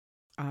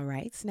All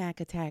right, Snack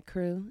Attack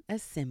crew,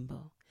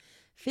 assemble.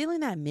 Feeling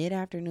that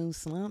mid-afternoon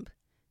slump?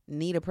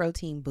 Need a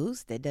protein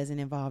boost that doesn't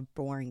involve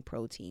boring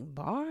protein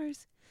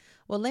bars?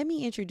 Well, let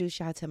me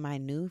introduce y'all to my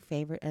new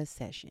favorite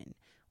obsession,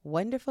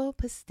 Wonderful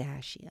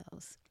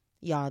Pistachios.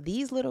 Y'all,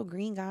 these little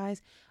green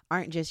guys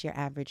aren't just your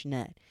average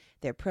nut.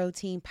 They're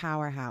protein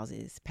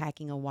powerhouses,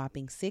 packing a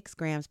whopping 6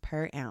 grams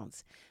per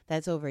ounce.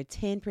 That's over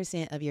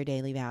 10% of your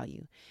daily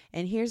value.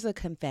 And here's a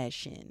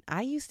confession.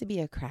 I used to be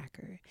a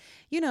cracker.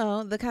 You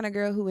know, the kind of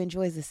girl who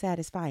enjoys the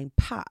satisfying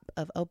pop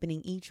of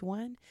opening each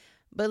one.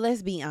 But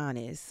let's be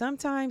honest,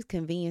 sometimes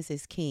convenience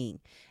is king.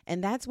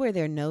 And that's where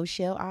their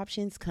no-shell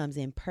options comes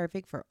in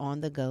perfect for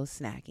on-the-go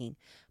snacking.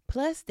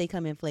 Plus, they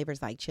come in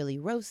flavors like chili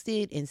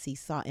roasted and sea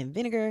salt and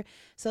vinegar.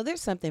 So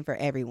there's something for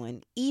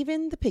everyone,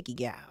 even the picky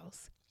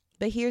gals.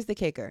 But here's the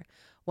kicker.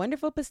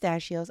 Wonderful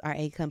Pistachios are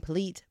a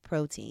complete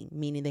protein,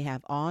 meaning they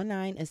have all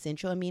 9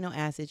 essential amino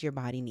acids your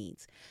body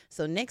needs.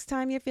 So next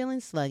time you're feeling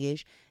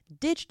sluggish,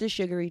 ditch the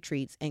sugary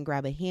treats and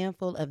grab a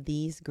handful of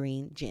these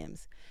green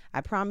gems.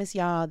 I promise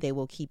y'all they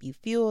will keep you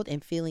fueled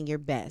and feeling your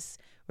best,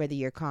 whether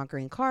you're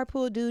conquering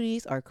carpool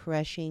duties or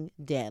crushing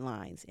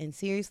deadlines. And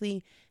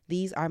seriously,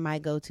 these are my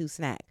go-to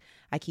snack.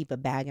 I keep a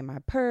bag in my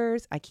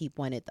purse. I keep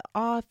one at the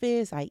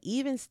office. I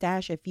even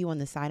stash a few on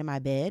the side of my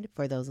bed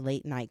for those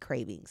late night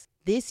cravings.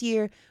 This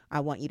year, I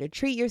want you to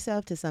treat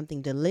yourself to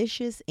something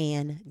delicious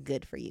and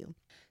good for you.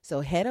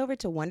 So head over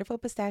to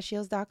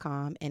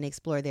wonderfulpistachios.com and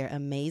explore their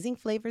amazing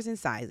flavors and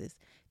sizes.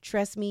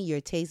 Trust me,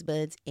 your taste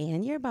buds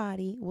and your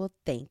body will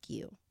thank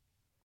you.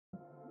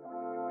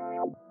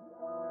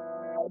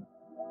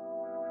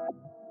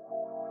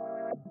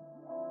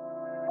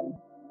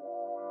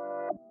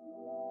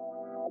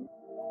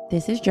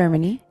 This is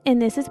Germany.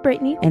 And this is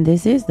Brittany. And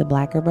this is the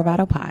Black Girl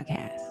Bravado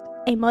Podcast,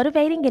 a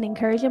motivating and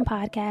encouraging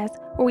podcast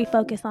where we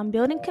focus on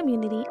building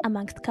community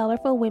amongst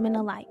colorful women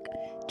alike.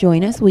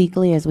 Join us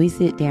weekly as we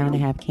sit down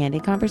and have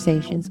candid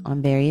conversations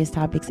on various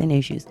topics and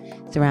issues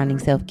surrounding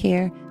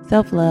self-care,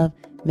 self-love,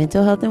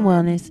 mental health and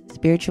wellness,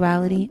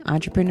 spirituality,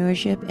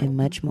 entrepreneurship, and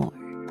much more.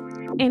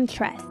 And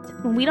trust,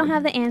 when we don't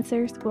have the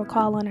answers, we'll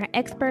call on our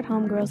expert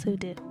homegirls who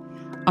do.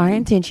 Our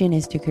intention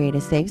is to create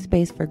a safe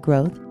space for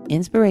growth,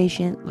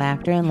 inspiration,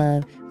 laughter, and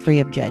love, free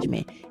of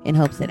judgment, in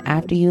hopes that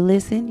after you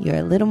listen, you're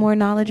a little more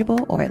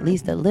knowledgeable or at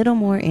least a little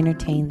more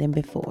entertained than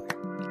before.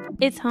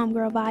 It's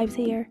homegirl vibes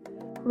here.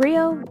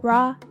 Real,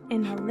 raw,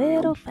 and a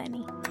little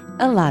funny.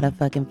 A lot of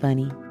fucking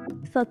funny.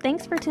 So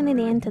thanks for tuning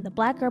in to the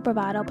Black Girl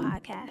Bravado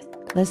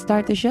Podcast. Let's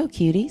start the show,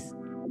 cuties.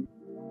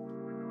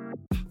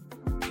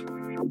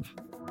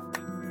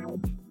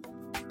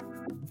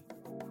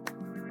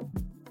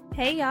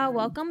 Hey y'all,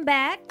 welcome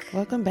back.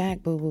 Welcome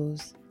back,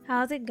 boo-boos.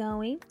 How's it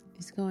going?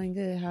 It's going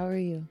good. How are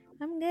you?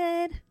 I'm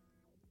good.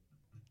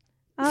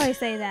 I always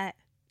say that.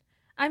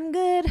 I'm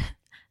good.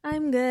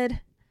 I'm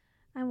good.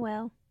 I'm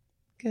well.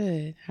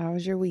 Good. How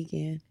was your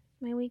weekend?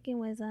 My weekend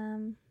was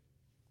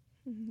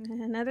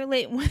another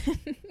late one.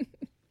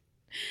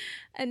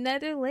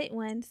 Another late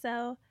one.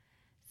 So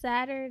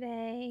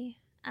Saturday,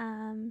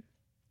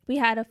 we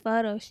had a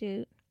photo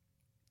shoot.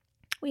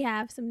 We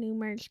have some new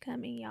merch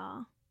coming,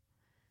 y'all.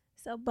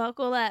 So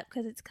buckle up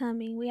because it's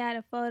coming. We had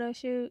a photo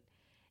shoot.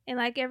 And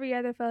like every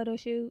other photo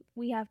shoot,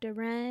 we have to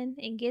run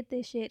and get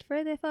this shit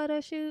for the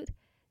photo shoot,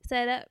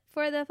 set up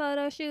for the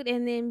photo shoot,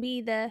 and then be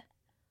the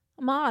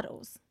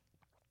models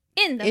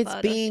in the photo shoot.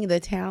 It's being the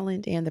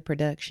talent and the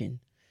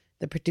production,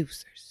 the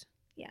producers.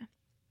 Yeah.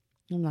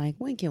 I'm like,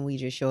 when can we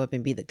just show up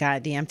and be the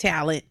goddamn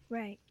talent?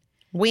 Right.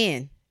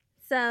 When?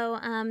 So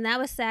that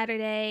was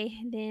Saturday.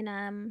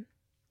 Then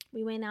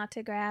we went out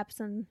to grab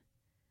some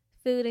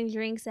food and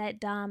drinks at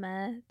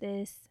Dama,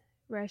 this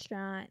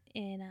restaurant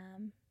in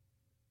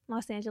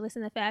Los Angeles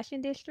in the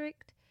Fashion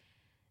District.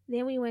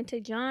 Then we went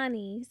to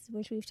Johnny's,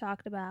 which we've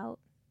talked about.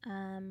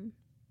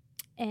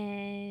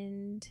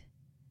 And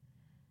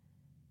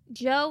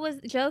Joe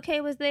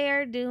K was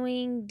there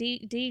doing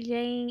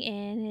DJing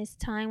and his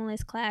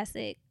Timeless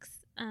Classics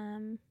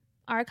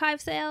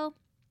archive sale.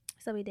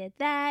 So we did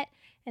that,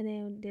 and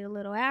then did a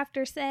little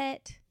after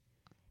set,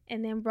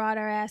 and then brought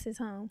our asses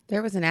home.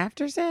 There was an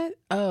after set?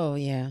 Oh,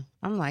 yeah.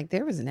 I'm like,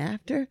 there was an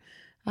after?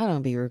 I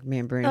don't be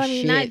remembering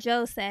shit. Not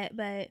Joe's set,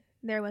 but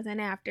there was an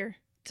after.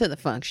 To the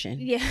function.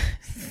 Yeah.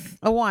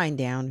 A wind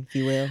down, if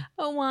you will.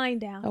 A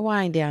wind down. A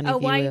wind down, if you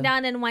will. A wind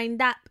down and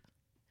wind up.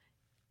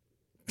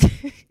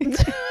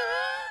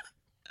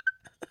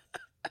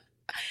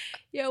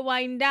 You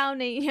wind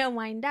down and you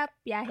wind up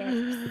your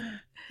hips.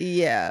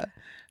 Yeah.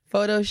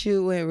 Photo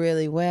shoot went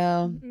really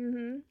well.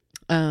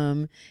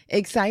 Mm-hmm.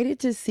 Excited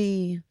to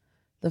see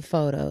the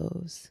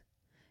photos.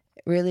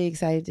 Really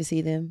excited to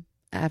see them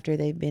after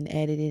they've been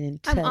edited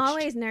and touched. I'm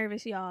always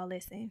nervous, y'all.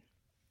 Listen.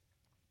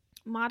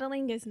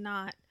 Modeling is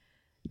not...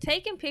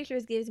 Taking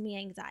pictures gives me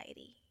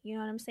anxiety. You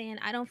know what I'm saying?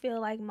 I don't feel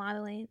like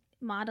modeling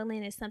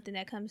is something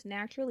that comes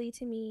naturally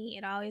to me.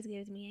 It always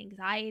gives me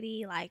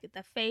anxiety, like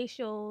the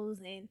facials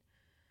and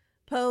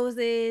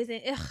poses.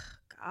 And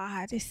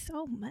God, it's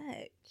so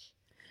much.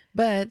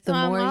 But the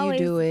more you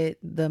do it,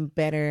 the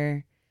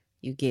better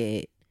you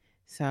get.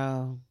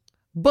 So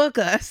Book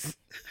us.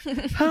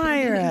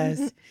 Hire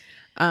us.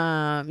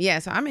 Yeah,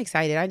 so I'm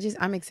excited.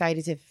 I'm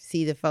excited to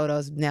see the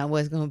photos. Now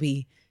what's gonna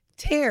be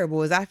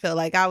terrible is I felt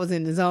like I was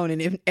in the zone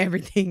and if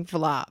everything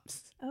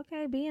flops.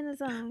 Okay, be in the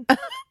zone.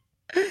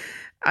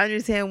 I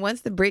understand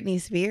once the Britney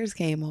Spears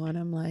came on,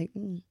 I'm like,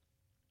 and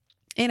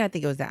I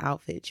think it was the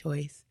outfit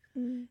choice.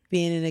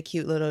 Being in a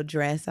cute little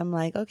dress. I'm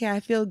like, okay, I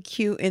feel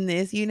cute in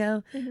this, you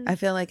know? I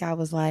feel like I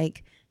was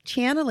like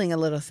channeling a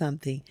little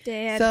something.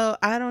 Dad. So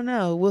I don't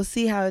know. We'll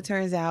see how it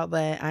turns out,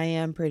 but I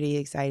am pretty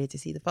excited to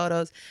see the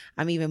photos.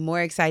 I'm even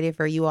more excited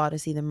for you all to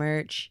see the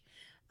merch.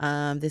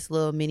 This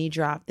little mini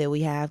drop that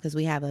we have, because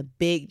we have a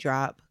big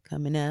drop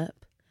coming up.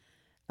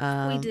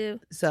 We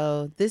do.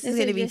 So this is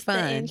going to be just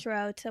fun. The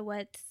intro to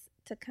what's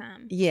to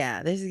come.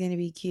 Yeah, this is going to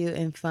be cute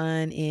and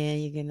fun,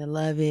 and you're going to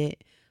love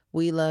it.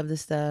 We love the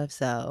stuff,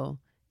 so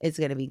it's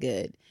going to be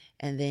good.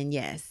 And then,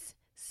 yes,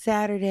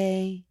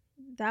 Saturday.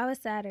 That was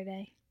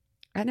Saturday.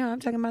 I know. I'm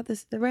talking about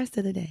the rest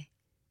of the day.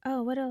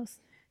 Oh, what else?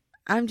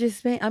 I'm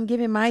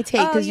giving my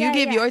take, because you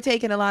give your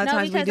take, and a lot of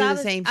times we do the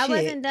same shit. I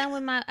wasn't done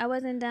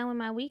with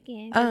my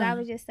weekend, because I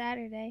was just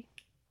Saturday.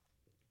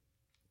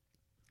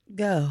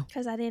 Go.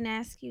 Because I didn't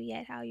ask you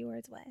yet how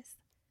yours was.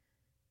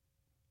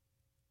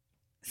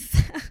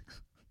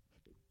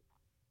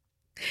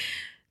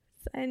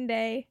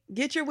 Sunday.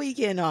 Get your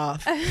weekend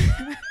off.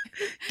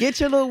 Get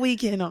your little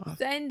weekend off.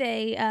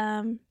 Sunday,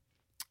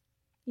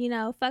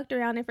 fucked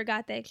around and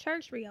forgot that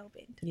church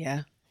reopened.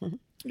 Yeah.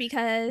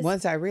 Because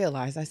once I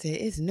realized, I said,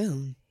 it's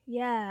noon.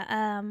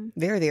 Yeah.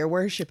 They're there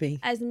worshiping.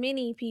 As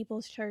many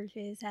people's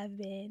churches have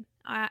been.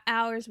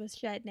 Ours was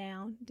shut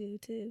down due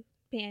to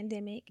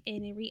pandemic,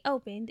 and it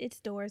reopened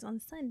its doors on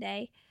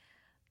Sunday.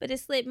 But it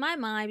slipped my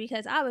mind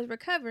because I was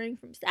recovering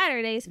from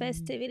Saturday's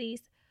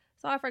festivities.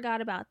 So I forgot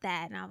about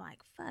that. And I'm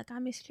like, fuck, I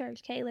missed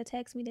church. Kayla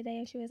texted me today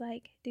and she was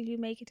like, did you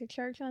make it to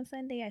church on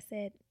Sunday? I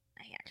said,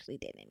 I actually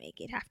didn't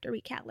make it. Have to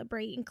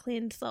recalibrate and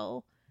cleanse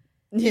soul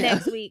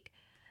next week.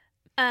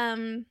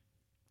 So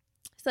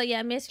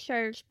yeah, missed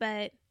church,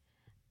 but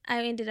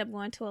I ended up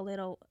going to a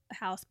little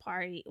house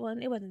party. Well,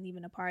 it wasn't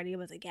even a party. It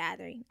was a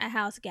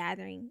house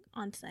gathering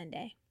on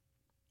Sunday.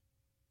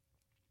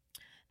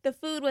 The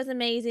food was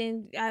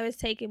amazing. I was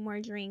taking more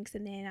drinks,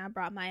 and then I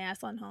brought my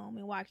ass on home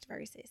and watched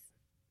Versus.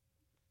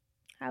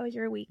 How was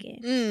your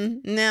weekend?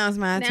 Now it's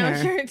my turn. Now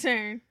it's your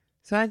turn.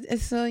 So I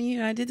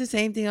did the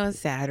same thing on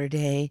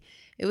Saturday.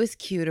 It was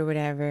cute or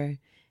whatever.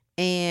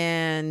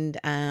 And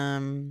I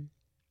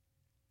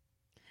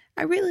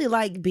really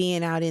like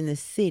being out in the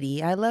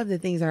city. I love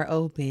that things are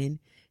open,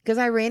 because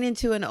I ran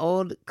into an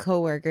old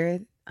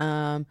coworker,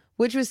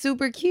 which was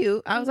super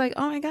cute. I was like,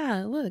 oh my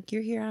God, look,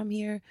 you're here, I'm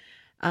here,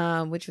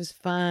 which was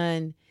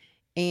fun.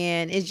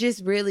 And it's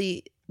just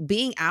really,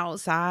 being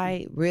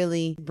outside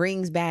really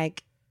brings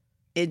back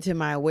into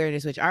my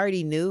awareness, which I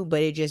already knew,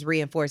 but it just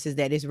reinforces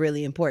that it's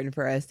really important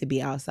for us to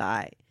be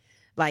outside,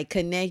 like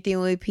connecting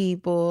with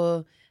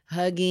people,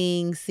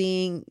 hugging,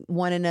 seeing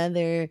one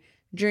another,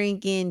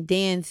 drinking,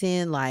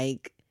 dancing.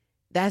 Like,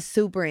 that's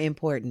super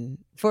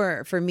important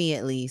for me,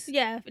 at least.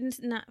 Yeah, it's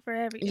not for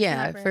every.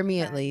 Yeah, for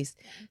me at least.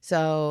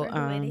 So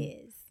it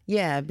is.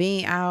 Yeah,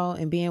 being out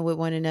and being with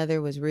one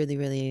another was really,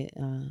 really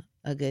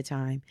a good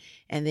time.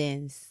 And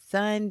then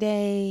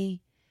Sunday,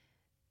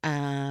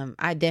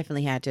 I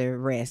definitely had to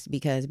rest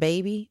because,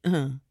 baby,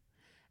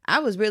 I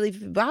was really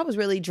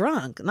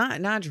drunk.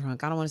 Not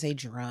drunk. I don't want to say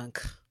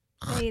drunk.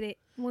 Faded.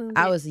 Wounded.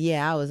 I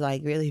was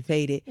like really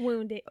faded.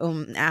 Wounded.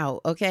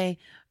 Out. Okay.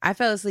 I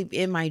fell asleep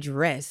in my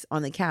dress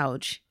on the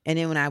couch. And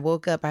then when I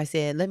woke up, I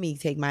said, let me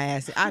take my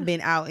ass. I've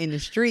been out in the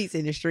streets.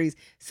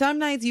 Some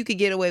nights you could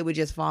get away with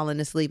just falling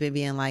asleep and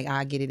being like,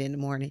 I'll get it in the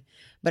morning.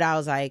 But I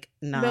was like,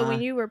 nah. But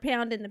when you were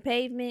pounding the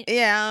pavement.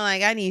 Yeah, I'm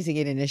like, I need to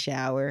get in the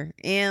shower.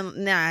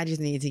 And I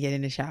just need to get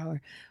in the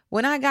shower.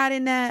 When I got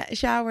in that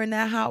shower and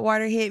that hot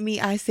water hit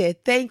me, I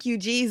said, thank you,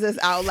 Jesus,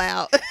 out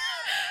loud.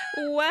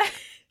 What?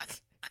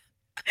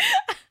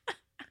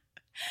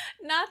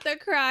 Not the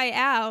cry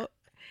out.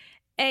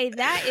 Hey,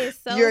 that is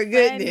so your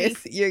funny.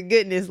 Your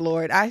goodness,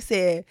 Lord. I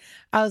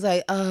was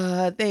like,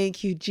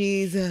 thank you,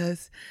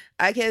 Jesus.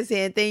 I kept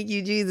saying, thank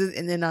you, Jesus.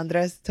 And then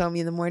Andres told me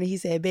in the morning, he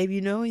said, babe,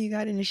 when you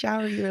got in the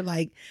shower, you were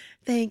like,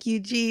 thank you,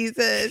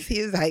 Jesus.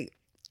 He was like,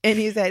 and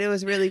he said it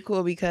was really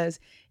cool because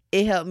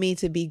it helped me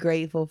to be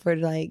grateful for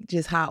like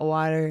just hot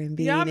water and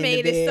being Y'all in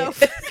made the bed. it so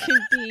fucking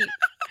deep.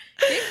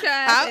 Get your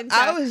ass in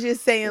I was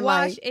just saying,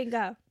 wash like, and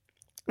go.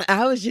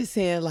 I was just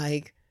saying,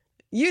 like,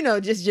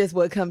 just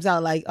what comes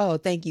out, like, oh,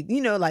 thank you.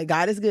 Like,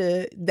 God is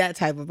good. That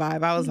type of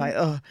vibe. I was like,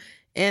 oh,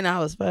 and I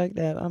was fucked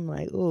up. I'm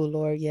like, oh,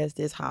 Lord, yes,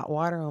 this hot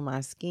water on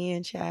my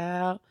skin,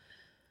 child.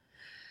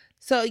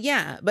 So,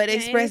 yeah, but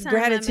express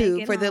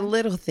gratitude for the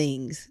little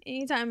things.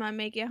 Anytime I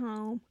make it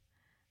home,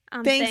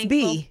 I'm Thanks thankful.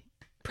 Be.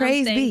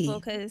 Praise be.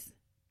 Because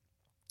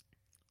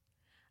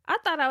I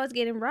thought I was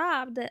getting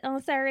robbed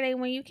on Saturday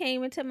when you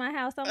came into my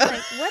house. I'm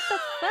like, what the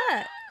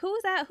fuck?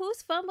 Who's that?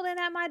 Who's fumbling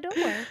at my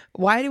door?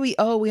 Why do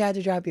we had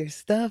to drop your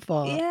stuff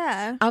off.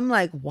 Yeah. I'm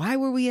like, why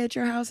were we at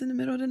your house in the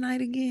middle of the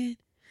night again?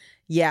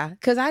 Yeah,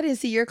 because I didn't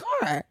see your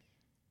car.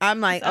 I'm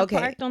like, So okay.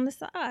 parked on the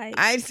side.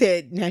 I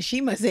said, now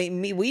she must ain't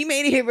me. We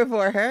made it here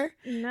before her.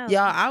 No.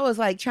 Y'all, I was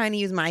like trying to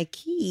use my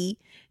key.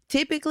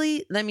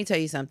 Typically, let me tell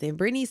you something.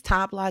 Brittany's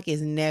top lock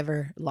is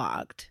never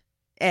locked.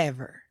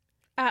 Ever.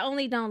 I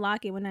only don't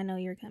lock it when I know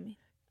you're coming.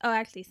 Oh,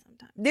 actually,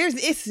 sometimes.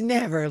 It's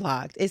never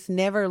locked. It's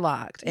never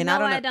locked. And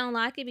no, I don't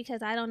lock it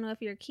because I don't know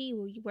if your key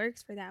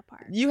works for that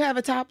part. You have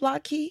a top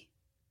lock key?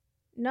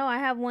 No, I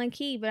have one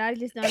key, but I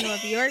just don't know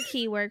if your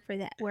key works for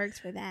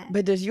that.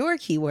 But does your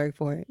key work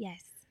for it?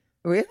 Yes.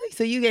 Really?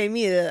 So you gave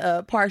me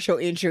a partial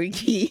entry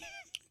key.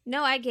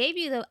 No, I gave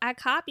you I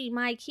copied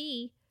my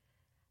key.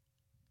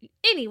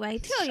 Anyway,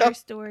 tell your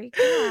story.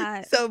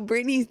 God. So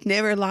Brittany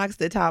never locks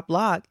the top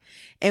lock.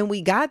 And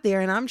we got there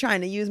and I'm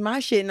trying to use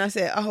my shit. And I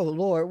said, oh,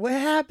 Lord, what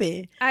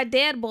happened? I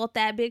deadbolt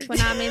that bitch when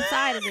I'm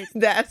inside of it.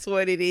 That's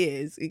what it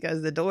is.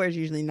 Because the door is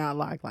usually not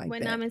locked like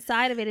when that. I'm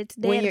inside of it, it's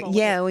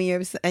deadbolt. When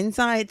you're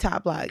inside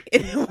top lock.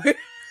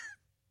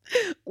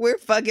 We're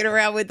fucking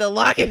around with the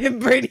lock and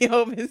Brittany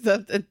opens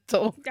up the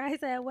door. I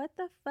said, what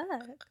the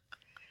fuck?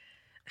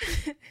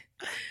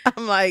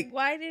 I'm like,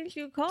 why didn't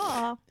you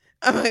call?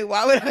 I'm like,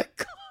 why would I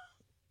call?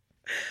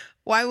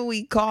 Why would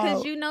we call?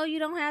 Because you know you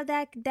don't have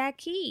that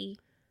key.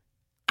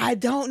 I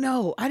don't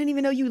know. I didn't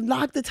even know you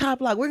locked the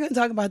top lock. We're going to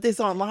talk about this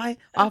offline,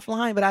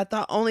 but I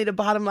thought only the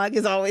bottom lock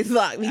is always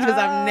locked because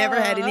I've never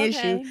had an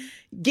issue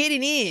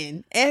getting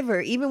in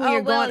ever, even when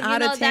you're going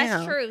out of town.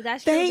 That's true.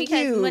 That's true. Thank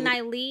because you. when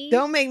I leave,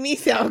 don't make me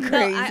sound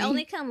crazy. No, I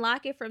only can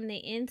lock it from the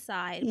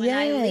inside. When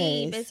I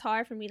leave, it's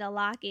hard for me to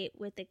lock it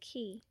with the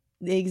key.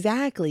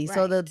 Exactly. Right.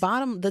 So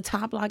the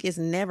top lock is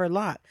never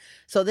locked.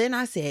 So then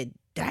I said,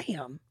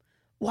 damn.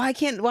 Why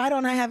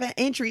don't I have an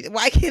entry?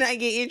 Why can't I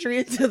get entry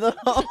into the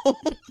home?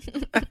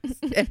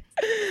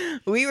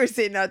 We were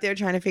sitting out there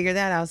trying to figure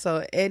that out.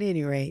 So at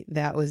any rate,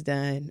 that was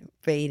done,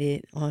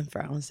 faded on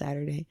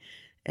Saturday.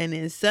 And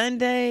then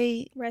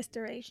Sunday,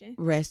 restoration.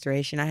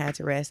 I had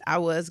to rest. I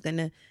was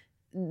gonna,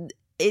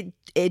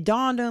 it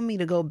dawned on me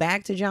to go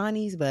back to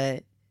Johnny's,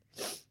 but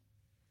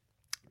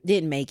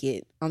didn't make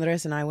it.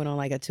 Andres and I went on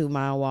like a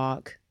 2-mile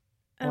walk.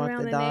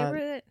 Around the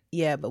neighborhood?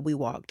 Yeah, but we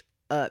walked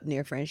up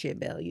near Friendship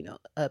Bell,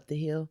 up the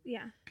hill.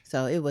 Yeah.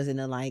 So it wasn't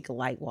a light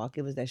walk.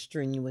 It was that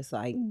strenuous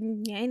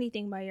Yeah,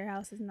 anything by your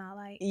house is not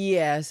light.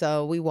 Yeah,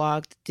 so we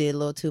walked, did a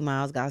little 2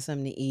 miles, got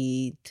something to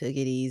eat, took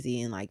it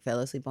easy, and fell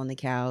asleep on the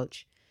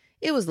couch.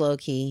 It was low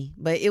key,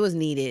 but it was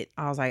needed.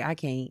 I was like,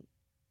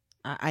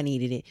 I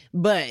needed it.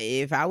 But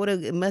if I would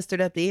have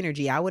mustered up the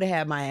energy, I would have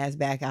had my ass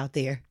back out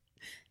there.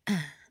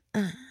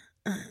 I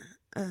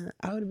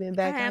would have been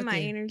back out there. I had my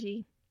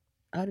energy.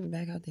 I would have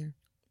been back out there.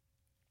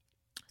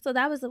 So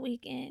that was the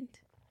weekend.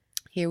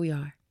 Here we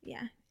are.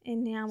 Yeah.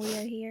 And now we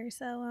are here.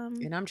 So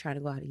and I'm trying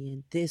to go out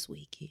again this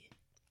weekend.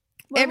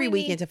 Every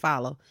weekend to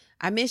follow.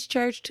 I miss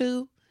church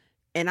too.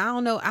 And I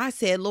don't know. I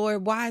said,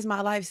 Lord, why is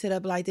my life set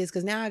up like this?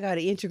 Because now I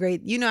gotta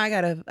integrate, I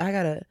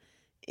gotta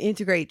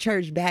integrate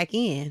church back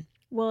in.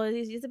 Well,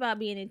 it's about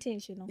being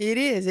intentional. It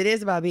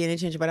is about being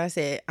intentional. But I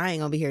said, I ain't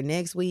gonna be here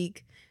next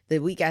week. The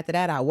week after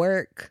that I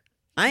work.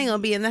 I ain't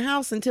gonna be in the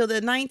house until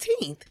the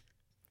 19th.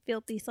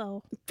 Filthy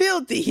soul.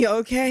 Filthy,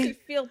 okay?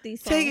 Filthy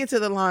soul. Take it to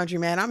the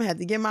laundromat. I'm gonna have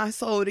to give my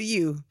soul to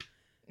you.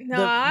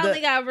 No, I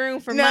only got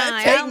room for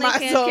mine. Take I only my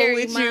can soul carry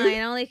with mine. you.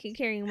 I only can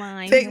carry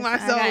mine. Take my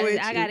soul with you.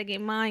 I gotta get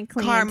mine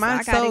clean.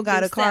 My soul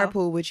got a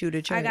carpool with you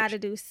to church. I gotta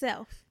do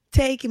self.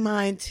 Take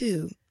mine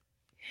too.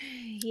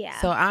 Yeah.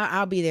 So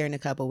I'll be there in a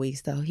couple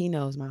weeks though. He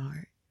knows my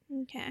heart.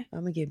 Okay. I'm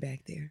gonna get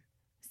back there.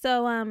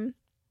 So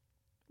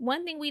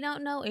one thing we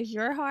don't know is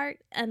your heart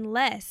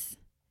unless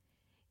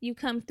you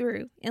come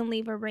through and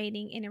leave a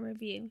rating and a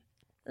review.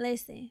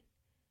 Listen,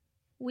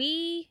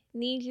 we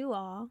need you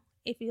all,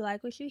 if you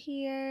like what you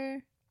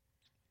hear,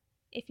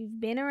 if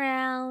you've been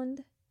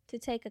around, to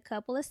take a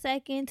couple of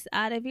seconds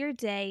out of your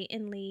day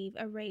and leave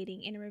a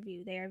rating and a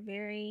review. They are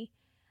very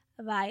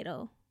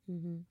vital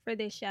for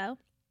this show.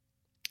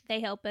 They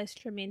help us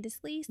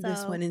tremendously. So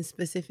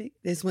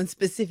this one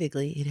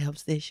specifically, it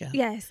helps this show.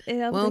 Yes, it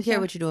helps. We don't care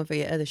what you're doing for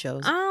your other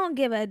shows. I don't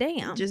give a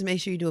damn. Just make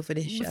sure you do it for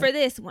this show. For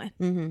this one.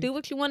 Mm-hmm. Do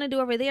what you want to do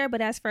over there,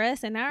 but as for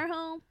us in our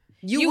home,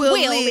 you will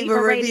leave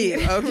a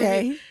review.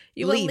 Okay.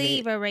 You will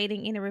leave a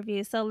rating and a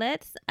review. So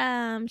let's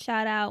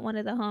shout out one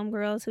of the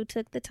homegirls who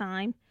took the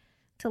time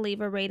to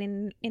leave a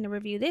rating and a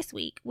review this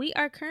week. We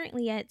are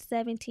currently at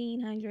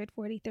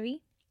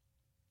 1,743.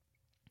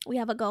 We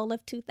have a goal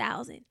of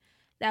 2,000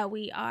 that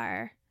we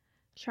are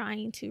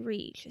trying to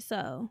reach.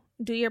 So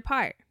do your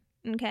part,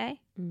 okay?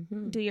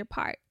 Mm-hmm. Do your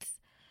parts.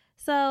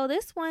 So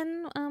this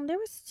one, there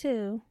was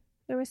two,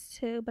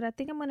 but I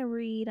think I'm gonna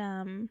read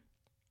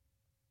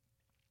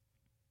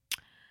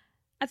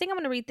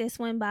this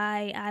one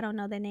by, I don't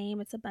know the name.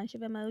 It's a bunch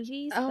of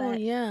emojis. Oh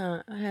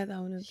yeah, I had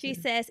that one. She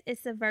says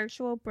it's a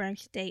virtual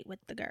brunch date with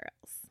the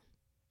girls.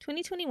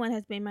 2021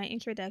 has been my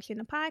introduction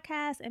to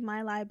podcasts, and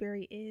my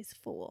library is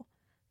full.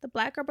 The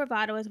Black Girl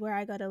Bravado is where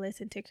I go to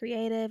listen to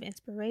creative,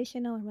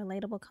 inspirational, and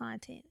relatable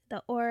content.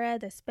 The aura,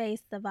 the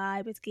space, the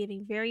vibe is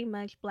giving very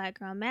much Black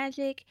girl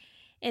magic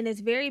and is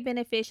very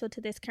beneficial to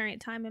this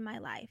current time in my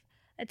life.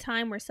 a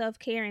time where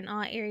self-care in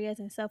all areas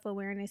and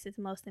self-awareness is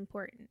most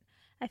important.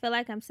 I feel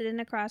like I'm sitting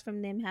across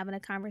from them having a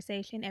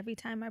conversation every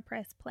time I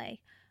press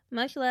play.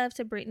 Much love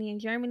to Brittany in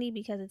Germany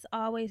because it's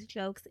always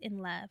jokes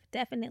and love.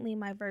 Definitely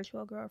my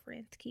virtual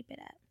girlfriends. Keep it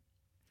up.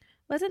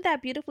 Wasn't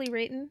that beautifully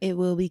written? It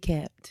will be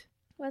kept.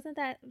 Wasn't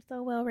that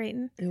so well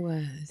written? It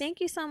was.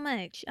 Thank you so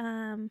much,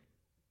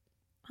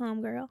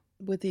 homegirl.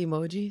 With the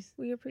emojis?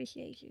 We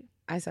appreciate you.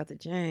 I saw the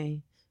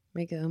chain.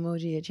 Make an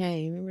emoji a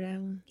chain. Remember that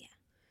one? Yeah.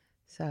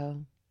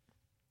 So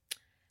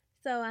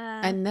So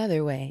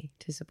another way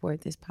to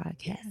support this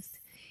podcast yes.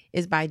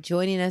 is by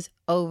joining us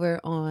over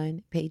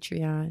on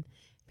Patreon.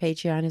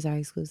 Patreon is our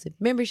exclusive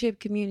membership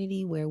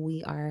community where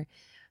we are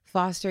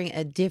fostering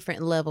a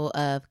different level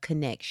of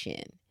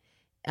connection.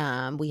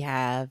 We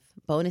have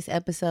bonus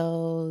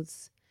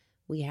episodes.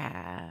 We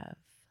have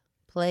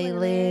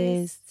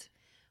playlists.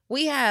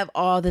 We have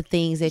all the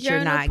things that Journal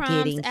you're not prompts,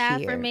 getting here.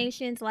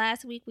 affirmations.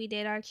 Last week we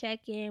did our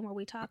check-in where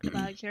we talked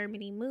about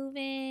Germany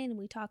moving.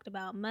 We talked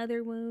about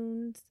mother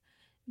wounds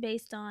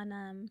based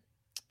on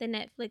the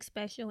Netflix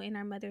special In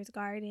Our Mother's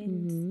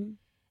Gardens. Mm-hmm.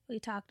 We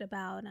talked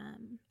about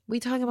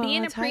all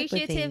being type of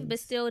appreciative things. but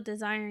still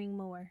desiring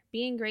more.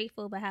 Being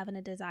grateful but having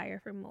a desire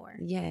for more.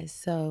 Yes.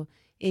 So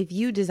if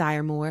you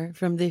desire more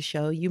from this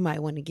show, you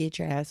might want to get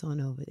your ass on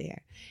over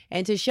there.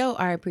 And to show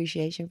our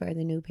appreciation for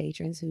the new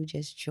patrons who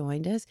just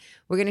joined us,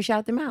 we're going to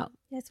shout them out.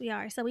 Yes, we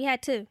are. So we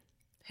had two.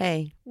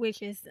 Hey.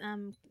 Which is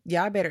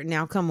y'all better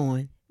now come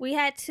on. We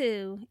had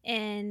two,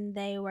 and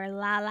they were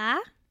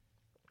Lala.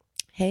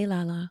 Hey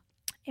Lala.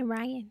 And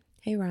Ryan.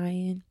 Hey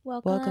Ryan.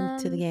 Welcome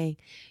to the gang.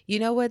 You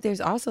know what? There's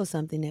also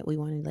something that we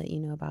want to let you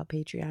know about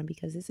Patreon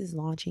because this is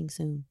launching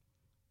soon.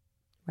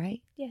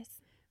 Right? Yes.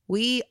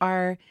 We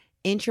are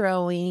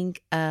introing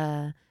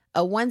a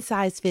one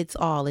size fits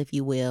all, if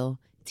you will,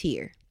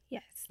 tier.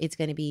 Yes. It's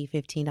going to be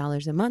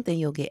 $15 a month and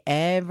you'll get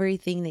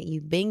everything that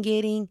you've been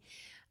getting.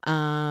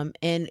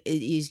 And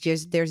it's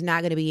just, there's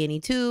not going to be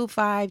any 2,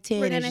 5, 10.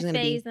 We're going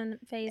to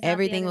phase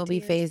everything will be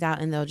tiers. phased out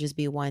and there'll just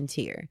be one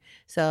tier.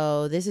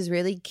 So this is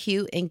really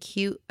cute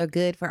or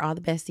good for all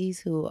the besties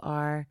who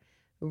are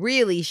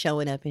really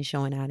showing up and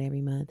showing out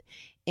every month.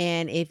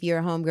 And if you're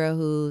a homegirl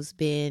who's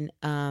been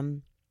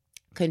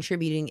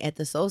contributing at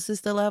the Soul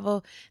Sister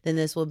level, then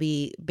this will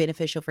be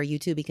beneficial for you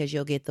too because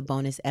you'll get the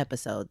bonus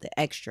episode, the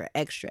extra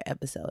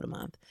episode a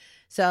month.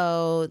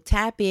 So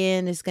tap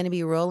in. It's going to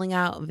be rolling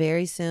out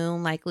very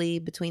soon, likely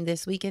between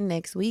this week and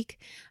next week.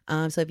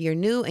 So if you're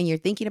new and you're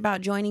thinking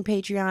about joining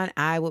Patreon,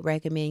 I would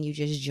recommend you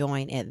just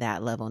join at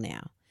that level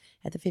now,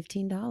 at the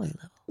 $15 level.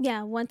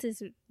 Yeah, once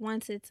it's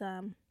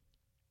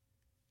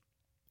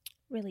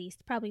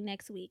released, probably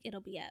next week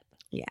it'll be up.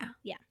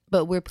 Yeah.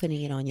 But we're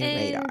putting it on your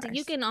radar.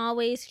 You can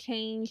always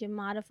change and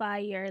modify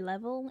your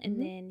level, and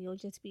then you'll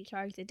just be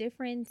charged the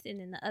difference, and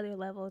then the other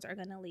levels are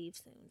going to leave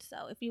soon.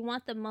 So if you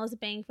want the most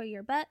bang for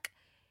your buck,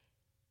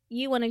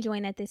 you want to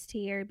join at this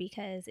tier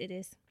because it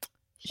is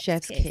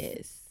Chef's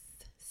Kiss.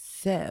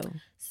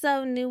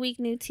 So new week,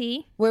 new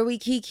tea. Where we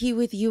kiki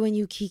with you and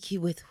you kiki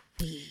with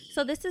we.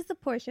 So this is the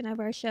portion of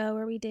our show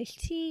where we dish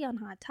tea on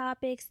hot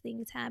topics,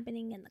 things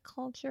happening in the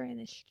culture, in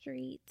the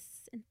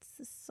streets, in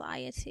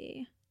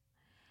society.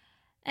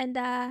 And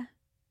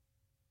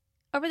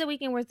over the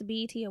weekend was the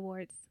BET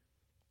Awards.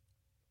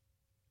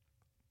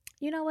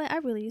 You know what? I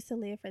really used to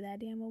live for that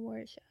damn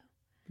award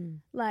show.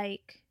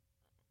 Like,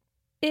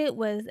 it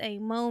was a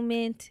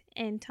moment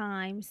in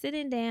time,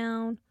 sitting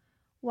down,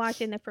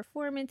 watching the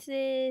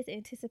performances,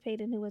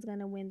 anticipating who was going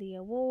to win the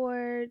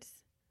awards.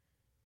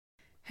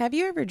 Have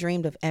you ever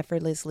dreamed of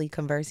effortlessly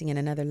conversing in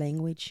another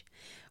language?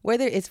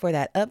 Whether it's for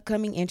that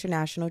upcoming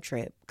international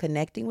trip,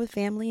 connecting with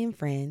family and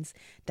friends,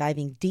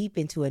 diving deep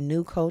into a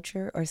new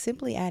culture, or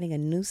simply adding a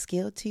new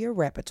skill to your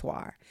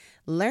repertoire,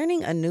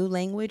 learning a new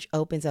language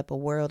opens up a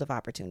world of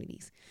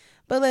opportunities.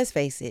 But let's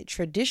face it,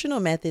 traditional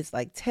methods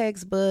like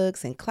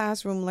textbooks and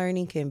classroom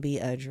learning can be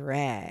a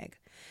drag.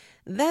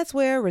 That's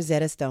where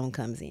Rosetta Stone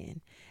comes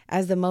in.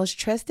 As the most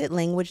trusted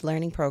language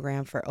learning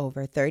program for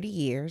over 30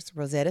 years,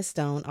 Rosetta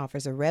Stone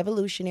offers a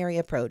revolutionary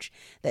approach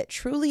that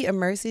truly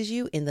immerses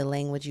you in the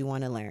language you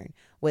want to learn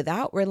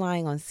without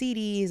relying on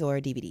CDs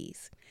or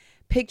DVDs.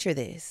 Picture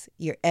this.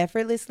 You're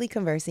effortlessly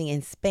conversing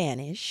in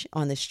Spanish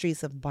on the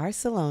streets of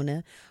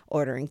Barcelona,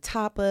 ordering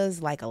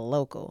tapas like a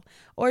local,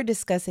 or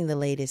discussing the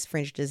latest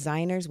French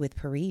designers with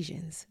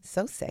Parisians.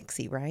 So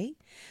sexy, right?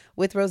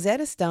 With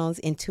Rosetta Stone's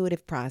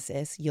intuitive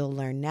process, you'll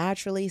learn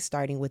naturally,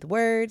 starting with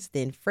words,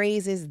 then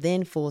phrases,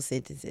 then full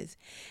sentences.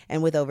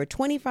 And with over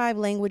 25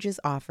 languages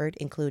offered,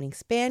 including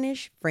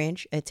Spanish,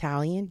 French,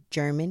 Italian,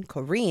 German,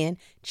 Korean,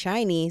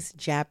 Chinese,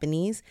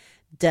 Japanese,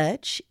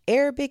 Dutch,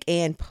 Arabic,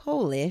 and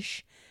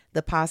Polish,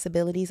 the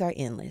possibilities are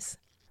endless.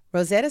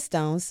 Rosetta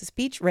Stone's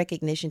speech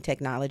recognition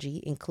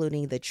technology,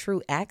 including the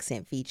True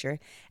Accent feature,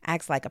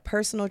 acts like a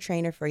personal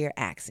trainer for your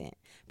accent,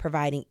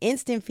 providing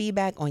instant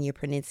feedback on your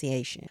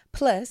pronunciation.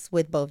 Plus,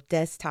 with both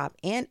desktop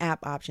and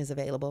app options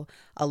available,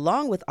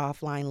 along with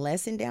offline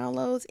lesson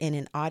downloads and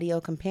an audio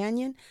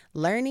companion,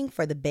 learning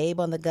for the babe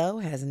on the go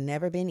has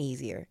never been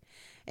easier.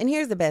 And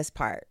here's the best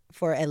part.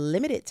 For a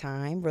limited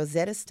time,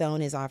 Rosetta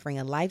Stone is offering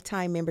a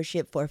lifetime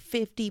membership for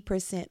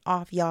 50%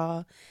 off,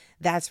 y'all.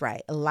 That's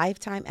right, a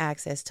lifetime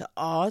access to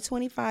all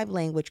 25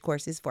 language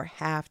courses for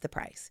half the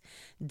price.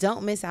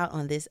 Don't miss out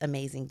on this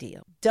amazing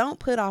deal.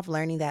 Don't put off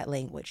learning that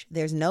language.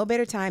 There's no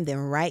better time than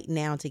right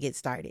now to get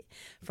started.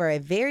 For a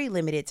very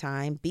limited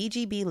time,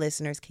 BGB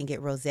listeners can get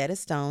Rosetta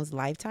Stone's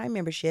lifetime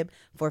membership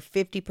for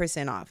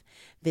 50% off.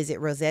 Visit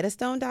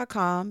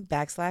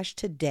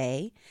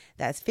rosettastone.com/today.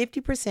 That's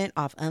 50%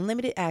 off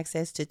unlimited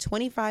access to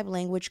 25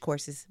 language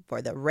courses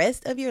for the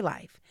rest of your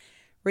life.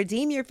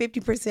 Redeem your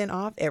 50%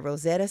 off at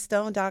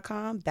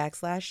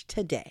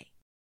rosettastone.com/today.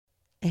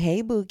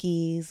 Hey,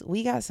 Bookies,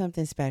 we got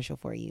something special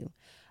for you.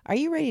 Are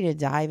you ready to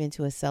dive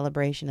into a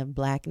celebration of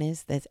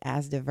Blackness that's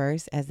as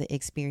diverse as the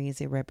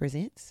experience it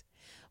represents?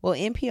 Well,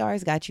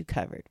 NPR's got you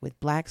covered with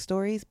Black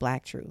Stories,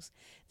 Black Truths.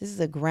 This is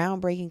a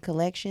groundbreaking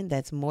collection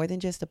that's more than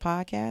just a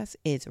podcast,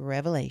 it's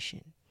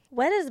revelation.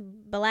 What does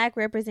Black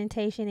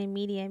representation in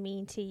media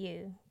mean to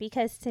you?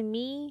 Because to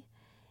me,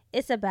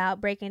 it's about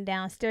breaking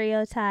down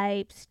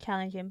stereotypes,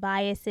 challenging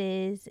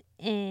biases,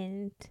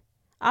 and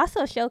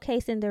also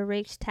showcasing the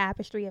rich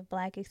tapestry of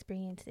Black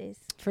experiences.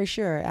 For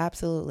sure,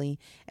 absolutely.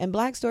 And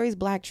Black Stories,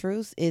 Black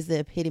Truths is the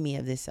epitome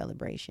of this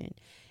celebration.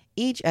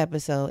 Each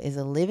episode is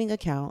a living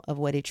account of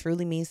what it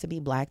truly means to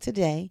be Black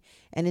today,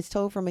 and it's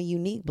told from a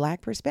unique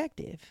Black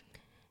perspective.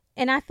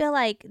 And I feel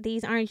like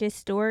these aren't just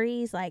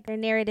stories, like they're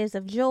narratives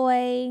of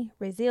joy,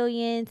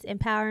 resilience,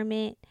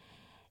 empowerment,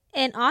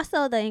 and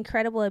also the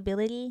incredible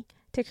ability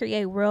to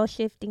create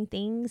world-shifting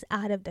things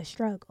out of the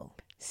struggle.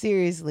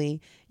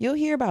 Seriously, you'll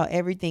hear about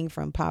everything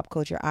from pop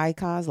culture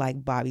icons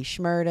like Bobby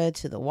Shmurda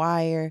to The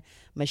Wire,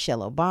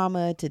 Michelle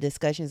Obama, to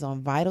discussions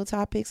on vital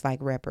topics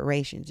like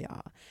reparations,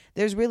 y'all.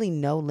 There's really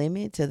no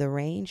limit to the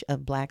range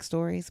of Black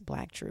Stories,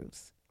 Black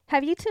Truths.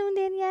 Have you tuned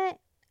in yet?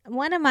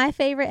 One of my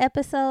favorite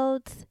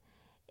episodes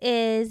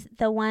is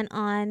the one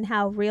on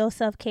how real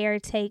self-care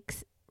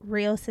takes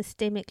real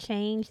systemic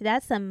change.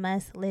 That's a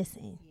must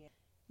listen.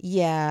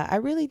 Yeah, I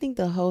really think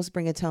the hosts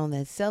bring a tone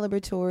that's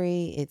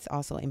celebratory. It's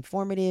also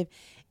informative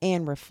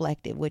and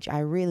reflective, which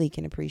I really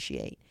can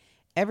appreciate.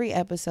 Every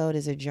episode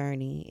is a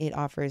journey. It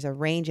offers a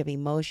range of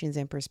emotions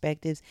and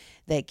perspectives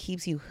that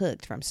keeps you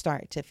hooked from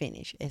start to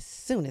finish. As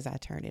soon as I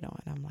turn it on,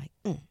 I'm like,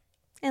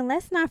 And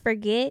let's not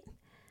forget,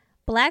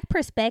 Black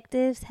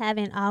perspectives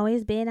haven't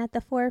always been at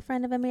the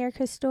forefront of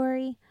America's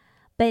story,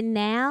 but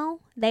now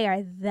they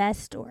are the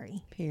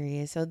story.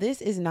 Period. So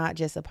this is not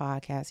just a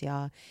podcast,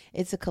 y'all.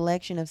 It's a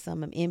collection of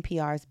some of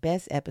NPR's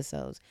best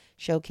episodes,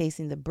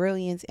 showcasing the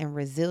brilliance and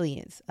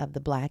resilience of the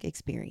Black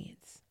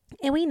experience.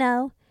 And we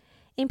know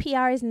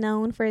NPR is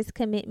known for its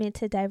commitment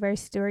to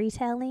diverse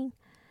storytelling,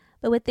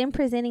 but with them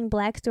presenting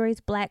Black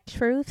Stories, Black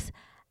Truths,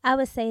 I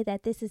would say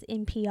that this is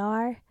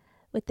NPR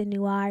with the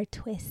noir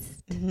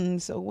twist.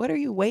 So what are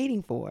you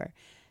waiting for?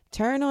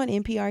 Turn on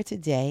NPR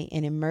today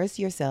and immerse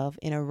yourself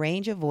in a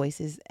range of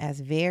voices as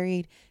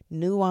varied,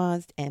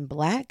 nuanced, and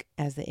Black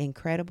as the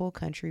incredible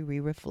country we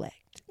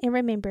reflect. And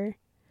remember,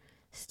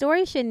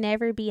 stories should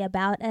never be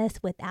about us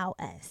without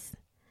us.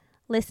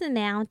 Listen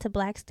now to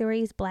Black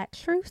Stories, Black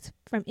Truths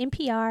from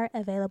NPR,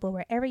 available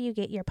wherever you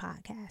get your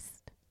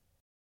podcast.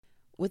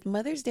 With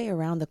Mother's Day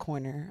around the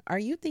corner, are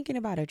you thinking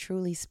about a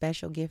truly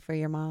special gift for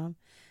your mom?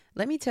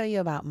 Let me tell you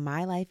about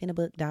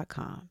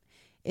mylifeinabook.com.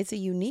 It's a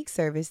unique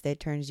service that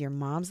turns your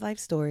mom's life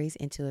stories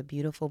into a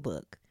beautiful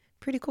book.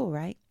 Pretty cool,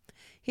 right?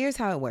 Here's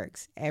how it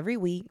works. Every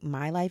week,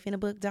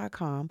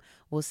 mylifeinabook.com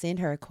will send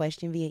her a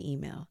question via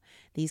email.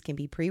 These can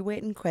be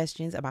pre-written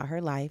questions about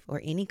her life or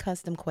any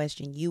custom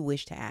question you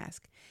wish to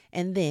ask.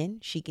 And then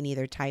she can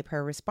either type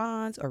her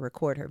response or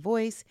record her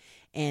voice,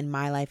 and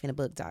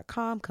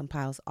mylifeinabook.com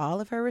compiles all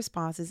of her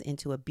responses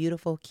into a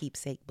beautiful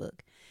keepsake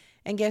book.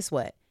 And guess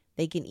what?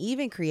 They can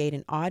even create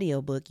an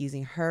audiobook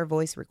using her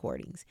voice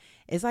recordings.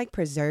 It's like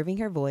preserving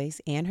her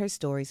voice and her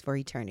stories for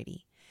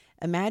eternity.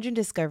 Imagine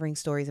discovering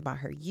stories about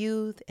her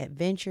youth,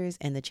 adventures,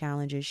 and the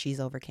challenges she's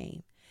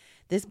overcame.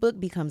 This book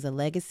becomes a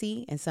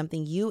legacy and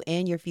something you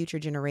and your future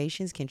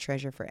generations can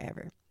treasure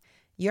forever.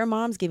 Your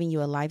mom's giving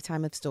you a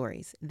lifetime of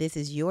stories. This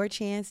is your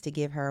chance to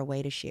give her a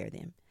way to share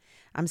them.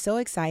 I'm so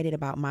excited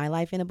about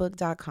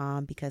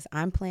mylifeinabook.com because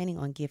I'm planning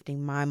on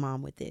gifting my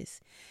mom with this.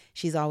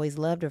 She's always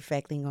loved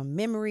reflecting on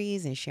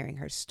memories and sharing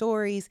her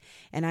stories,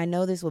 and I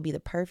know this will be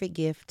the perfect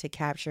gift to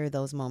capture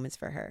those moments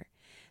for her.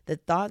 The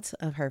thoughts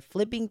of her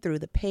flipping through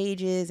the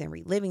pages and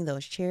reliving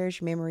those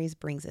cherished memories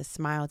brings a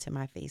smile to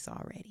my face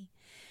already.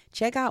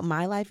 Check out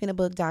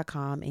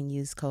mylifeinabook.com and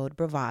use code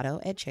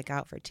BRAVADO at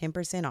checkout for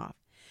 10% off.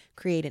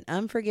 Create an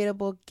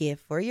unforgettable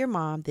gift for your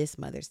mom this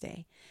Mother's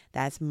Day.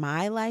 That's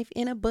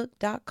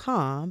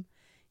mylifeinabook.com.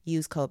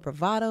 Use code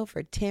BRAVADO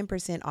for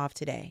 10% off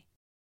today.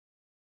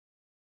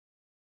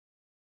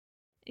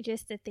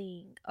 Just a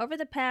thing. Over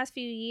the past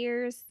few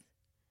years,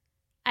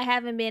 I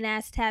haven't been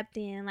as tapped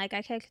in. Like,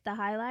 I catch the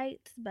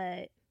highlights,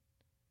 but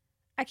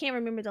I can't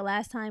remember the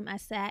last time I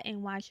sat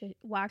and watched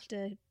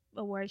a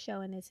award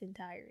show in its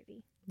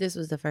entirety. This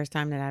was the first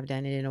time that I've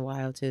done it in a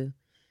while, too.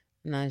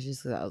 And that's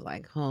just because I was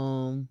like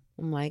home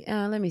I'm like,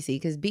 let me see,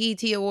 because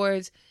BET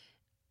Awards,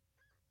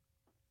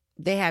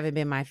 they haven't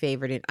been my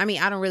favorite. I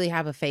mean, I don't really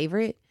have a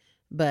favorite,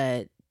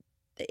 but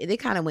they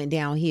kind of went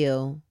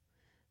downhill.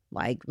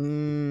 Like,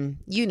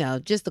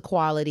 just the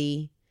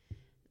quality.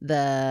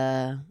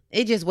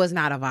 It just was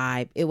not a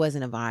vibe. It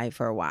wasn't a vibe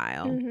for a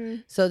while. Mm-hmm.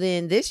 So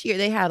then this year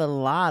they had a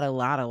lot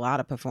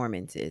of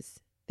performances.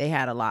 They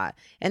had a lot.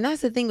 And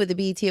that's the thing with the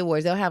BET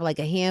Awards. They'll have like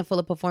a handful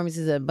of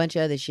performances and a bunch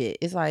of other shit.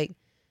 It's like,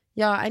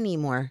 y'all, I need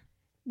more.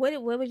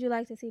 What would you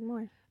like to see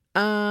more?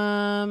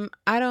 I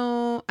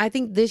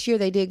think this year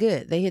they did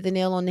good. They hit the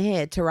nail on the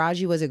head.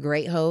 Taraji was a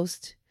great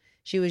host.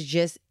 She was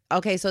just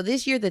okay. So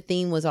this year the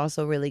theme was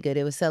also really good.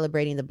 It was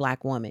celebrating the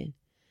Black woman.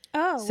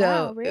 Oh, so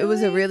wow, really? It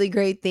was a really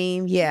great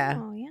theme. Yeah.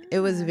 Oh, yeah.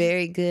 It was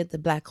very good. The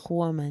Black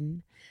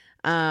woman.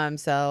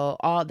 So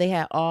they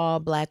had all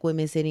Black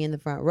women sitting in the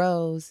front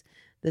rows.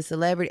 The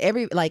celebrity,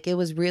 it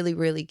was really,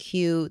 really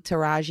cute.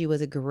 Taraji was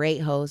a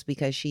great host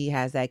because she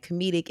has that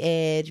comedic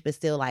edge, but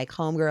still like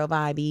homegirl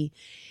vibey.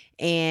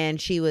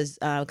 And she was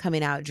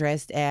coming out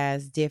dressed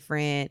as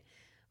different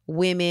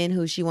women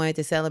who she wanted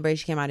to celebrate.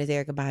 She came out as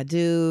Erykah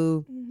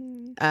Badu.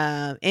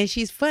 Mm-hmm. And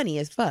she's funny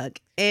as fuck.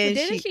 And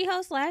didn't she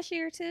host last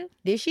year too?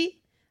 Did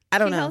she? I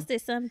don't know. She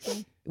hosted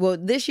something. Well,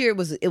 this year it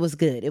was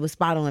good. It was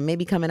spot on.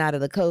 Maybe coming out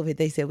of the COVID,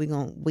 they said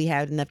we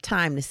had enough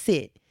time to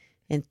sit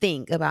and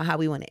think about how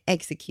we want to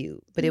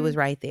execute. But it was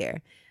right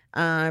there.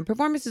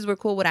 Performances were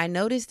cool. What I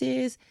noticed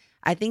is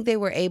I think they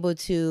were able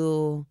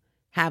to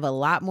have a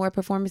lot more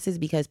performances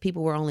because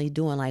people were only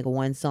doing like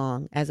one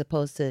song as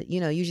opposed to,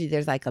 usually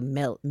there's like a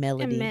melody.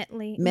 A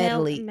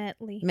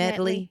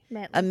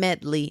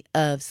medley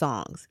of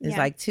songs. It's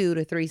like 2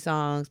 to 3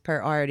 songs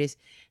per artist.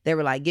 They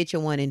were like, get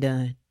your one and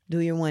done. Do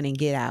your one and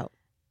get out.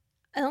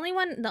 The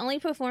only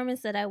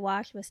performance that I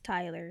watched was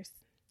Tyler's.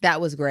 That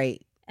was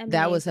great. Amazing.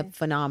 That was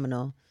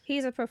phenomenal.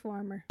 He's a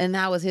performer. And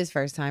that was his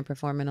first time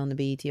performing on the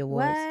BET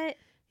Awards. What?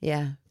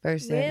 Yeah,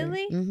 first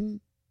really? ever. Mm-hmm.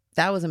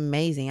 That was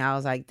amazing. I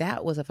was like,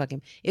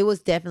 it was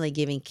definitely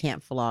giving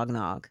Camp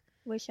Flognog.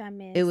 Which I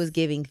miss. It was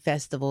giving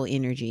festival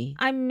energy.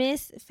 I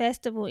miss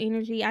festival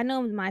energy. I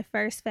know my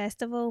first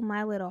festival,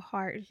 my little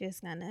heart is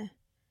just gonna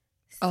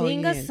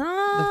sing a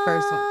song. The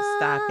first one,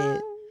 stop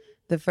it.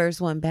 The first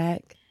one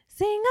back.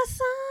 Sing a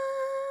song.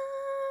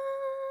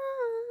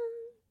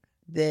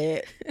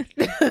 That.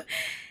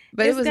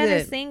 But it's it was gonna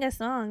good. Sing a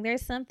song.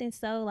 There's something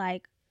so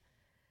like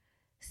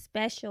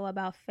special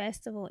about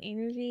festival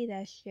energy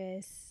that's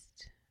just.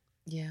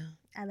 Yeah.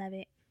 I love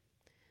it.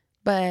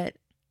 But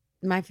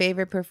my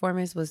favorite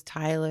performance was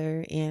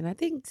Tyler and I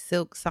think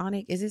Silk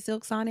Sonic. Is it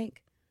Silk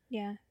Sonic?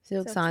 Yeah.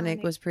 Silk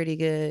Sonic was pretty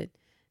good.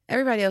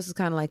 Everybody else was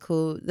kind of like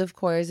cool. Of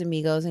course,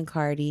 Amigos and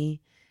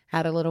Cardi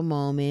had a little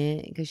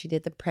moment because she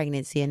did the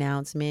pregnancy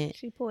announcement.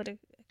 She pulled a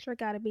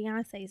trick out of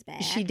Beyonce's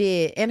bag. She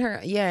did. And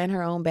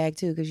her own bag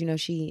too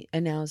because, she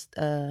announced,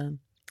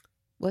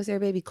 what's their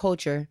baby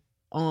Culture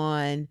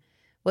on...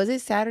 Was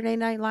it Saturday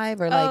Night Live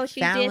or like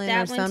Fallon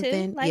or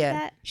something? Like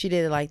that? She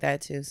did it like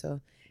that too.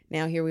 So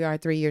now here we are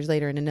 3 years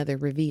later in another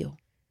reveal.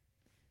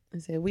 I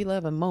said, we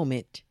love a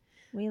moment.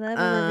 We love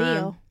a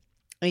reveal.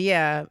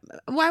 Yeah.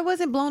 Well, I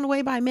wasn't blown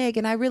away by Meg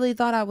and I really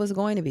thought I was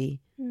going to be.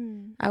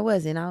 Hmm. I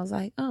wasn't. I was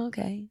like, oh,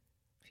 okay.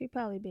 She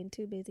probably been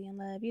too busy in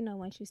love.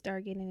 Once you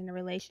start getting in a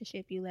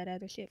relationship, you let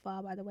other shit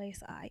fall by the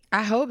wayside.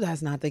 I hope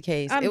that's not the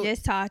case. I'm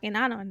just talking.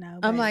 I don't know.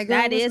 I'm like,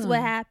 that is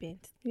what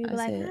happens. You be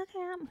like, said, okay,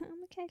 I'm gonna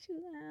catch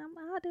you.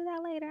 I'll do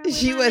that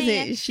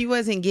later. She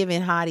wasn't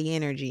giving hottie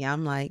energy.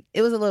 I'm like,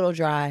 it was a little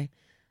dry,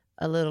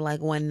 a little like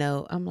one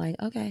note. I'm like,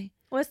 okay.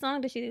 What song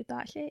did she do?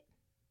 Thought shit.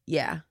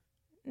 Yeah.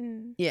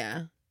 Mm.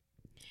 Yeah.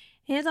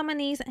 Hands on my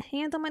knees,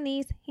 hands on my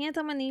knees, hands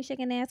on my knees,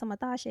 shaking ass on my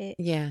thought shit.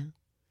 Yeah.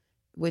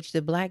 Which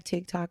the Black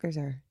TikTokers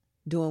are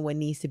doing what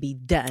needs to be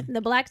done. The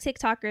Black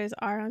TikTokers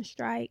are on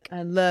strike.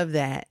 I love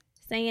that.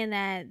 Saying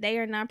that they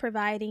are not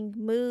providing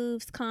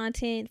moves,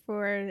 content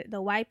for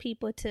the white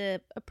people to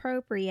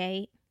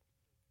appropriate.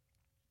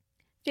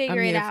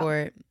 Figure it out. For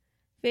it.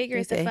 Figure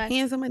it the fuck.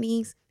 Hands on my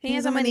knees.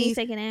 Hands on my knees,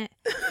 shaking ass.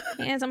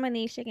 Hands on my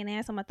knees, shaking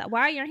ass on my thought.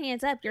 Why are your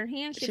hands up? Your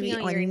hands should be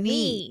on your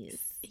knees.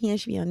 Hands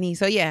should be on knees.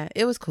 So yeah,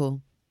 it was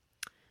cool.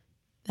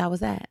 That was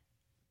that.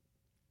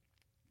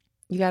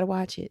 You got to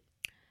watch it.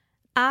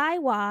 I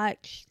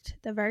watched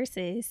the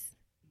Versus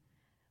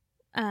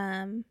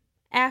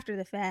after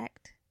the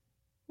fact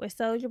with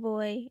Soulja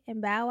Boy and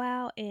Bow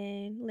Wow,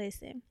 and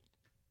listen,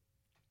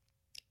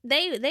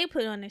 they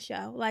put on a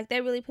show. Like,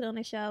 they really put on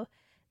a show.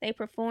 They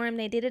performed.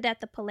 They did it at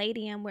the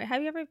Palladium. Where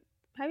have you ever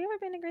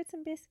been to Grits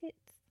and Biscuits?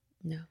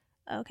 No.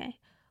 Okay.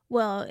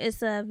 Well,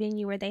 it's a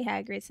venue where they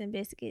had Grits and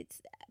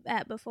Biscuits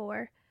at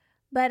before.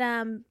 But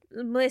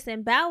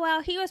listen, Bow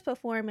Wow, he was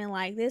performing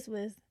like this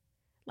was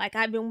like,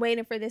 I've been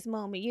waiting for this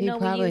moment. He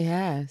probably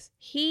has.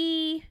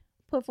 He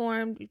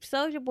performed.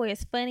 Soulja Boy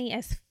is funny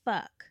as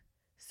fuck.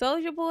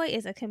 Soulja Boy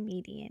is a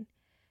comedian.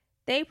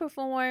 They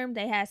performed.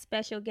 They had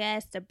special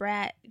guests. The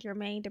Brat,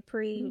 Jermaine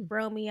Dupri,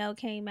 Romeo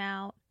came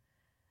out.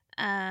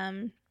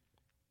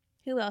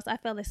 Who else? I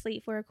fell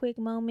asleep for a quick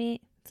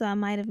moment, so I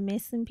might have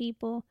missed some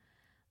people.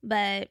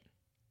 But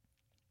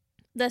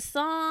The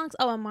songs.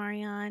 Oh, and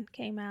Marion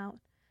came out.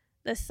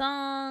 The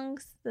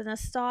songs, the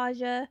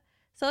nostalgia.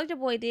 Soulja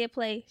Boy did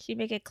play She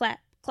Make It Clap,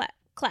 Clap,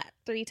 Clap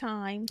 3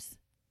 times.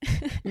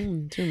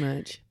 Too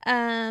much.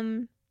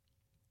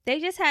 They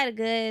just had a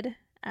good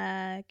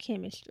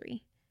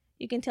chemistry.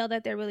 You can tell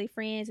that they're really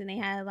friends, and they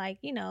had like,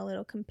 you know, a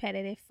little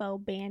competitive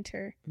faux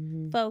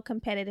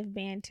competitive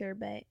banter,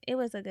 but it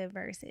was a good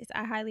versus.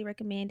 I highly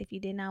recommend, if you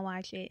did not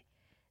watch it,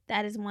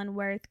 that is one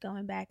worth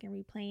going back and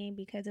replaying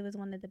because it was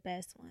one of the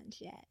best ones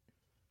yet.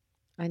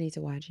 I need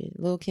to watch it.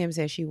 Lil' Kim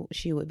said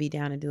she would be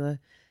down to do a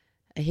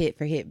hit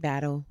for hit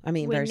battle.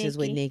 Versus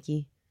with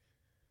Nicki.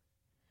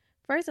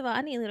 First of all,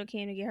 I need Lil'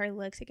 Kim to get her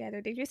looks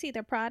together. Did you see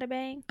the Prada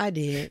bang? I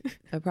did.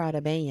 The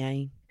Prada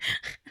bang.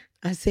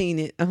 I seen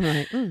it.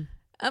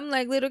 I'm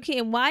like, Lil'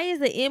 Kim, why is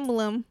the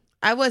emblem?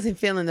 I wasn't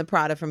feeling the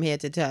Prada from head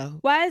to toe.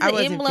 Why is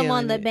the emblem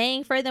on the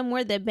bang?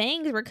 Furthermore, the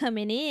bangs were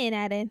coming in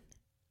at a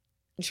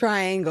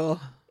triangle.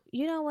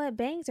 You know what?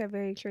 Bangs are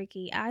very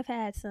tricky. I've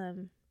had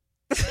some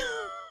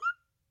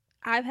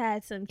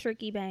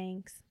tricky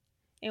bangs.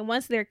 And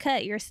once they're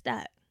cut, you're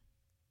stuck.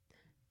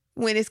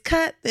 When it's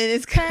cut, then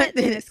it's cut,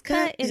 then it's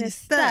cut, and it's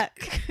stuck.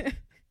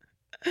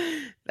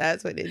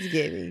 That's what it's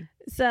giving.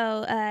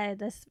 So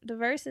the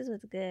verses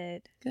was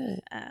good.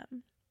 Good.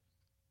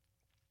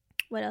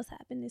 What else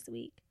happened this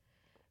week?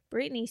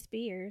 Britney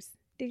Spears.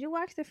 Did you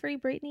watch the Free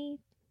Britney?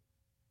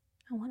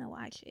 I want to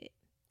watch it.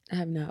 I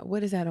have not.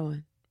 What is that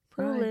on?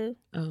 Hulu.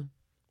 Oh,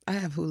 I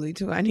have Hulu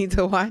too. I need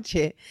to watch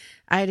it.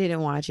 I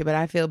didn't watch it, but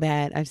I feel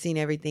bad. I've seen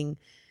everything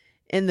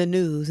in the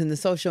news, in the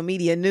social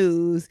media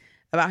news,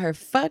 about her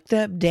fucked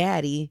up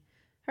daddy.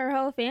 Her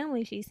whole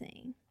family she's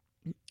saying.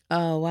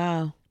 Oh,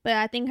 wow. But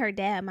I think her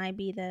dad might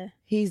be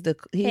he's the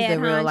real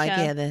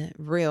honcho, the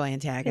real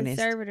antagonist.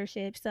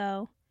 Conservatorship.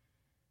 So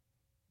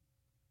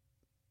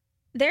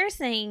they're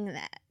saying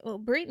that,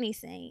 Britney's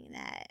saying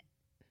that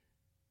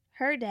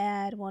her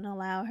dad won't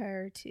allow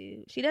her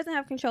to, she doesn't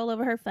have control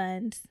over her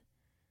funds.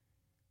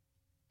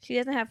 She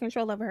doesn't have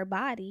control over her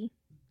body.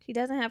 She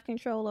doesn't have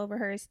control over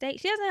her estate.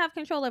 She doesn't have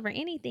control over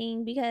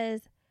anything because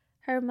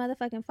her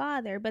motherfucking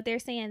father. But they're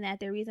saying that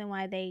the reason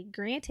why they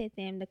granted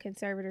them the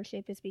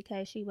conservatorship is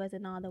because she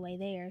wasn't all the way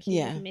there.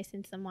 She was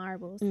missing some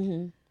marbles.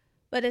 Mm-hmm.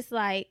 But it's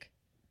like,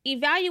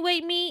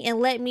 evaluate me and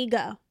let me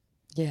go.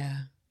 Yeah.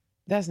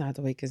 That's not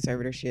the way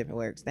conservatorship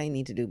works. They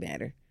need to do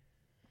better.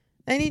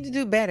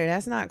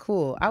 That's not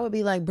cool. I would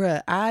be like,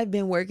 bruh, I've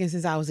been working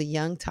since I was a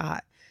young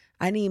tot.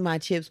 I need my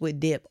chips with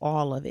dip,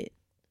 all of it.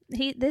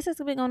 This has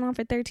been going on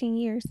for 13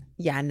 years.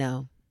 Yeah, I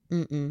know.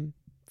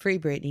 Free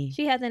Britney.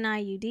 She has an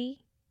IUD.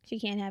 She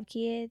can't have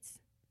kids.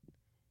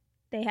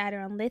 They had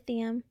her on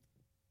lithium.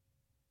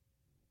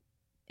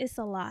 It's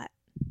a lot.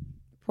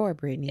 Poor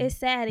Britney. It's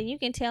sad, and you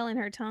can tell in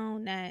her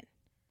tone that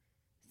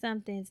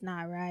something's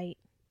not right.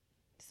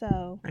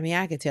 So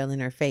I could tell in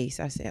her face.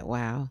 I said,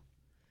 wow.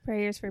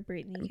 Prayers for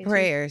Britney.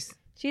 Prayers.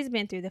 She's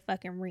been through the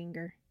fucking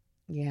ringer.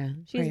 Yeah.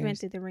 She's been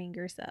through the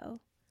ringer,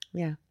 so.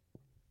 Yeah.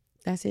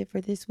 That's it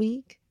for this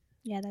week?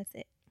 Yeah, that's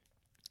it.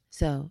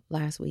 So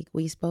last week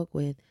we spoke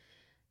with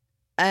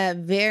a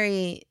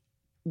very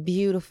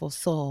beautiful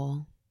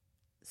soul,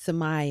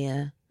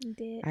 Samaya,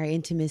 our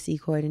intimacy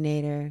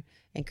coordinator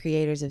and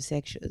creator of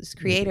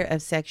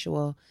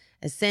Sexual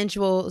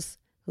Essentials,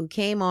 who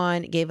came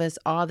on, gave us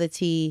all the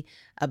tea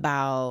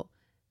about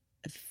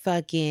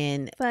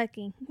fucking.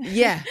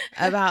 Yeah,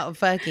 about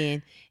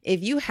fucking.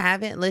 If you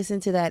haven't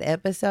listened to that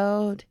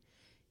episode,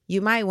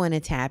 you might want to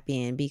tap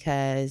in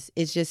because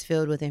it's just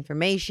filled with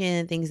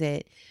information, things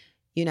that,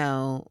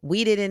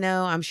 we didn't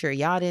know. I'm sure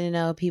y'all didn't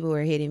know. People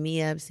were hitting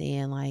me up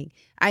saying like,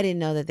 I didn't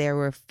know that there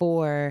were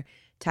 4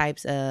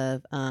 types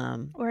of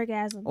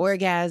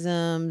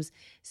orgasms.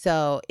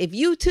 So if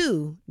you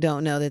too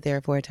don't know that there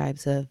are 4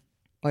 types of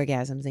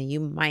orgasms, then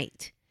you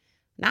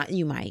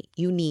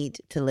need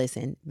to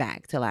listen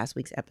back to last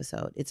week's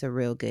episode. It's a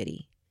real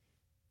goodie.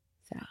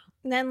 So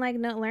nothing like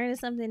learning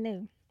something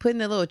new.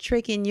 Putting a little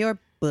trick in your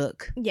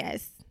book.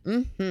 Yes.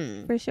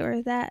 Mm-hmm. For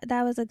sure. That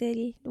was a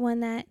goodie. One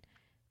that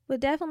would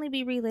definitely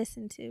be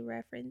re-listened to,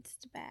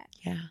 referenced back.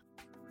 Yeah.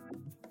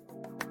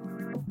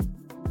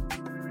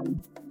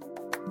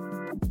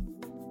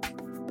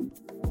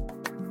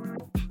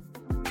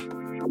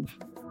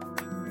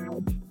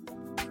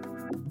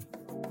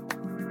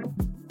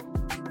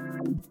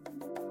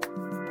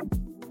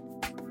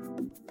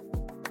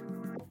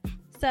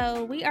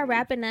 So we are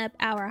wrapping up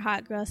our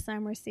Hot Girl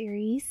Summer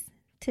series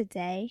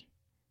today,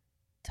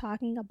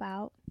 talking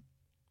about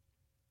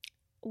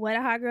what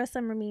a hot girl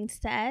summer means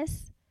to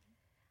us.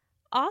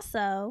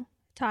 Also,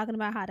 talking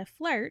about how to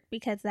flirt,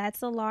 because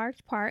that's a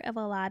large part of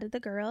a lot of the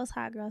girls'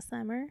 hot girl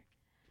summer.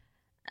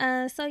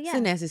 So yeah, it's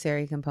a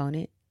necessary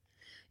component.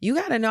 You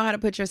got to know how to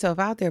put yourself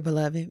out there,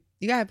 beloved.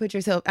 You got to put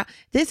yourself out.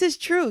 This is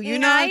true.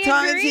 I'm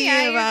talking to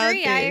you about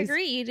this. I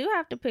agree. You do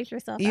have to put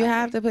yourself out there. You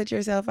have to put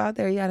yourself out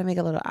there. You got to make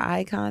a little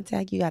eye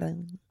contact. You got to,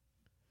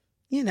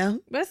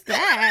 What's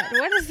that?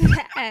 What is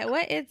that?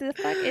 What is the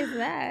fuck is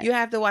that? You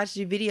have to watch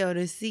the video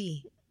to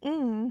see.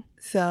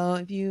 So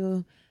if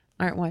you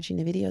aren't watching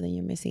the video, then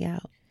you're missing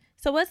out.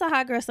 So what's a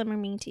hot girl summer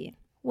mean to you?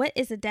 what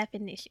is a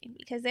definition?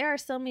 Because there are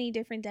so many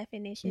different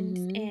definitions,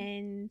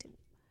 and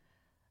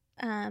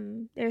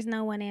there's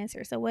no one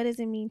answer. So what does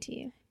it mean to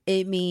you?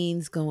 It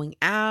means going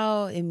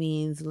out. It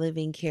means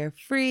living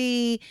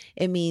carefree.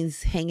 It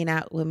means hanging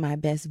out with my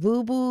best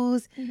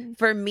boo-boos.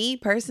 For me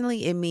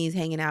personally, it means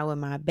hanging out with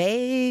my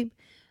babe,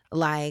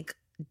 like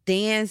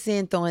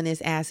dancing, throwing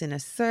this ass in a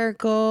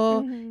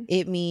circle.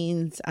 It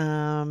means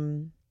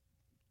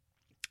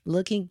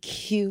looking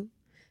cute,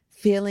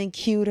 feeling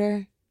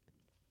cuter.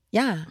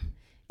 Yeah.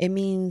 It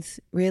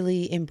means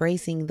really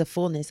embracing the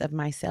fullness of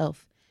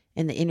myself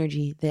and the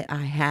energy that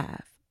I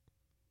have.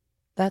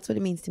 That's what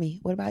it means to me.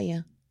 What about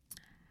you?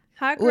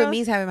 It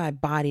means having my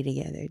body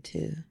together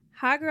too.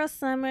 Hot girl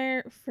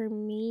summer for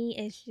me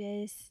is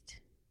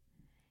just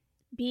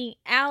being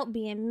out,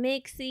 being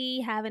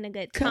mixy, having a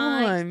good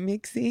time. Come on,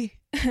 mixy.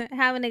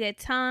 Having a good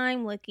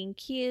time, looking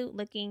cute,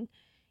 looking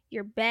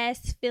your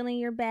best, feeling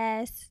your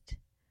best.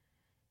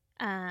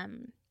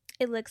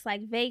 It looks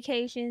like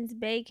vacations.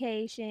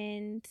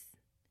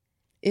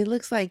 It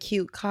looks like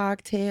cute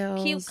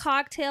cocktails.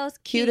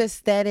 Cute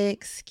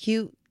aesthetics,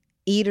 cute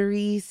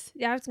eateries.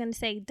 I was going to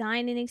say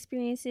dining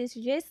experiences.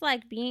 Just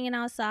like being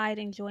outside,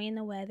 enjoying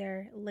the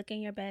weather,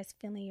 looking your best,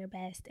 feeling your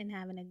best, and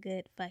having a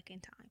good fucking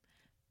time.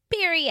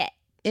 Period.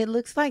 It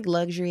looks like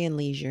luxury and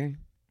leisure.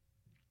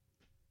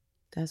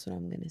 That's what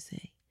I'm going to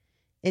say.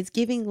 It's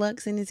giving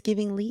lux and it's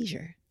giving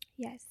leisure.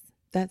 Yes.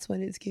 That's what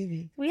it's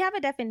giving. We have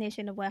a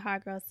definition of what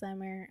hot girl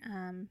summer.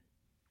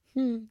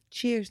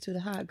 Cheers to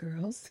the hot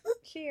girls.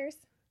 Cheers.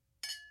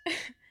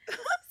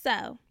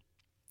 So,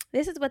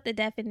 this is what the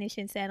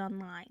definition said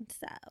online.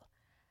 So,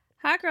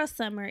 hot girl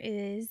summer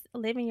is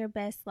living your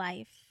best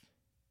life.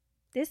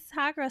 This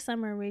hot girl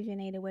summer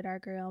originated with our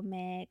girl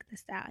Meg the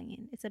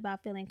Stallion. It's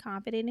about feeling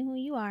confident in who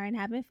you are and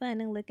having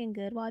fun and looking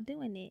good while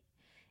doing it.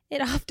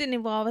 It often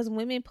involves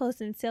women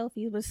posting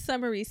selfies with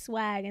summery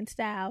swag and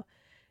style,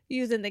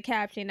 using the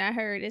caption, "I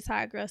heard it's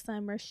hot girl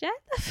summer." Shut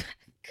the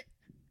fuck.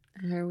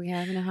 I heard we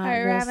having a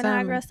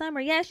hot girl summer.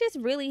 Yeah, it's just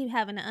really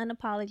having an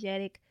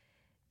unapologetic,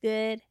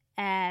 good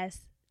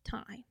ass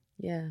time.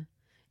 Yeah.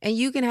 And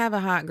you can have a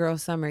hot girl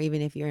summer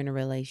even if you're in a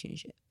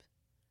relationship.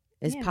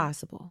 It's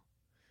possible.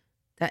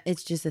 That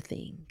it's just a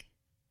thing.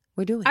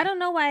 We're doing I don't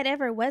know why it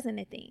ever wasn't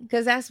a thing.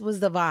 Because that was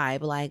the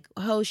vibe. Like,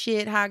 ho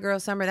shit, hot girl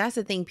summer. That's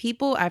the thing.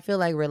 People, I feel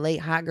like, relate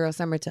hot girl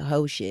summer to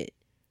ho shit.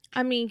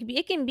 I mean,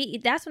 it can be,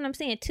 that's what I'm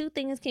saying. Two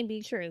things can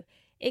be true.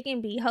 It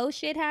can be ho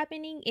shit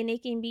happening and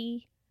it can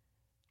be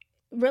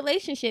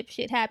relationship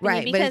shit happening.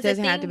 Right, but it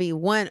doesn't have to be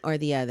one or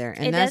the other.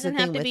 And it that's doesn't the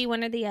thing have to with be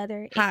one or the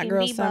other. Hot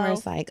girl summer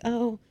is like,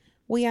 oh,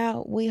 we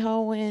out, we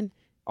hoeing.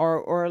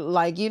 Or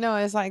like, you know,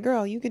 it's like,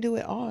 girl, you can do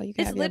it all. You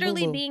can It's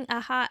literally being a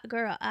hot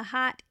girl. A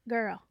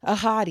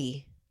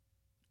hottie.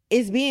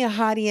 It's being a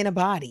hottie in a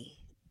body.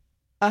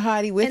 A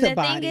hottie with a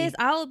body. And the thing is,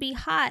 I will be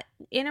hot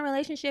in a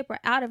relationship or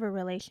out of a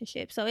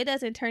relationship. So it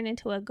doesn't turn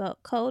into a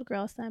cold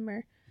girl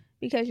summer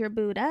because you're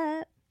booed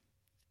up.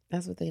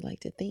 That's what they like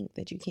to think,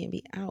 that you can't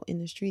be out in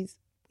the streets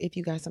if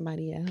you got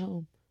somebody at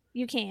home.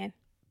 You can.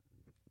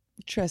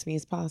 Trust me,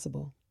 it's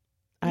possible.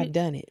 I've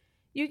done it.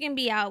 You can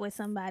be out with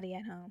somebody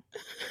at home.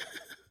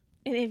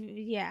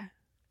 And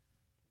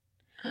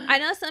I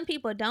know some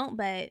people don't,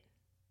 but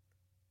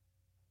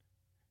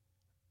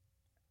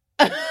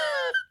I'm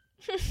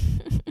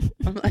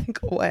like,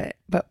 what?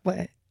 But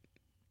what?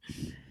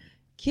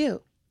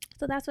 Cute.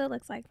 So that's what it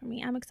looks like for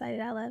me. I'm excited.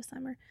 I love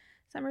summer.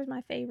 Summer's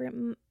my favorite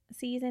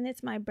season.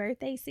 It's my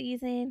birthday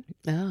season.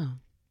 Oh.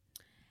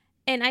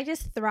 And I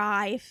just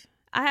thrive.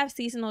 I have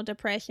seasonal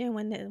depression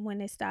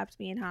when it stops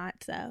being hot.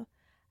 So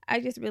I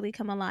just really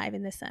come alive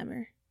in the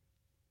summer.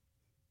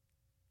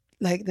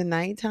 Like the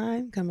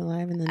nighttime? Come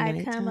alive in the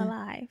nighttime? I come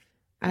alive.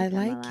 I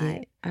like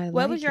it.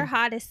 What was your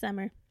hottest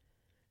summer?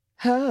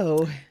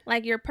 Oh.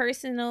 Like your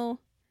personal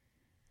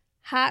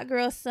hot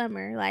girl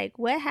summer. Like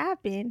what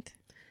happened?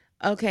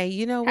 Okay,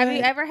 you know what? Have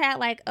you ever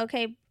had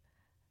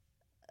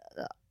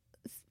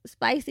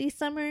spicy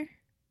summer?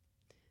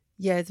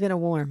 Yeah, it's been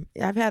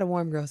I've had a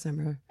warm girl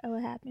summer. Oh,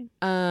 what happened?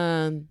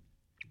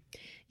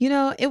 You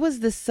know, it was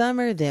the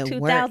summer that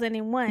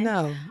 2001.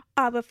 No.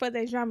 All before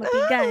the drama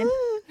begun.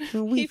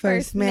 When we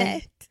first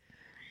met.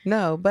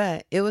 No,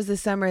 but it was the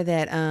summer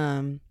that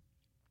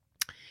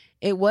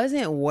it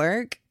wasn't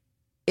work.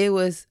 It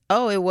was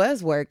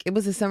work. It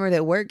was the summer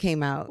that work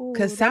came out.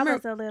 Because summer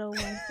was a little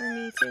one for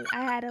me too.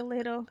 I had a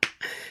little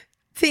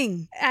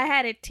ting. I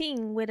had a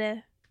ting with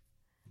a.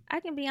 I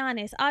can be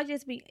honest.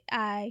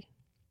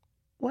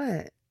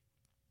 What?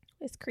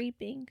 Was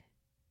creeping.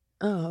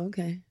 Oh,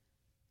 okay.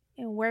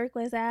 And work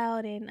was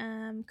out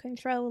and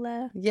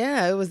controller.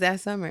 Yeah, it was that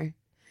summer.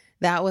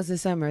 That was the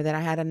summer that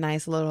I had a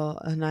nice little.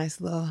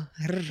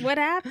 What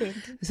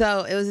happened?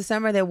 So it was the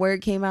summer that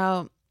word came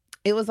out.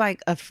 It was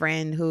like a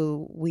friend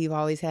who we've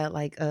always had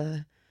like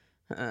a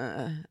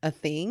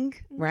thing,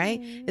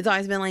 right? Mm-hmm. It's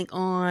always been like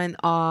on,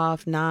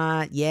 off,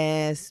 not,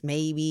 yes,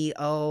 maybe,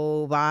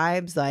 oh,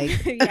 vibes, like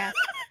yeah,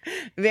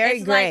 very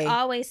it's gray. Like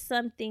always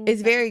something.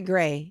 It's very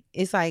gray.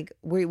 It's like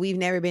we've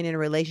never been in a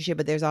relationship,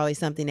 but there's always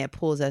something that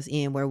pulls us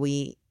in where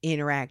we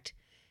interact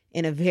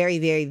in a very,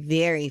 very,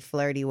 very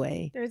flirty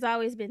way. There's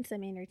always been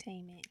some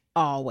entertainment.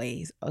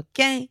 Always.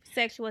 Okay.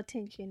 Sexual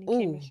attention and Ooh,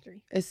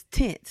 chemistry. it's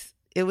tense.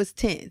 It was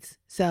tense.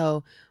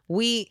 So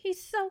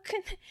He's so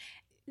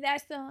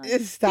that song.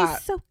 Stop.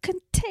 He's so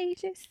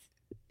contagious.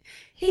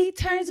 He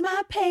turns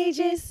my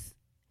pages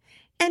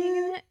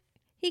and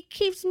he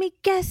keeps me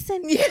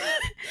guessing.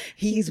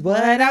 He's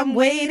what I'm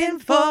waiting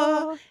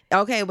for.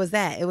 Okay, it was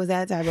that. It was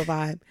that type of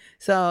vibe.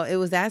 So it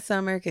was that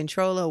summer,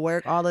 Controller,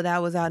 Work, all of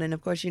that was out. And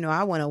of course,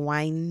 I want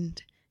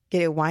to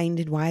get it wind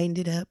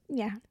it up.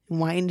 Yeah.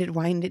 Wind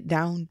it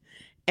down.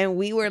 And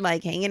we were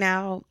like hanging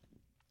out.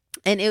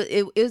 And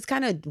it was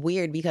kind of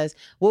weird because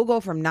we'll go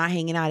from not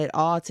hanging out at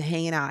all to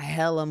hanging out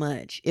hella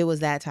much. It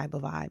was that type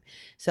of vibe.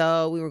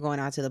 So we were going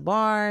out to the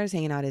bars,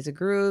 hanging out as a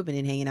group, and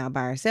then hanging out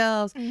by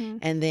ourselves. Mm-hmm.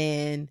 And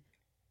then,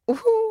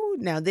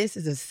 now this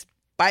is a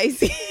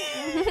spicy.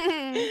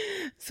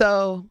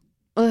 So,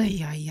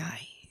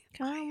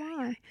 Come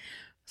on.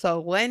 So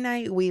one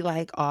night we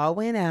like all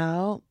went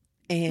out.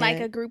 And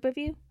like a group of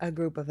you? A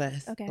group of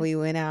us. Okay. We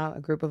went out,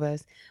 a group of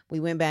us. We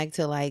went back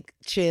to like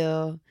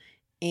chill,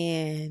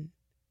 and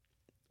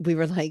we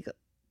were like,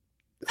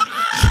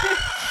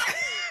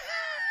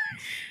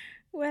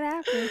 what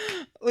happened?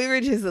 We were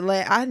just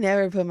I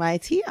never put my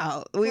tea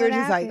out. We were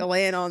just happened? like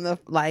laying on the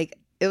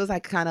it was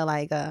like kind of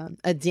like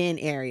a den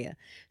area.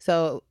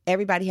 So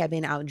everybody had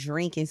been out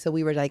drinking. So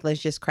we were like,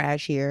 let's just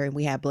crash here, and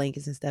we had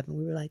blankets and stuff, and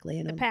we were like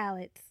laying on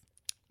pallets.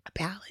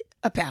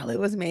 A pallet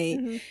was made,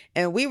 Mm-hmm.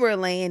 and we were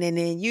laying, and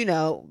then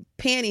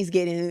panties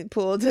getting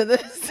pulled to the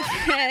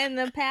side. And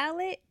the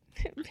pallet.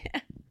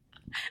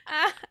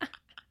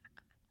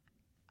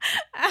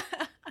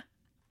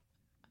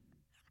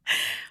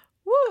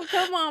 Woo,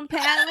 come on,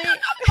 pallet.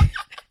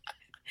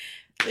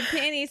 The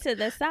panties to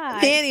the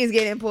side. Panties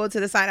getting pulled to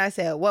the side. I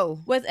said, whoa.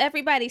 Was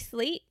everybody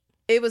asleep?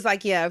 It was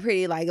like,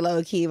 pretty like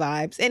low key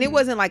vibes. And it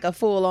wasn't like a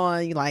full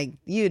on, it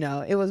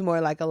was more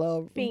like a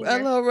little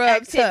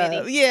rub activity.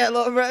 tug. Yeah, a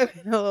little rub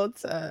and a little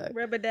tug.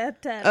 Rub a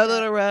dub tub. A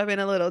little rub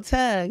and a little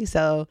tug.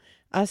 So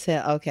I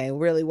said, okay,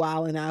 really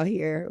wilding out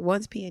here.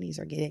 Once panties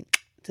are getting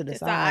to the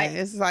side,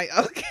 it's like,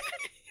 okay.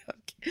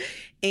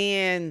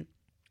 And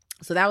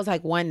so that was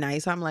like one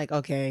night. So I'm like,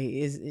 okay,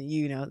 it's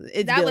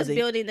that building. was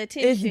building the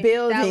tension. It's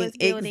building. That was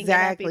building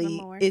Exactly. It up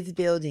even more. It's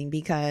building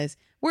because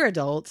we're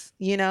adults,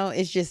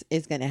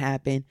 it's going to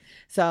happen.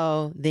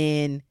 So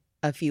then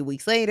a few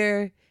weeks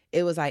later,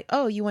 it was like,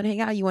 oh, you want to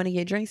hang out? You want to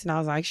get drinks? And I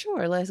was like,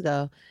 sure, let's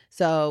go.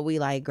 So we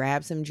like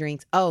grabbed some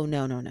drinks. Oh,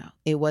 no.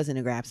 It wasn't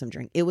a grab some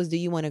drink. It was, do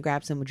you want to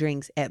grab some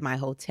drinks at my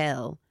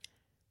hotel?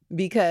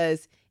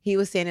 Because he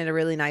was staying at a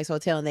really nice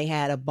hotel and they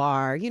had a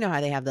bar. You know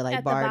how they have the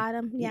at bar. the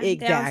bottom. Yeah.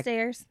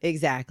 Downstairs.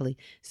 Exactly.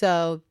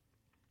 So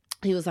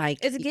he was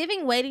like, it's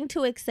giving waiting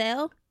to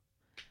excel.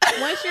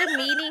 Once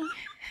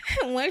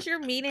you're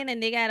meeting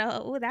and they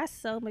got that's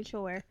so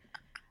mature.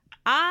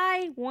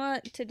 I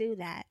want to do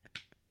that.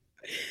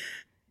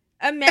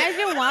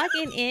 Imagine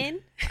walking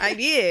in. I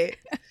did.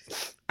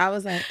 I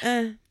was like,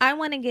 I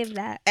want to give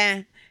that.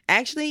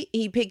 Actually,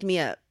 he picked me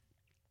up.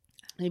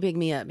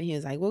 And he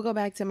was like, we'll go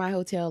back to my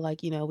hotel.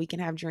 Like, we can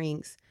have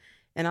drinks.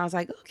 And I was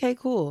like, okay,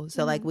 cool.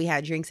 So like we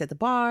had drinks at the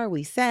bar.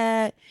 We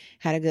sat,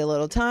 had a good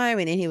little time.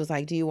 And then he was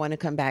like, do you want to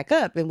come back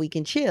up and we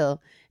can chill?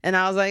 And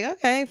I was like,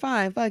 okay,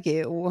 fine. Fuck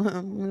it.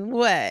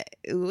 What?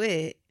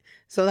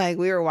 So like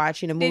we were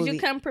watching a movie. Did you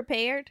come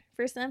prepared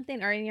for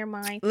something or in your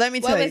mind? Let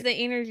me tell you. What was the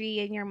energy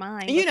in your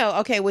mind?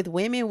 Okay, with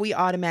women, we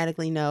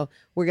automatically know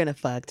we're going to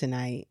fuck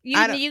tonight.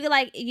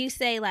 You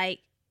say like,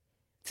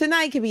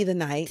 tonight could be the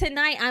night.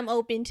 Tonight I'm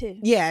open to.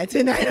 Yeah,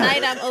 tonight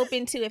I'm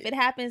open to. If it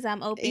happens,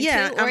 I'm open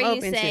to. Or I'm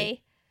you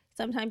say,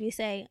 sometimes you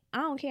say,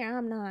 I don't care,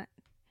 I'm not.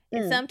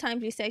 And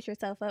sometimes you set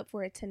yourself up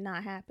for it to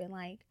not happen.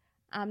 Like,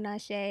 I'm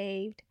not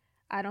shaved.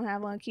 I don't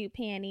have on cute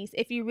panties.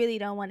 If you really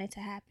don't want it to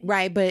happen.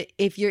 Right, but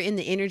if you're in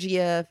the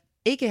energy of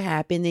it could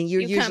happen, then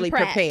you're usually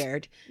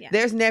prepared. Yeah.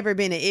 There's never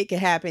been it could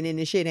happen and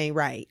the shit ain't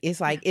right.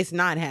 It's like it's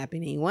not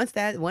happening. Once it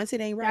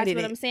ain't right. That's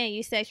what I'm saying.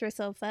 You set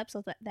yourself up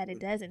so that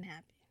it doesn't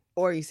happen.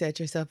 Or you set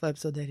yourself up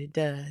so that it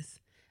does.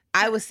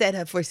 I was set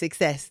up for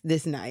success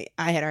this night.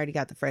 I had already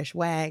got the fresh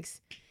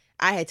wax.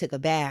 I had took a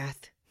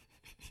bath.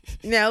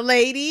 Now,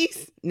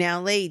 ladies,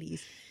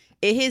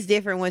 it is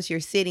different once you're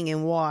sitting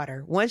in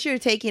water. Once you're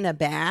taking a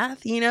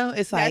bath,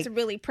 it's like... That's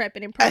really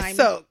prepping and priming.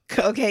 Soak.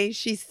 Okay,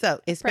 she's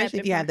soaked. Especially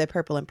if you have the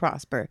Purple and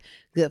Prosper.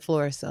 Good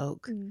floor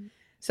soak. Mm.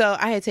 So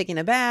I had taken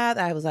a bath.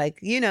 I was like,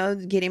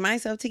 getting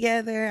myself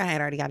together. I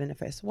had already gotten a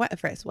fresh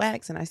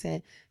wax. And I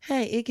said,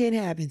 hey, it can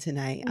happen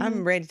tonight. Mm-hmm.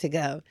 I'm ready to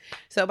go.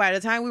 So by the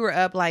time we were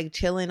up, like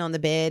chilling on the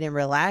bed and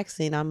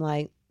relaxing, I'm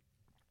like,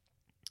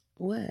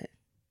 what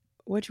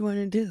you want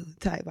to do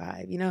type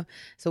vibe,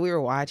 So we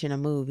were watching a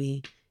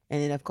movie.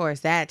 And then, of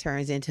course, that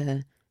turns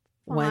into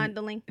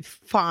fondling,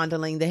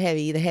 the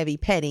heavy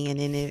petting. And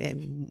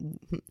then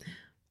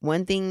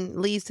one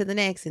thing leads to the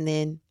next. And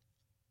then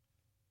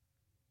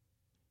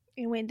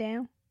it went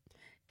down.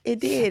 It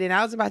did. And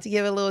I was about to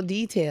give a little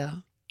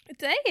detail.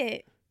 Say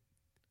it.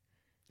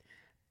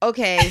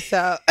 Okay,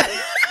 so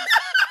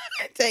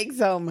it takes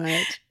so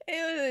much.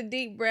 It was a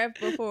deep breath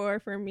before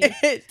for me.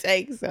 It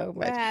takes so much.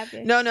 What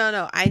happened?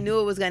 No. I knew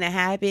it was gonna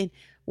happen.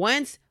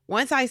 Once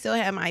I still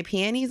had my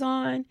panties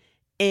on,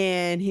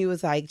 and he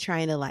was like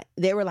trying to like,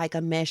 they were like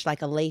a mesh,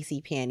 like a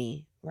lacy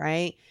panty,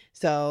 right?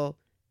 So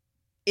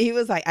he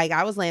was like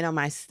I was laying on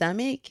my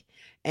stomach,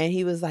 and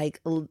he was like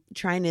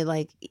trying to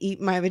like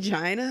eat my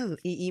vagina,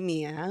 eat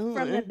me out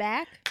From the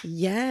back?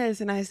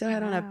 Yes, and I still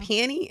had on a Wow.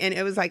 panty, and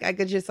it was like I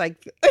could just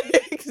like.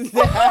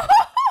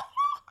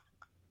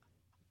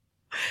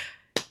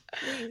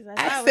 Jesus,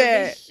 I I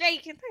said- was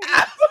shaking.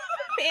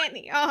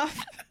 Panty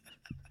off.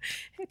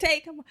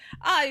 Take them.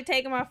 I'll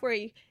take them off for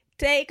you.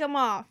 Take them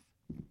off.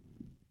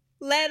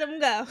 Let them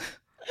go.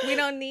 We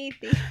don't need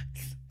these.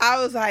 I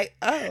was like,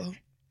 oh,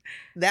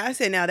 that's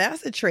it. Now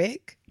that's a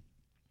trick.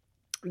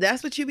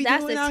 That's what you be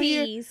That's doing a out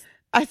here. tease.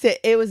 I said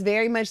it was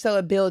very much so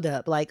a build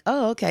up. Like,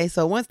 oh, okay.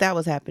 So once that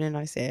was happening,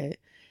 I said,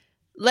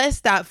 let's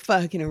stop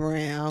fucking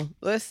around.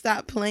 Let's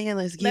stop playing.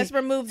 Let's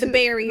remove the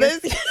barrier.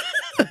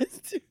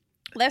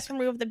 Let's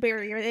remove the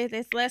barrier.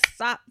 Let's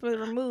stop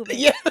removing.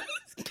 Yeah.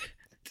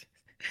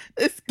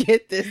 Let's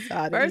get this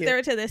out of First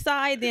here. they're to the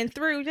side, then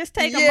through. Just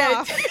take them Yeah.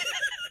 off.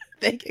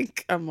 They can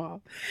come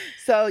off.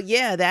 So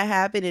yeah, that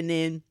happened, and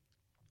then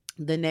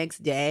the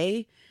next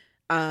day,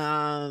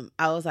 I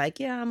was like,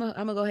 yeah, I'm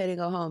gonna go ahead and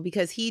go home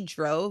because he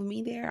drove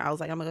me there. I was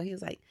like, I'm gonna go. He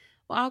was like,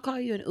 well, I'll call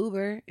you an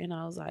Uber, and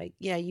I was like,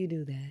 yeah, you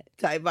do that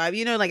type vibe,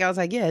 you know. Like I was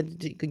like, yeah,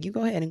 you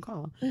go ahead and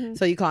call. Mhm.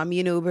 So you called me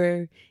an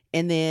Uber,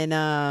 and then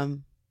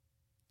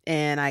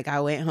and like I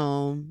went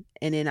home,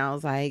 and then I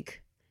was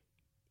like,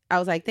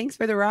 thanks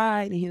for the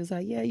ride, and he was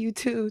like, yeah, you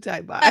too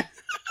type vibe.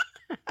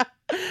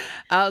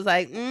 I was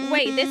like,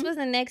 Wait, this was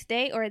the next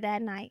day or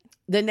that night?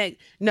 the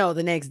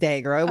next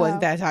day, girl. It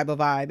wasn't Oh. that type of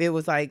vibe. It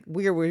was like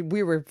we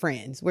were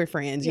friends. We're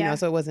friends, you Yeah. know.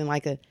 So it wasn't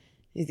like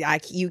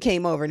you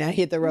came over, now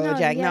hit the road, No,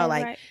 Jack. yeah, No,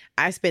 like right.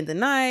 I spent the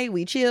night.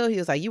 We chilled. He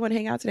was like, you want to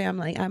hang out today? I'm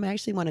like, I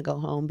actually want to go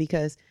home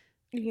because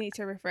You need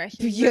to refresh.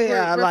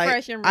 yeah, like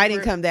refresh and I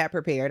didn't regroup. come that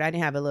prepared. I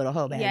didn't have a little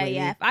hoe bag. Yeah, with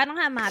yeah. me. If I don't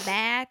have my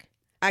bag,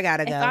 I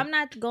gotta go. if I'm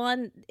not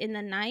going in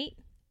the night,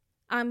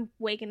 I'm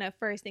waking up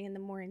first thing in the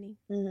morning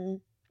Mhm.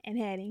 and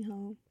heading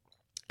home.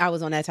 I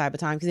was on that type of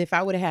time because if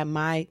I would have had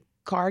my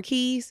car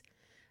keys,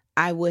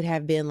 I would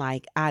have been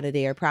like out of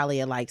there probably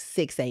at like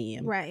 6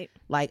 a.m. Right.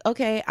 Like,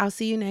 okay, I'll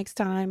see you next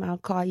time. I'll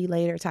call you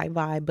later type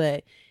vibe.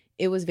 But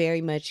it was very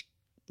much,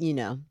 you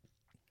know,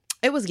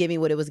 it was giving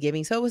what it was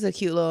giving. So it was a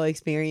cute little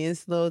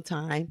experience, little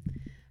time.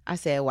 I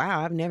said,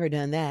 wow, I've never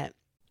done that.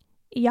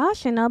 Y'all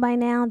should know by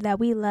now that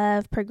we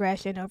love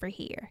progression over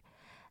here.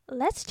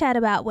 Let's chat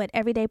about what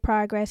everyday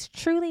progress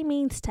truly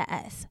means to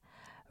us.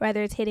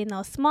 Whether it's hitting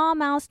those small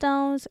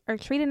milestones or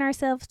treating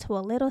ourselves to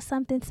a little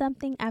something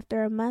something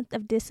after a month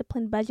of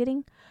disciplined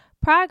budgeting,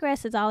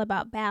 progress is all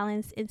about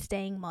balance and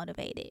staying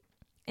motivated.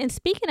 And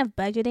speaking of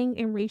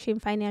budgeting and reaching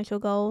financial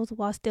goals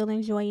while still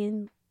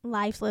enjoying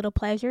life's little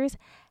pleasures,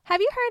 have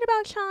you heard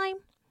about Chime?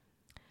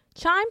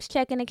 Chime's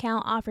checking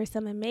account offers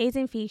some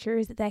amazing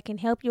features that can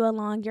help you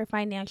along your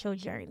financial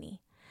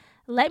journey.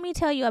 Let me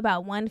tell you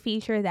about one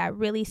feature that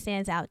really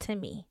stands out to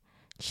me.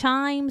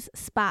 Chime's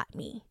Spot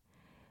Me.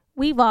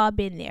 We've all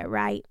been there,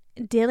 right?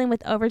 Dealing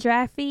with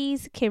overdraft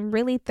fees can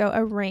really throw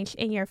a wrench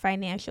in your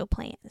financial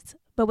plans.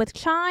 But with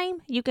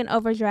Chime, you can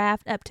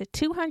overdraft up to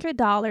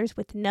 $200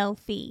 with no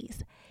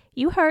fees.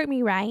 You heard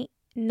me right.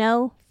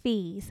 No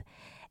fees.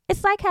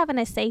 It's like having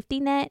a safety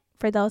net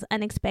for those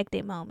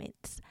unexpected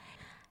moments.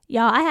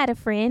 Y'all, I had a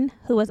friend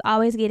who was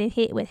always getting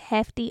hit with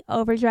hefty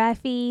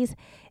overdraft fees.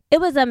 It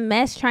was a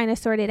mess trying to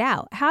sort it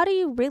out. How do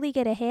you really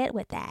get ahead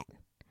with that?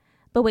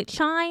 But with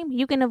Chime,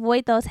 you can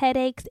avoid those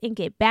headaches and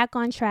get back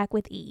on track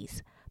with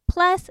ease.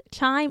 Plus,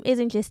 Chime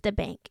isn't just a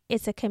bank,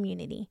 it's a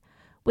community.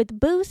 With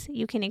Boost,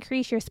 you can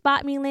increase your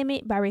Spot Me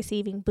limit by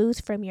receiving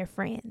boosts from your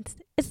friends.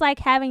 It's like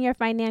having your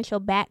financial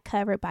back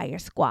covered by your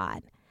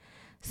squad.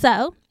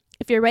 So,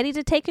 if you're ready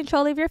to take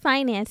control of your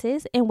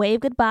finances and wave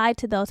goodbye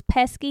to those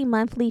pesky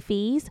monthly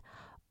fees,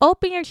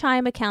 open your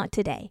Chime account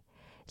today.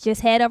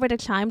 Just head over to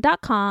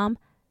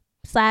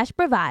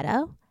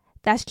chime.com/bravado.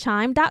 That's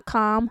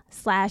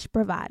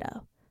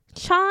chime.com/bravado.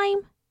 Chime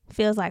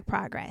feels like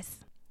progress.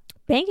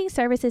 Banking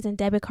services and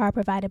debit card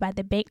provided by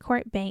the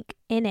Bancorp Bank,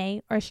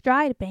 N.A. or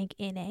Stride Bank,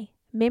 N.A.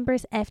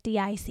 Members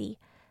FDIC.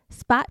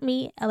 Spot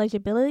Me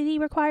eligibility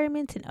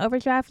requirements and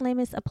overdraft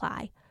limits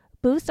apply.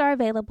 Boosts are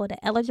available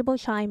to eligible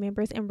Chime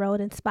members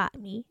enrolled in Spot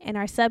Me and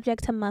are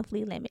subject to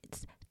monthly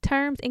limits.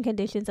 Terms and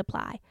conditions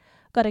apply.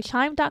 Go to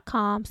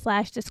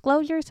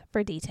chime.com/disclosures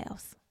for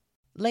details.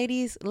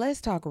 Ladies,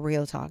 let's talk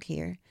real talk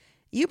here.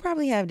 You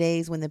probably have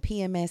days when the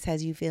PMS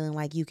has you feeling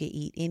like you could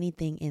eat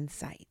anything in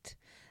sight.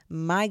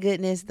 My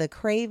goodness, the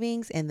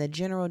cravings and the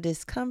general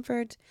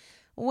discomfort.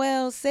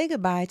 Well, say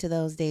goodbye to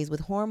those days with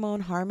Hormone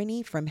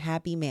Harmony from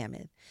Happy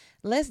Mammoth.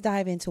 Let's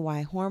dive into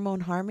why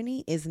Hormone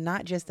Harmony is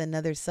not just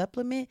another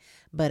supplement,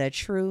 but a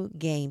true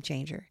game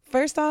changer.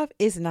 First off,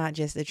 it's not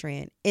just a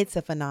trend, it's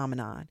a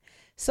phenomenon.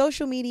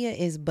 Social media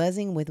is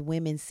buzzing with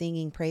women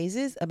singing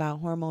praises about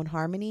Hormone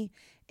Harmony.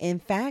 In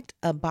fact,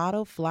 a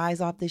bottle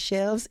flies off the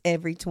shelves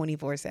every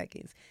 24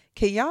 seconds.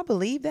 Can y'all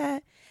believe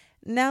that?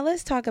 Now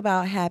let's talk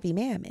about Happy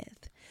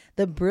Mammoth,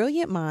 the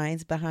brilliant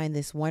minds behind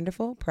this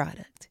wonderful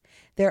product.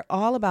 They're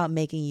all about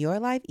making your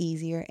life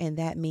easier, and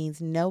that means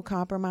no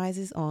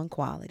compromises on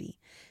quality.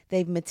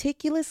 They've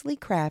meticulously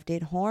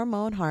crafted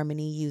Hormone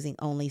Harmony using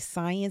only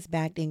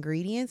science-backed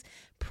ingredients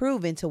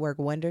proven to work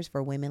wonders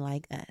for women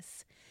like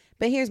us.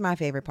 But here's my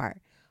favorite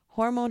part.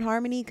 Hormone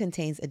Harmony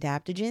contains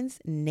adaptogens,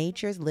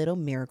 nature's little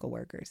miracle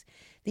workers.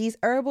 These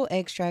herbal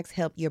extracts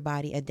help your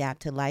body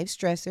adapt to life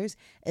stressors,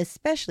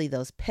 especially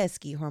those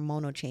pesky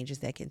hormonal changes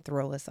that can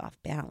throw us off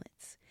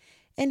balance.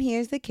 And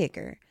here's the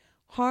kicker.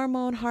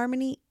 Hormone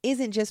Harmony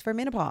isn't just for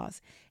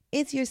menopause.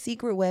 It's your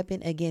secret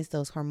weapon against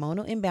those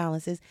hormonal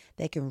imbalances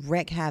that can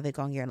wreak havoc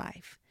on your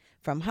life.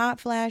 From hot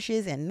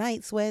flashes and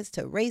night sweats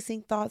to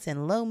racing thoughts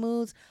and low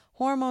moods,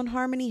 Hormone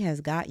Harmony has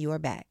got your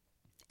back.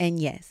 And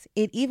yes,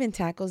 it even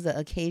tackles the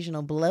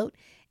occasional bloat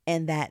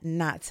and that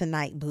not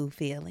tonight boo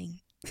feeling.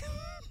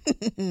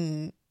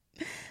 The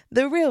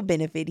real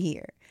benefit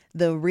here,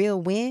 the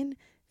real win,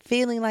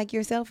 feeling like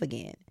yourself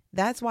again.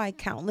 That's why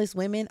countless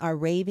women are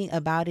raving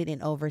about it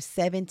in over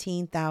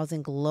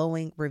 17,000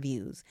 glowing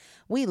reviews.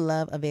 We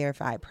love a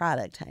verified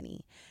product,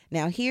 honey.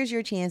 Now here's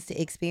your chance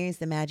to experience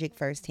the magic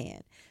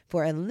firsthand.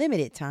 For a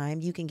limited time,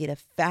 you can get a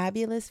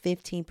fabulous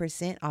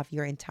 15% off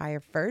your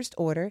entire first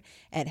order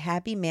at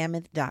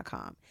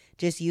happymammoth.com.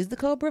 Just use the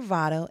code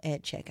BRAVADO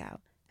at checkout.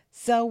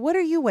 So what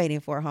are you waiting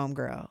for,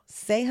 homegirl?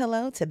 Say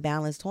hello to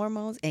balanced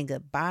hormones and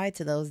goodbye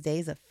to those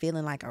days of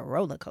feeling like a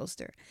roller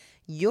coaster.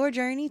 Your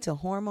journey to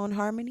Hormone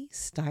Harmony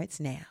starts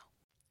now.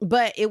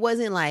 But it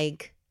wasn't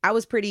like, I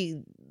was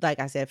pretty, like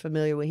I said,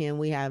 familiar with him.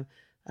 We have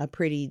a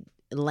pretty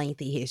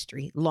lengthy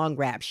history, long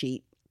rap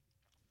sheet.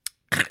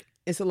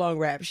 It's a long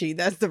rap sheet.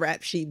 That's the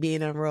rap sheet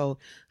being unrolled.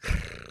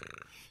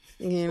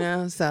 You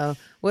know, so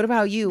what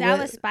about you? That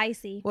was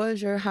spicy. What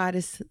was your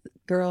hottest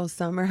girl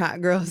summer, hot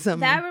girl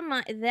summer? That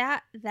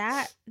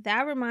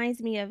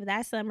reminds me of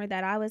that summer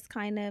that I was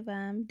kind of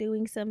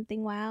doing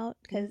something wild,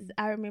 because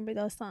I remember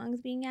those songs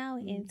being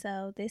out, and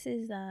so this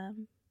is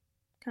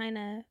kind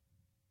of,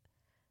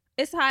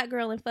 it's hot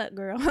girl and fuck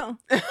girl.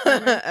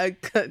 A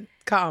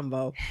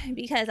combo.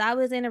 Because I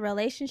was in a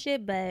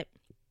relationship, but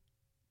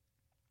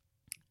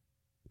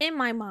in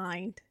my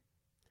mind,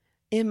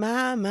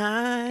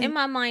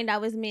 I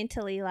was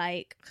mentally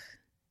like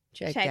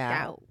checked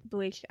out,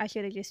 which I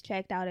should have just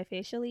checked out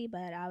officially,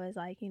 but I was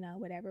like,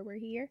 whatever, we're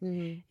here.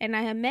 And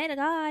I had met a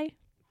guy,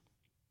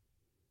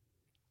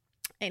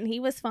 and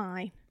he was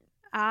fine.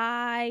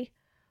 I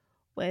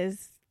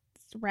was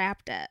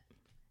wrapped up.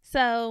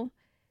 So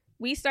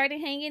we started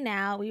hanging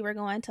out. We were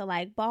going to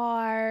like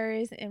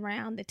bars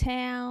around the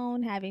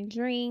town, having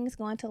drinks,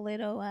 going to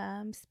little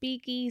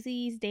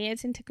speakeasies,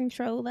 dancing to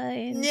Controller,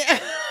 and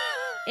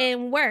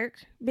and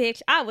work,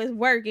 bitch. I was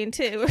working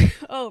too.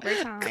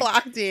 Overtime.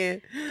 Clocked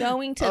in.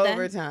 Going to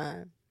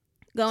overtime.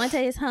 Going to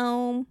his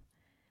home.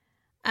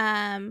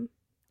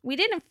 We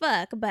didn't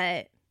fuck,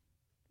 but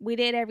we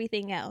did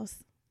everything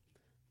else.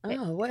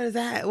 Oh, what is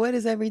that? What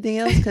does everything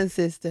else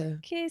consist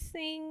of?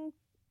 Kissing,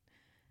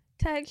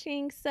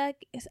 touching,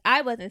 sucking.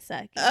 I wasn't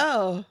sucking.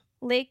 Oh.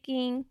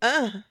 Licking.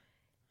 I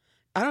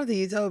don't think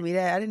you told me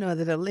that. I didn't know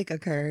that a lick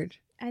occurred.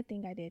 I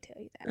think I did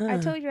tell you that. I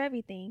told you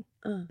everything.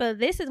 But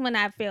this is when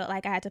I felt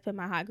like I had to put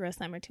my hot girl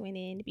summer to an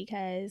end,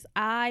 because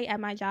at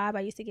my job, I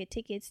used to get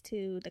tickets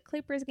to the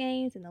Clippers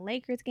games and the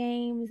Lakers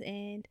games.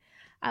 And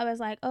I was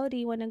like, oh, do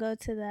you want to go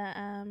to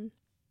the...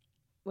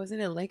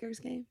 Wasn't it a Lakers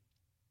game?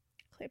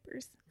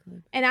 Clippers.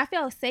 And I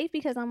felt safe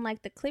because I'm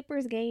like, the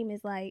Clippers game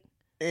is like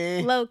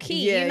low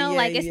key.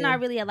 It's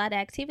not really a lot of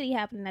activity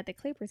happening at the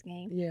Clippers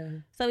game. Yeah.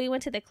 So we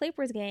went to the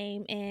Clippers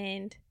game,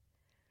 and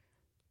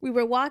we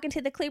were walking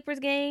to the Clippers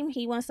game.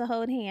 He wants to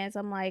hold hands.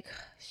 I'm like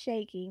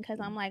shaking because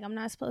I'm like, I'm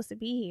not supposed to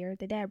be here,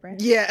 the Deborah.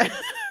 Yeah.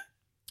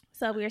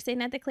 So we were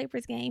sitting at the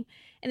Clippers game,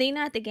 and then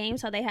at the game,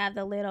 so they have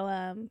the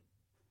little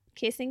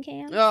kissing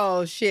cam.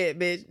 Oh shit,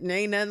 bitch!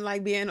 Ain't nothing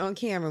like being on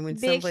camera when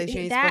someplace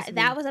you ain't supposed to be.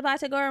 That was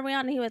about to go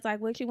around, and he was like,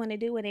 "What you want to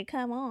do when it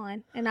come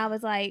on?" And I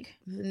was like,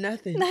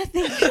 "Nothing." I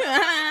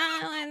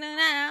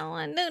don't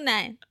want to do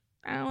nothing.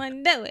 I don't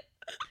want to do it.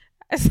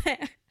 I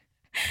said,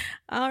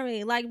 I don't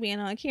really like being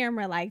on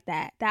camera like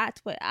that. That's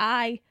what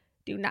I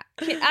do not.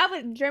 I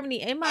was in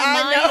Germany. In my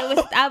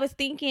mind, I was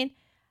thinking,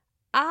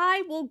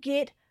 I will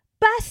get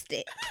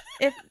busted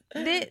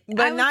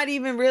not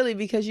even really,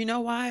 because you know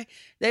why?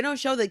 They don't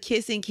show the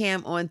kissing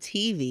cam on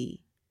TV.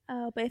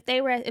 Oh, but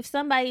if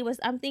somebody was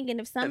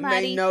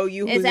know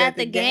you is at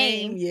the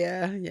game,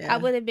 yeah, I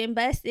would have been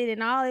busted,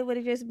 and all it would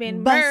have just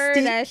been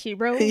busted as she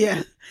wrote.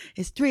 Yeah,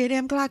 it's 3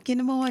 o'clock in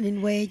the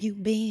morning. Where you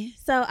been?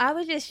 So I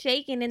was just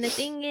shaking, and the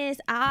thing is,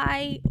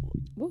 I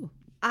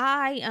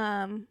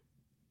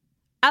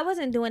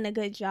wasn't doing a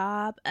good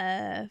job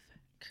of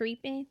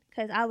creeping,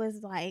 because I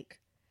was like,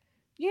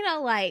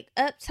 like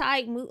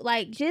uptight,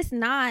 like just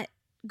not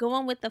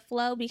going with the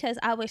flow, because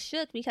I was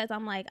shook, because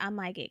I'm like, I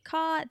might get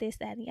caught, this,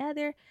 that, and the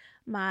other.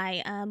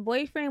 My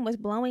boyfriend was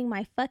blowing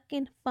my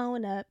fucking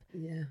phone up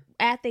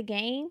at the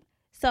game.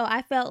 So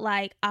I felt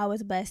like I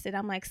was busted.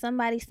 I'm like,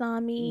 somebody saw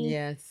me.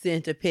 Yeah,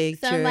 sent a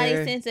picture.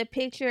 Somebody sent a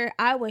picture.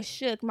 I was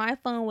shook. My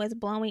phone was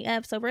blowing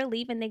up. So we're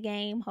leaving the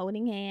game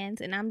holding hands.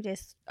 And I'm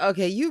just.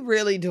 Okay, you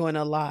really doing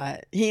a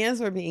lot. Hands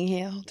were being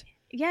held.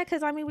 Yeah,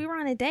 because I mean, we were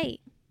on a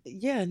date.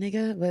 Yeah,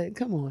 nigga, but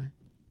come on.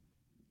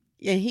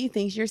 Yeah, he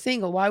thinks you're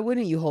single. Why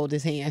wouldn't you hold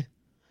his hand?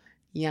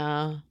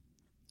 Yeah.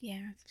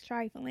 Yeah, it's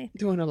trifling.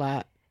 Doing a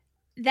lot.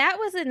 That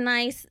was a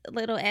nice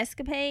little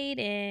escapade,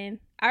 and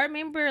I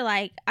remember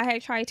like I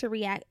had tried to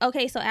react.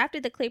 Okay, so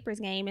after the Clippers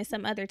game and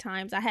some other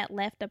times I had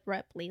left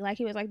abruptly. Like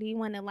he was like, "Do you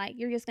want to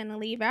you're just gonna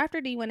leave after?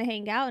 Do you want to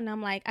hang out?" And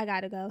I'm like, "I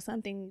gotta go. I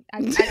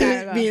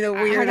gotta go. Being a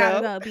weirdo. I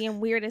gotta go. Being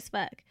weird as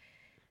fuck."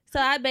 So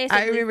I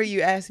remember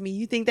you asked me,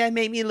 "You think that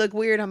made me look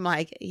weird?" I'm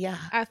like, "Yeah."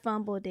 I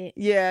fumbled it.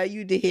 Yeah,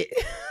 you did.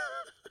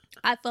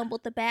 I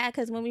fumbled the bag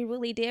because when we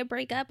really did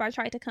break up, I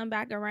tried to come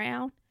back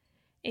around.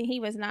 And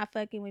he was not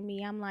fucking with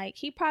me. I'm like,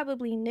 he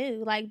probably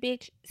knew. Like,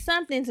 bitch,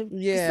 something's up.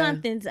 Yeah.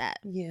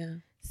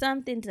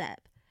 Something's up.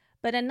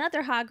 But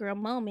another hot girl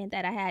moment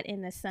that I had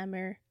in the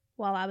summer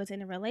while I was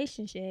in a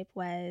relationship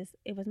was,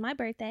 it was my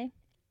birthday.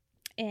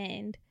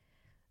 And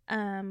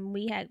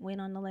we had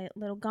went on a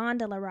little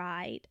gondola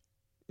ride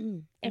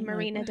in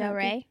Marina Del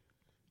Rey.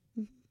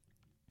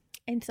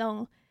 And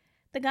so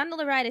the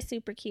gondola ride is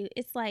super cute.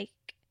 It's like,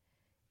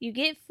 you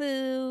get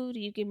food,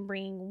 you can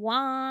bring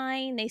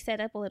wine. They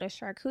set up a little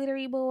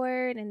charcuterie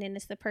board, and then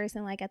it's the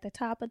person like at the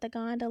top of the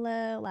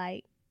gondola,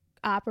 like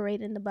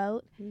operating the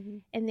boat. Mm-hmm.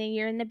 And then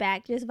you're in the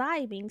back just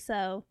vibing.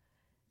 So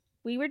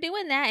we were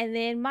doing that, and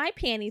then my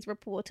panties were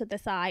pulled to the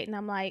side, and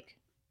I'm like,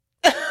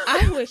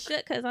 I was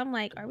shook because I'm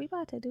like, are we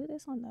about to do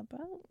this on the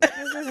boat?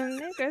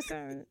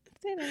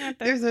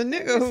 There's a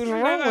nigga who's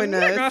rolling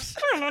us.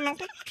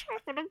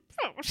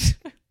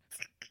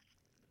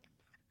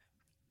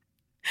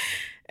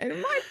 And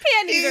my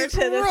panties are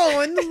to the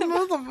rolling this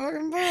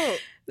motherfucking boat.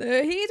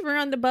 He's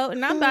on the boat,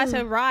 and I'm about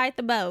to ride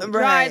the boat.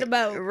 Right, ride the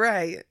boat.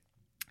 Right.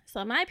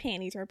 So my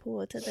panties are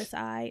pulled to the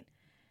side.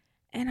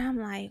 And I'm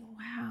like,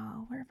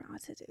 wow, we're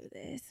about to do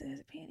this.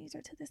 The panties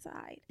are to the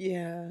side.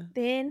 Yeah.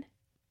 Then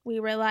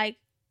we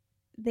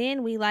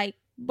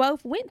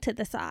both went to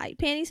the side.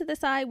 Panties to the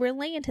side. We're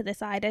laying to the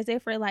side as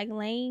if we're like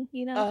laying,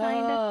 kind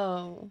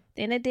of.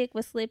 Then a dick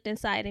was slipped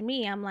inside of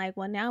me. I'm like,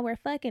 well, now we're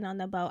fucking on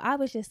the boat. I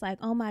was just like,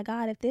 oh my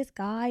God, if this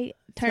guy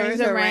turns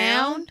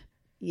around.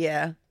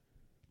 Yeah.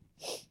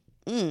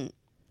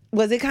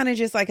 Was it kind of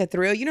just like a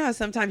thrill? You know how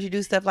sometimes you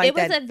do stuff like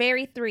that? It was a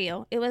very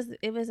thrill. It was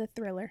a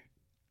thriller.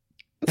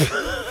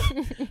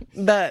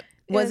 But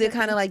was it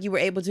kind of like you were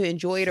able to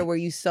enjoy it, or were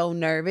you so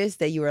nervous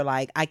that you were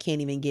like, I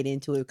can't even get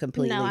into it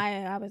completely? No,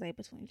 I was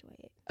able to enjoy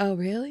it. Oh,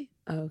 really?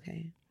 Oh,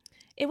 okay.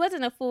 It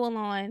wasn't a full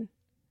on.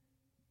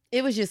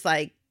 It was just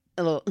like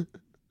a little,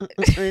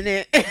 and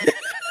then,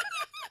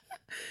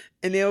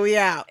 and then we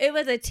out. It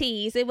was a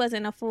tease. It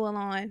wasn't a full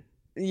on.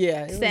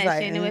 Yeah,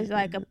 session. It was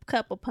like a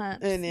couple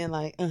pumps, and then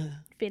like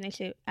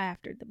finish it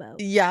after the boat.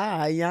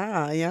 Yeah.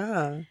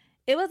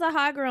 It was a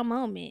hot girl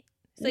moment.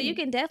 So you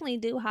can definitely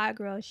do hot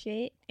girl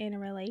shit in a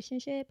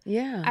relationship.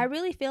 Yeah. I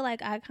really feel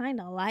like I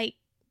kind of like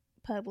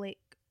public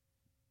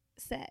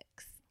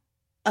sex.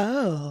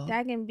 Oh.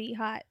 That can be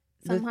hot.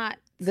 The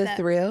stuff.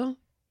 Thrill?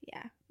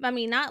 Yeah. I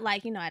mean, not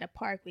like, at a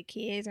park with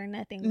kids or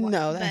nothing.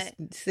 No, that's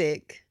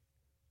sick.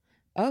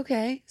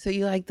 Okay. So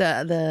you like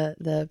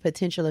the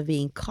potential of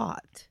being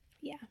caught.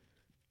 Yeah.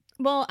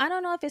 Well, I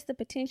don't know if it's the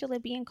potential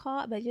of being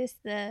caught, but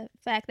just the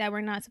fact that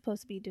we're not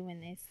supposed to be doing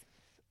this.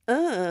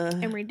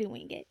 And we're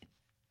doing it.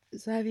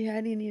 So have you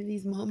had any of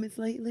these moments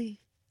lately?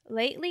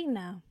 Lately,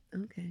 no.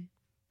 Okay.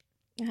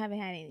 I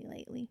haven't had any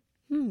lately.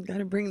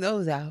 Gotta bring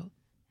those out.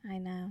 I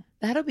know.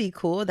 That'll be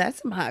cool.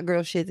 That's some hot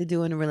girl shit to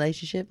do in a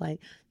relationship. Like,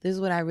 this is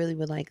what I really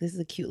would like. This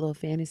is a cute little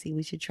fantasy.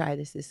 We should try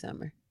this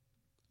summer.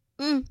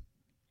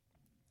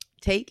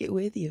 Take it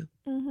with you.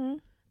 Mm-hmm.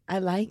 I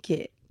like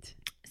it.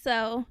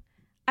 So,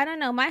 I don't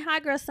know. My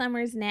hot girl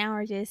summers now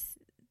are just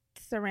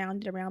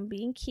surrounded around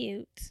being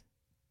cute.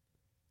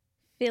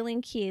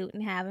 Feeling cute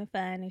and having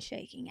fun and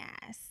shaking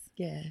ass.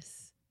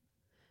 Yes.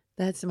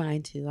 That's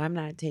mine too. I'm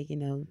not taking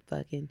no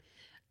fucking...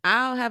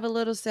 I'll have a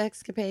little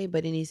sexcapade,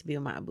 but it needs to be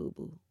on my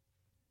boo-boo.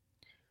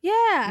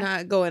 Yeah.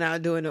 Not going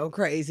out doing no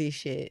crazy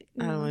shit.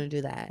 I don't want to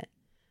do that.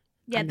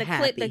 Yeah,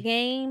 the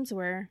games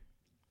were...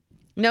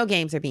 No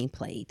games are being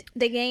played.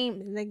 The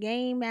game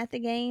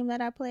that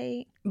I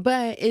played.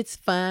 But it's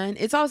fun.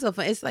 It's also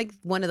fun. It's like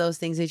one of those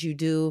things that you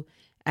do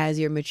as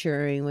you're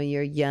maturing when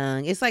you're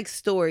young. It's like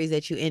stories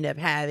that you end up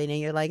having and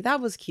you're like,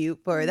 that was cute,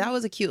 or that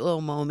was a cute little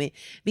moment,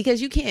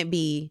 because you can't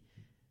be,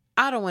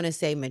 I don't want to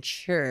say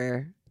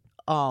mature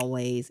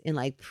always and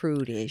like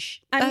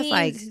prudish. I mean,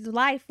 like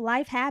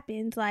life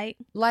happens. Like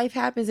life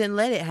happens and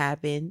let it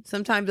happen.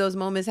 Sometimes those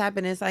moments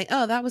happen and it's like,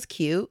 oh, that was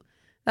cute.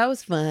 That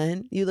was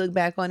fun. You look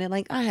back on it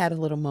like, I had a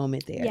little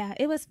moment there. Yeah,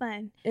 it was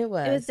fun. It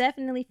was. It was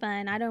definitely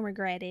fun. I don't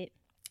regret it.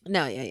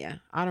 No, yeah.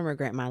 I don't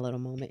regret my little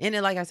moment. And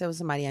then, like I said, it was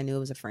somebody I knew. It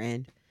was a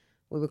friend.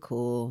 We were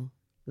cool.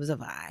 It was a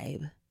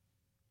vibe.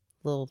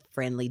 Little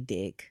friendly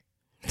dick.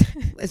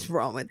 What's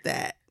wrong with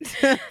that?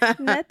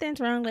 Nothing's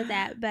wrong with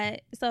that.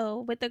 But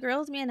so with the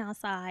girls being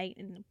outside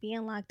and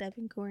being locked up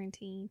in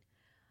quarantine,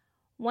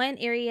 one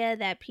area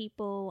that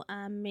people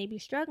may be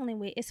struggling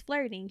with is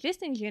flirting,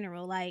 just in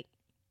general. Like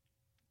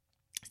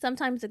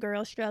sometimes the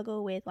girls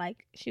struggle with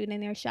like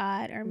shooting their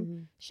shot or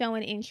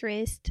showing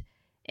interest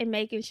and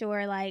making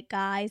sure like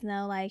guys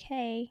know like,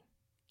 hey,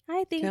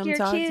 I think Come you're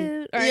talk to-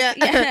 cute, or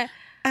Yeah.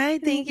 I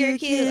think you're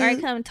cute. or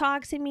come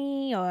talk to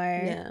me, or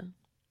Yeah.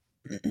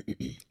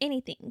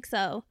 anything.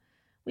 So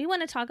we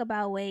want to talk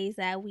about ways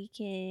that we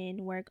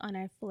can work on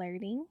our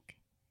flirting,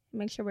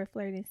 make sure we're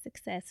flirting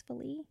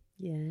successfully.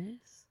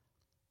 Yes.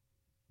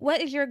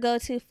 What is your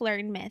go-to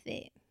flirting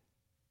method?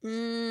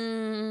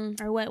 Mm,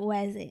 Or what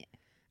was it?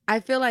 I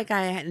feel like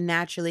I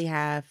naturally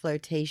have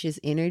flirtatious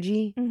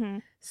energy. Mm-hmm.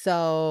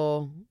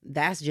 So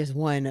that's just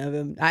one of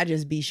them. I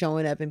just be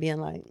showing up and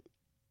being like,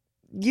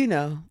 you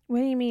know. What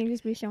do you mean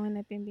just be showing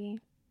up and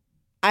being?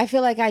 I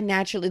feel like I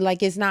naturally,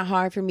 like, it's not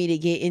hard for me to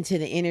get into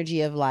the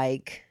energy of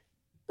like,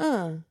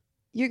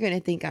 you're going to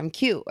think I'm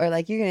cute, or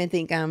like, you're going to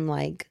think I'm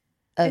like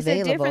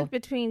available. It's a difference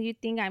between you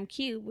think I'm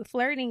cute. With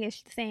flirting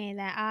is saying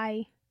that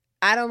I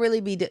don't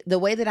really be, the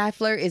way that I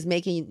flirt is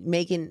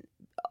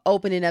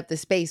opening up the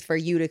space for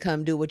you to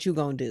come do what you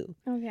gonna do.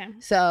 Okay.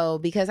 So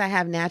because I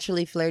have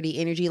naturally flirty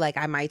energy, like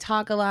I might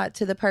talk a lot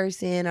to the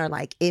person, or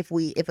like if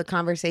a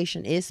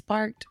conversation is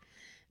sparked,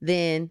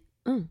 then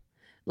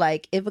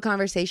like if a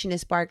conversation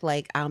is sparked,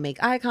 like I'll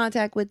make eye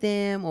contact with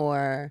them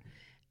or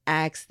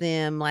ask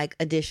them like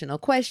additional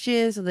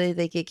questions so that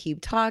they could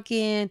keep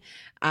talking.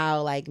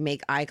 I'll like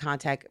make eye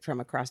contact from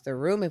across the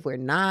room if we're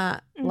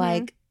not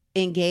like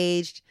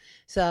engaged.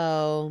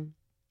 So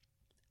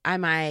I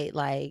might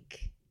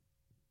like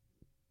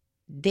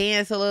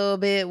dance a little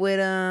bit with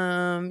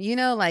them, you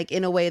know, like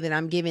in a way that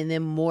I'm giving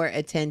them more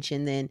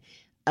attention than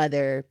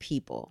other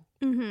people.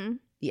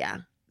 Yeah,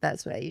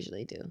 that's what I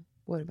usually do.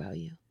 What about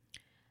you?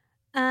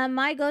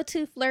 My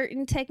go-to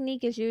flirting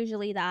technique is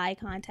usually the eye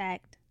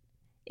contact.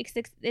 It's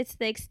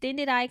the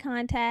extended eye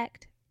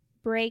contact,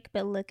 break,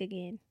 but look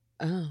again.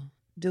 Oh,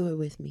 do it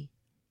with me.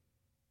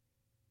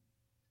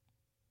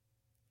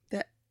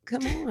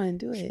 Come on,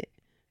 do it.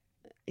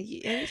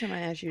 Every time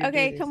I ask you to do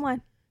this, come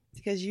on.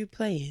 Because you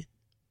playing.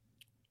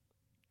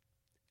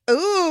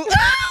 Ooh.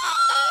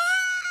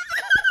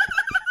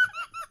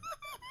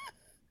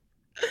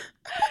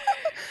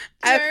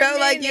 I felt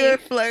like you were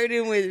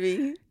flirting with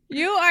me.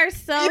 You are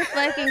so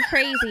fucking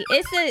crazy.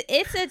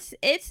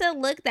 It's a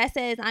look that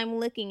says I'm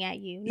looking at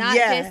you.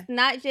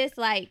 Not just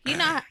like, you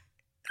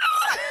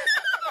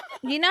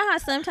know how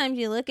sometimes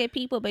you look at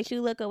people but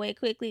you look away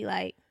quickly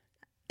like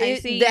I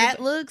see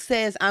that look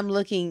says I'm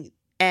looking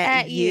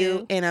at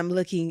you and I'm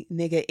looking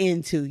nigga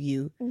into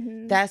you.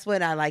 That's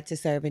what I like to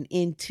serve, an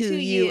into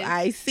you.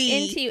 I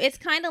see into you. It's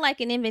kind of like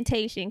an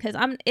invitation because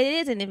it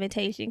is an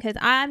invitation because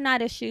I'm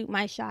not a shoot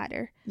my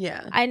shotter.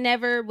 Yeah, I've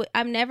never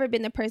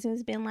been the person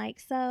who's been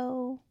like,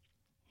 so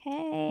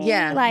hey,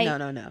 yeah, like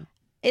no.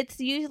 It's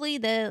usually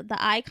the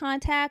eye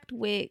contact,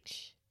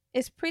 which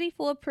is pretty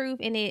foolproof,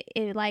 and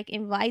it like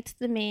invites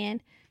the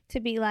man to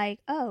be like,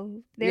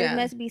 oh, there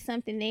must be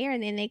something there,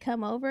 and then they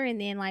come over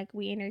and then like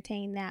we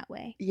entertain that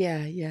way.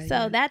 Yeah.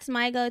 So that's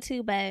my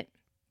go-to, but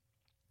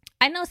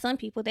I know some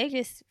people, they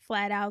just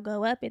flat out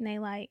go up and they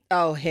like,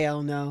 oh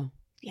hell no.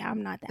 Yeah,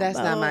 I'm not that. That's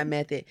not my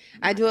method.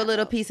 I do a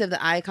little piece of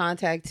the eye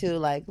contact too,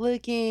 like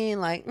looking,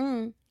 like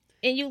And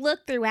you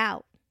look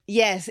throughout.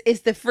 Yes,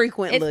 it's the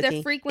frequent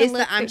looking. It's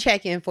the I'm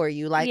checking for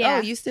you. Like, oh,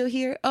 you still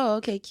here? Oh,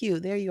 okay,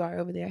 cute. There you are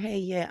over there. Hey,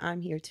 yeah, I'm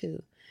here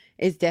too.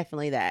 It's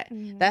definitely that.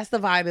 That's the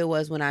vibe it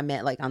was when I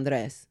met like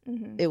Andres.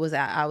 It was,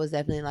 I was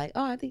definitely like,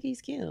 oh, I think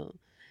he's cute.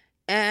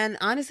 And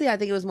honestly, I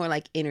think it was more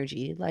like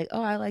energy. Like,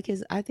 oh, I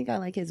think I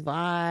like his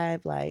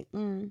vibe. Like,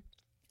 I'm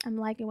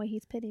liking what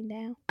he's putting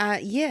down.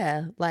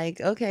 Yeah. Like,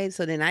 okay.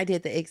 So then I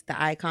did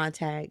the eye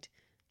contact,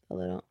 a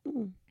little,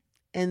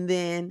 and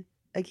then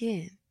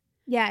again.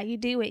 Yeah, you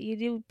do it. You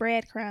do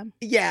breadcrumb.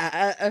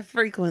 Yeah,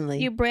 frequently.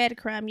 You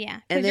breadcrumb, yeah.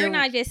 Because you're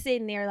not just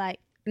sitting there like.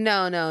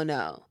 No.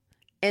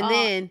 And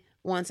then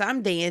once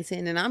I'm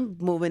dancing and I'm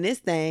moving this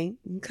thing,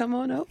 come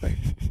on over.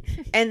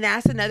 And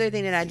that's another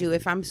thing that I do.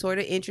 If I'm sort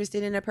of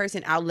interested in a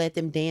person, I'll let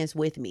them dance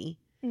with me.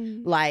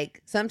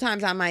 Like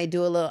sometimes I might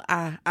do a little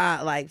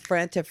like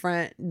front to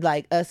front,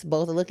 like us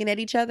both looking at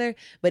each other.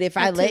 But if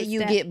I let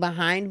you get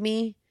behind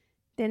me,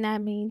 then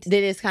that means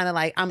then it's kind of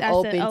like I'm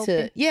open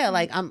to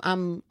like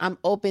I'm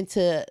open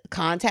to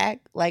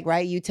contact, like,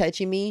 right, you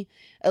touching me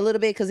a little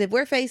bit, because if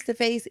we're face to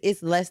face,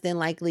 it's less than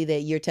likely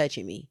that you're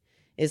touching me.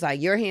 It's like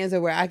your hands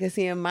are where I can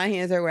see them, my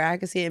hands are where I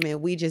can see them,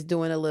 and we just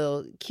doing a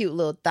little cute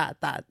little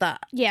thought.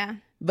 Yeah.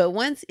 But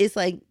once it's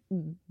like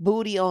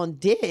booty on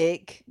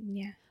dick,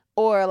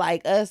 or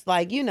like us,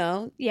 like, you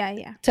know,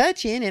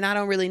 touching, and I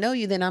don't really know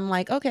you, then I'm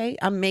like, okay,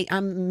 I'm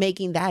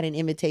making that an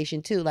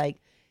invitation too. Like,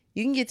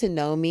 you can get to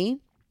know me.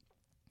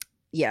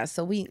 Yeah,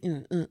 so we,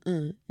 and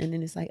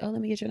then it's like, oh,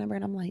 let me get your number.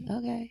 And I'm like,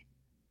 okay,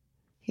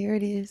 here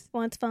it is.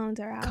 Once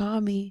phones are out.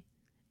 Call me.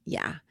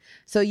 Yeah.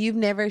 So you've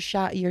never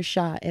shot your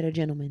shot at a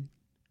gentleman?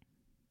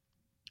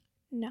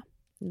 No.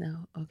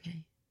 No.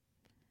 Okay.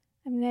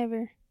 I've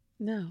never.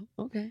 No.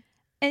 Okay.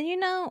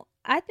 And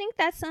I think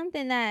that's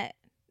something that,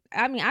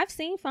 I've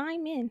seen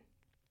fine men,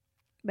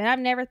 but I've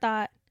never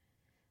thought,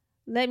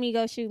 let me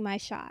go shoot my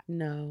shot.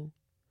 No.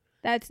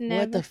 That's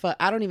never. What the fuck?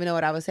 I don't even know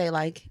what I would say.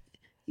 Like,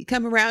 you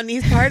come around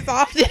these parts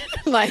often?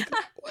 Like,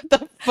 what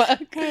the fuck?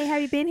 Hey,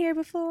 have you been here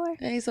before?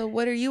 Hey, so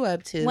what are you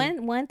up to?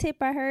 One tip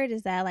I heard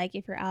is that, like,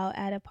 if you're out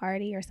at a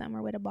party or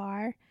somewhere with a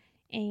bar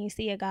and you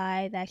see a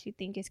guy that you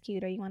think is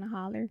cute or you want to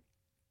holler,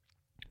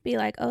 be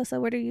like, oh,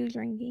 so what are you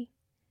drinking?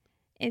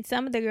 And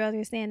some of the girls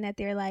are saying that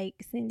they're like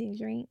sending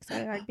drinks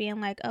or like being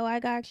like, oh, I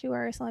got you,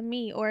 or it's on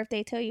me. Or if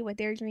they tell you what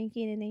they're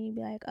drinking and then you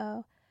be like,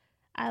 oh,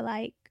 I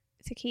like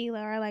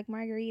tequila or I like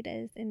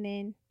margaritas. And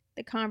then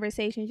the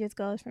conversation just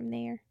goes from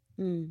there.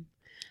 Mm.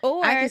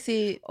 Or I can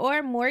see.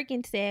 Or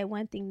Morgan said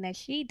one thing that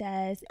she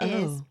does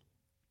is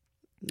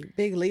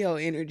big Leo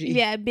energy.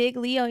 Yeah, big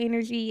Leo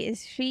energy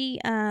is she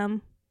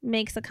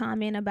makes a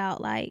comment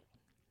about like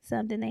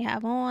something they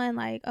have on,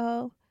 like,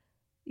 oh,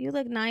 you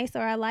look nice,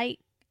 or I like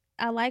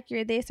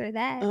your this or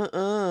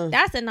that.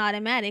 That's an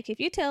automatic. If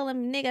you tell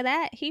him nigga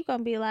that, he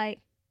gonna be like,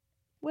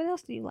 what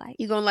else do you like?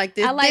 You gonna like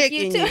this? I like dick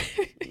you too.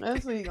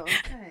 That's what you gonna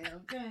say.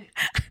 Okay.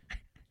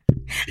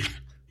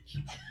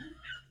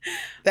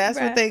 That's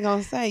what they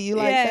gonna say. You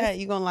like that?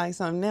 You gonna like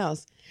something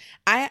else?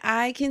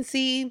 I can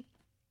see.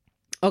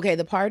 Okay,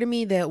 the part of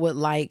me that would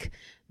like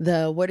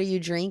the what are you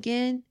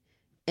drinking,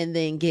 and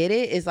then get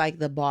it is like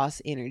the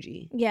boss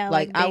energy. Yeah,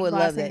 like I would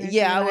love that.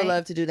 Yeah, I would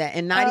love to do that,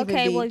 and not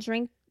even be. Well,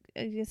 drink.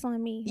 It's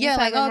on me. Yeah,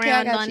 like okay,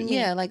 I got you.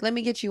 Yeah, like let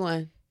me get you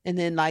one, and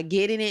then like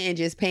getting it and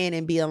just paying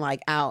and being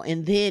like out,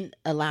 and then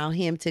allow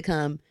him to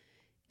come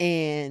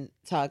and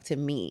talk to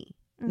me.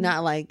 Mm-hmm.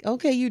 Not like,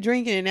 okay, you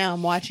drinking and now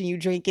I'm watching you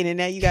drinking and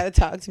now you got to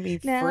talk to me,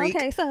 now, freak.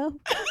 Okay, so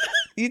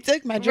you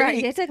took my drink.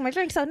 Right, you took my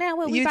drink. So now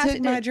what we about to do? You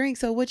took my drink.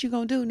 So what you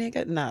gonna do,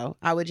 nigga? No,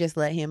 I would just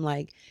let him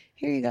like,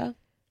 here you go,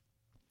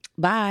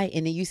 bye.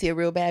 And then you see a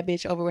real bad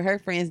bitch over with her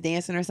friends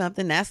dancing or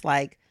something. That's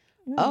like,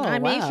 oh,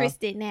 I'm wow.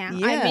 interested now.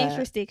 Yeah. I'm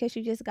interested because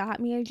you just got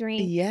me a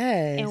drink.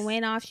 Yes. And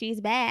went off. She's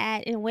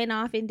bad and went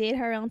off and did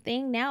her own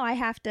thing. Now I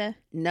have to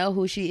know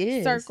who she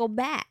is. Circle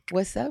back.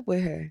 What's up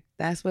with her?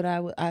 That's what I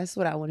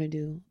want to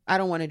do. I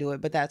don't want to do it,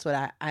 but that's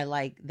what I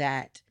like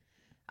that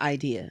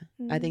idea.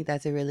 Mm-hmm. I think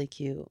that's a really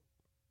cute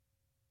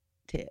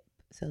tip.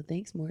 So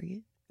thanks,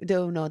 Morgan.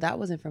 No, that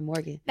wasn't from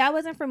Morgan. That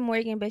wasn't from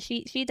Morgan, but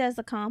she does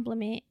a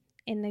compliment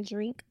in the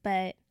drink.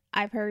 But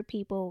I've heard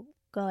people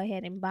go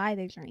ahead and buy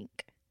the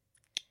drink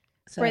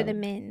for the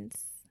men's.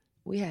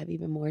 We have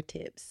even more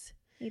tips.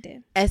 We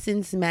do.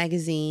 Essence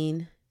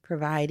Magazine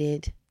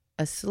provided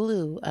a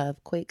slew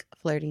of quick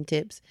flirting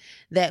tips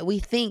that we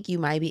think you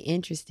might be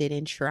interested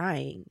in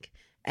trying.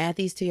 Add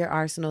these to your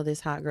arsenal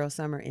this hot girl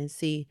summer and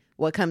see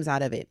what comes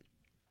out of it.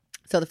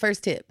 So the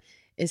first tip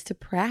is to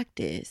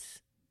practice.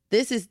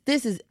 This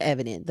is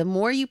evident. The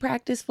more you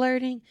practice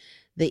flirting,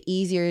 the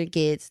easier it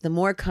gets, the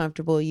more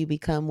comfortable you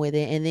become with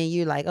it. And then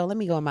you're like, oh, let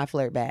me go in my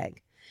flirt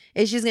bag.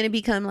 It's just going to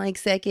become like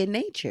second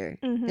nature.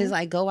 Mm-hmm. It's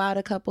like go out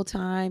a couple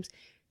times,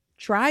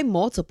 try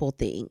multiple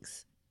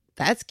things.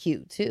 That's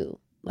cute too.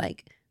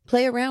 Like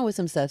play around with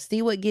some stuff.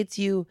 See what gets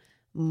you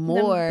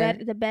more.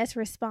 The best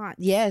response.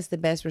 Yes, the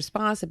best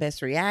response, the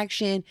best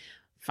reaction.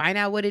 Find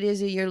out what it is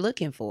that you're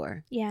looking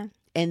for. Yeah.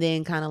 And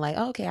then kind of like,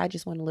 okay, I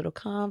just want a little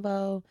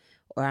convo,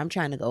 or I'm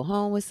trying to go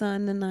home with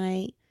son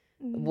tonight.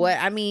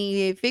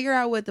 Mm-hmm. Figure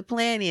out what the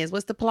plan is.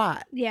 What's the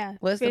plot? Yeah.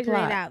 What's the plot?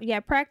 Figure it out. Yeah,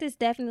 practice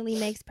definitely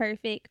makes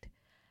perfect.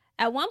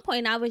 At one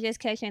point, I was just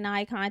catching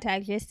eye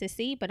contact just to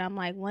see, but I'm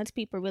like, once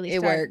people really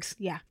start, it works.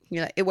 Yeah,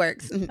 you're like, it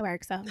works. It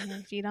works. So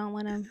if you don't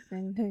want to,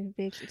 then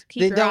bitch, keep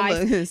then your don't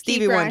eyes. Look.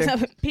 Stevie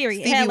Wonder.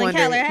 Period. Stevie Helen Wonder.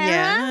 Keller.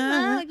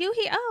 Yeah. You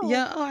here? Oh,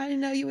 yeah. Oh, I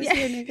didn't know you was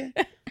here,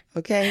 nigga.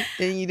 Okay,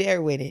 then you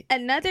there with it.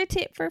 Another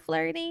tip for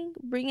flirting,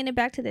 bringing it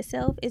back to the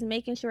self, is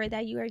making sure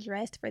that you are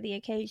dressed for the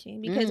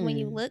occasion. Because when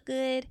you look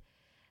good,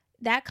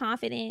 that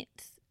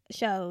confidence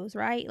shows,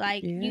 right?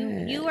 Like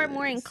you are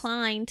more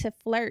inclined to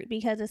flirt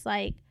because it's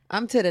like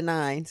I'm to the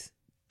nines.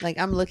 Like,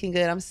 I'm looking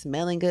good. I'm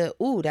smelling good.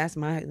 Ooh, that's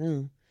my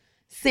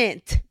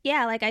scent.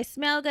 Yeah, like, I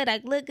smell good. I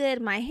look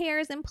good. My hair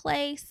is in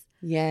place.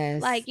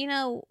 Yes. Like,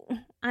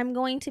 I'm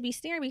going to be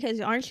staring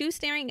because aren't you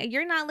staring?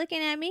 You're not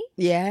looking at me.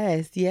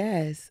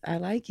 Yes. I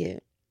like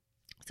it.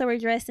 So we're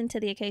dressed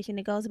into the occasion.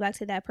 It goes back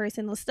to that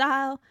personal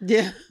style.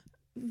 Yeah.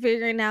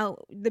 Figuring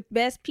out the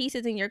best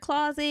pieces in your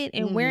closet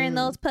and wearing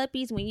those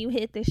puppies when you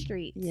hit the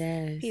streets.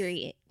 Yes.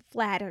 Period.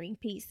 Flattering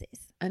pieces.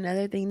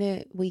 Another thing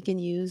that we can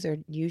use, or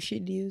you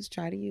should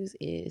try to use,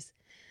 is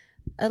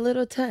a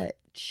little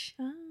touch.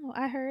 Oh,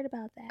 I heard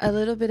about that. A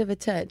little bit of a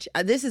touch.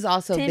 This is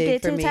also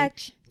big for me.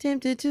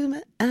 Tempted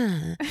to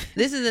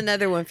This is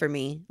another one for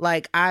me.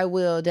 Like, I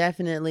will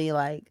definitely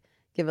like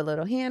give a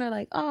little hand, or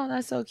like, oh,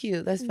 that's so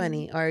cute, that's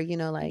funny, or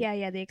like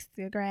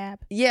the grab.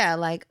 Yeah,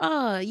 like,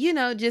 oh,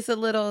 just a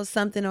little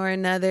something or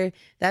another.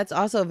 That's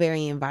also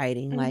very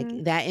inviting.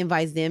 Like, that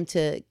invites them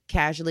to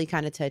casually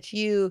kind of touch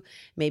you,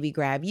 maybe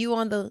grab you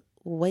on the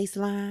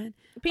waistline.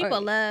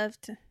 People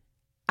love to.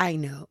 I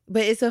know,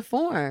 but it's a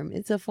form.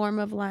 It's a form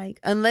of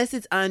like, unless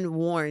it's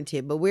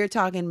unwarranted. But we're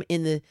talking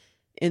in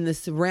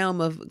this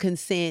realm of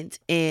consent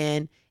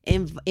and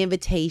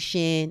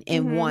invitation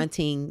and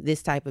wanting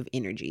this type of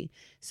energy.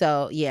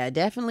 So yeah,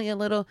 definitely a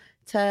little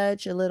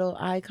touch, a little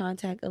eye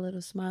contact, a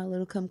little smile, a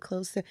little come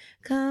closer,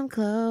 come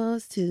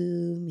close to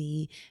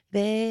me,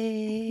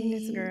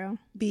 baby. This girl.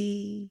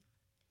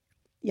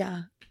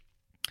 Yeah.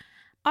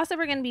 Also,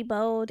 we're going to be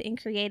bold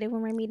and creative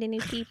when we're meeting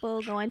new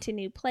people, going to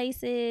new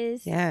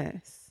places.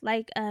 Yes.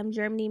 Like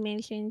Germany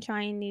mentioned,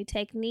 trying new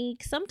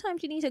techniques.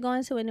 Sometimes you need to go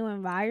into a new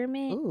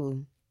environment.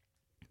 Ooh.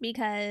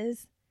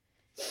 Because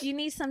you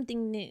need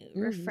something new,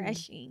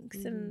 refreshing,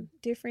 some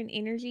different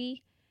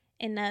energy,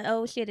 and the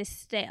old shit is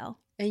stale.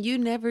 And you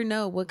never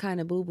know what kind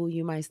of boo-boo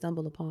you might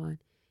stumble upon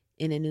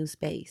in a new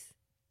space.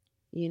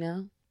 You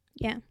know?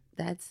 Yeah.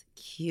 That's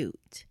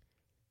cute.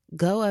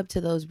 Go up to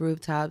those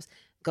rooftops.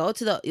 Go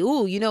to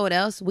you know what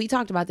else? We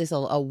talked about this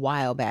a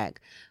while back.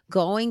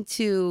 Going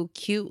to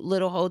cute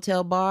little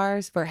hotel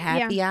bars for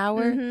happy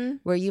hour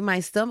where you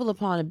might stumble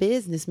upon a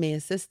businessman,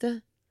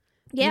 sister.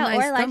 Yeah,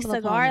 or like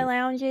cigar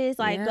lounges.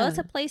 Like go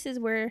to places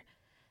where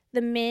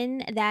the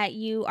men that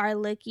you are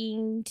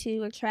looking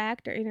to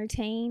attract or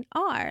entertain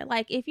are.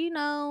 Like if you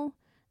know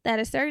that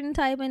a certain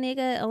type of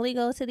nigga only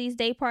goes to these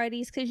day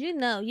parties, because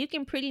you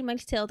can pretty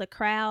much tell the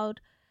crowd.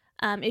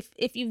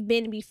 If you've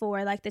been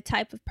before, like the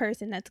type of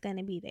person that's going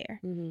to be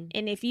there.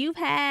 And if you've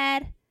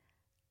had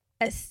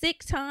a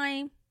sick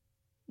time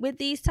with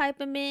these type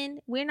of men,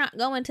 we're not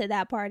going to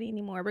that party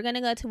anymore. We're going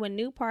to go to a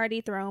new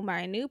party thrown by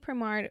a new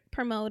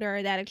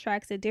promoter that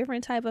attracts a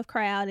different type of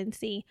crowd and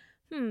see,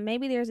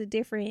 maybe there's a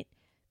different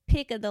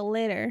pick of the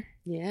litter.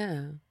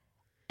 Yeah.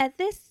 At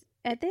this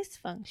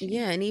function.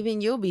 Yeah, and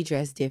even you'll be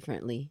dressed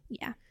differently.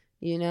 Yeah.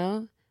 You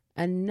know?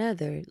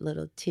 Another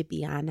little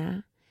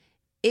tipiana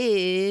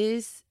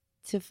is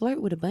to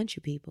flirt with a bunch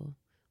of people.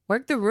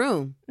 Work the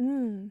room.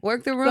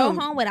 Work the room.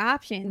 Go home with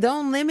options.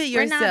 Don't limit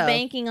yourself. We're not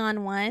banking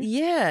on one.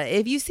 Yeah.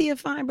 If you see a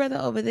fine brother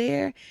over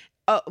there,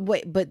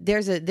 wait, but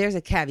there's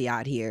a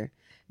caveat here.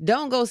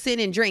 Don't go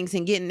sending drinks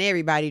and getting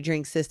everybody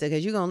drinks, sister,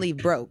 because you're gonna leave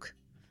broke.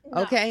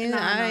 Okay?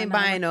 I ain't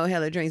buying no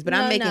hella drinks, but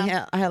I'm making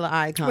hella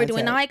eye contact. We're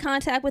doing eye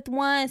contact with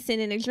one,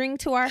 sending a drink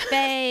to our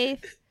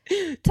fave,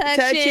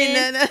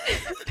 touching.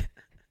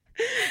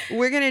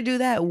 We're gonna do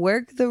that.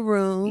 Work the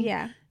room.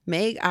 Yeah.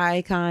 Make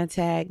eye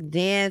contact,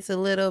 dance a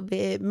little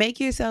bit, make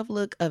yourself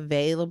look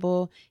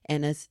available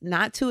and it's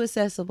not too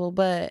accessible,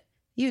 but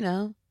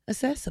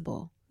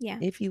accessible. Yeah.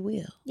 If you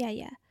will.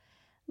 Yeah.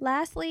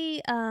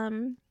 Lastly,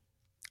 one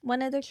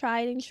of the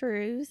tried and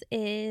trues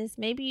is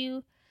maybe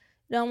you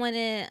don't want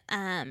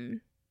to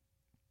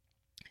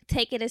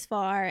take it as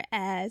far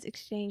as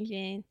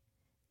exchanging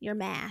your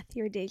math,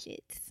 your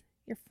digits,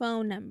 your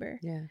phone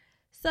number. Yeah.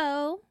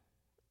 So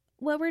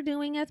what we're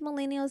doing as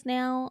millennials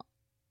now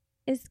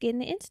is getting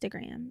the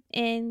Instagram,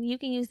 and you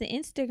can use the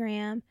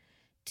Instagram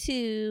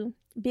to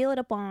build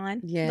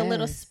upon the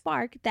little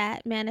spark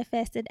that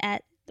manifested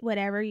at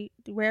wherever you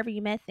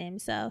met them.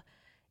 So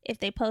if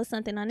they post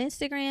something on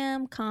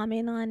Instagram,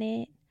 comment on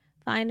it,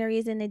 find a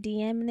reason to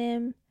DM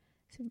them,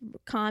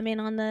 comment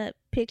on the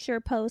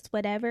picture, post,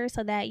 whatever,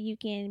 so that you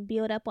can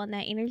build up on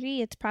that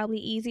energy. It's probably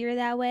easier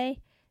that way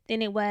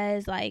than it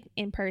was like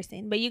in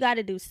person, but you got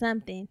to do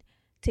something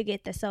to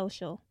get the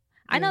social.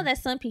 I know that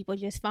some people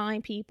just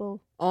find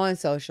people on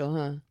social,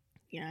 huh?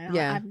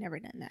 Yeah, I've never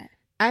done that.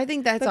 I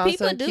think that's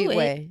also a cute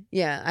way.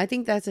 Yeah, I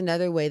think that's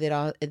another way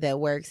that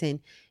works,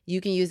 and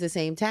you can use the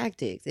same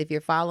tactics. If you're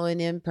following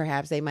them,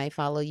 perhaps they might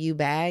follow you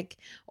back,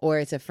 or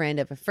it's a friend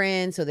of a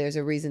friend, so there's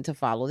a reason to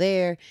follow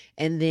there,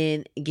 and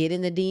then get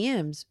in the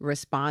DMs,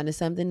 respond to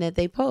something that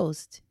they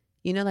post.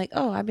 Like,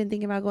 oh, I've been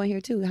thinking about going here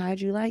too. How'd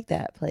you like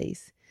that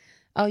place?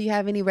 Oh, you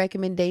have any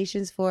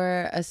recommendations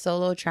for a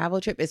solo travel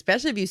trip?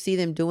 Especially if you see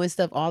them doing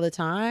stuff all the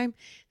time,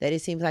 that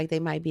it seems like they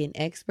might be an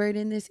expert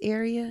in this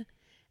area.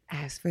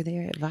 Ask for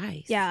their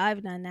advice. Yeah,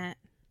 I've done that.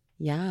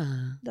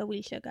 Yeah. The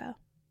we should go.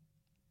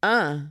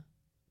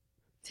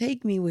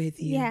 Take me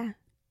with you. Yeah.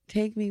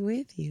 Take me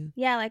with you.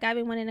 Yeah, like I've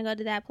been wanting to go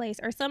to that place.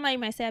 Or somebody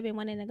might say I've been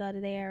wanting to go to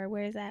there. Or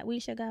where's that?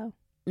 We should go.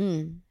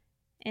 And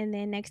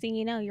then next thing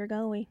you know, you're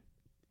going.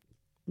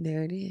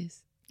 There it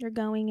is. You're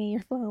going and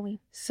you're flowing.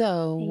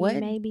 So and what?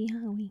 You may be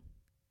hoeing.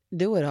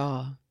 Do it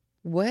all.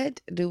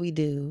 What do we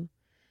do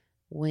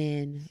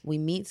when we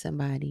meet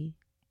somebody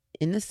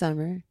in the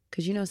summer?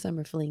 Because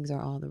summer flings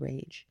are all the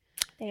rage.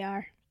 They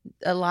are.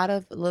 A lot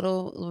of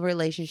little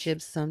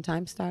relationships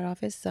sometimes start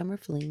off as summer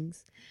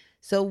flings.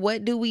 So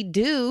what do we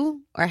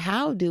do, or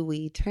how do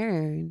we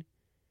turn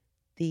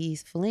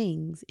these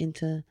flings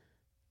into,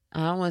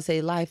 I don't want to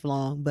say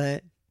lifelong,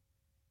 but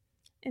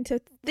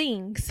into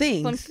things.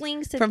 From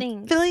flings to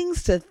things. From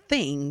flings to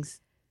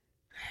things.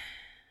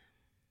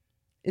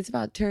 It's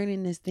about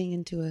turning this thing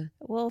into a...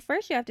 Well,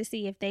 first you have to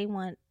see if they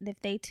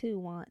too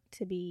want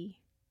to be...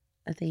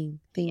 a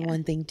thing.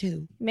 One, thing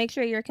two. Make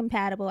sure you're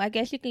compatible. I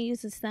guess you can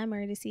use the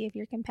summer to see if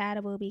you're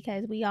compatible,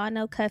 because we all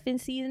know cuffing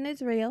season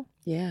is real.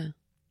 Yeah.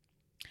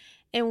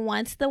 And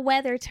once the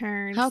weather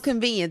turns... How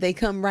convenient. They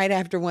come right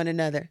after one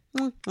another.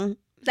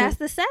 That's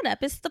the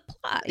setup. It's the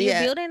plot. You're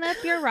building up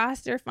your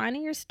roster,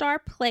 finding your star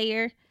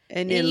player,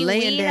 and then you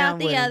laying weed down out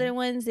the with other them.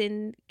 ones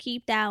and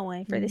keep that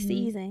one for the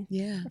season.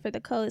 Yeah. For the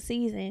cold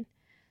season.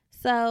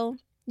 So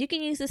you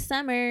can use the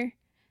summer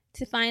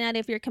to find out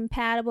if you're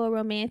compatible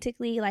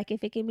romantically, like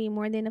if it can be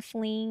more than a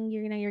fling.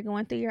 You're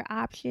going through your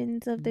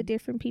options of the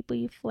different people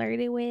you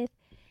flirted with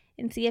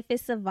and see if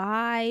it's a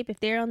vibe, if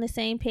they're on the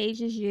same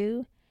page as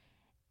you.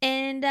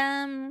 And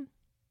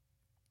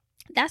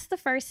that's the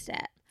first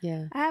step.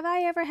 Yeah. Have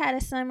I ever had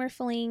a summer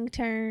fling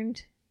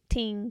turned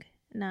ting?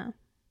 No.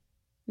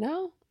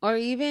 No? Or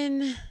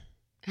even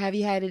have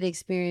you had an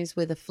experience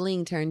with a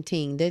fling turned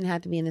ting? Didn't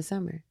have to be in the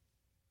summer.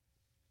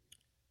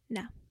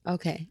 No.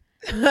 Okay.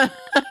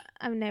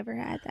 I've never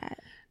had that.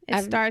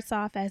 It starts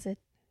off as a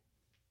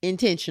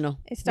intentional.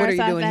 It starts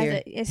what are you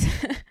off doing as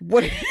here?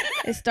 What?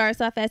 It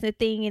starts off as a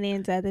thing and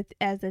ends as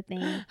a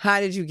thing. How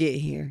did you get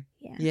here?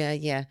 Yeah.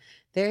 Yeah.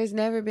 There's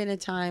never been a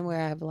time where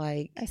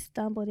I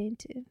stumbled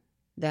into.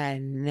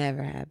 That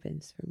never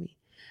happens for me.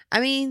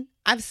 I mean,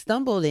 I've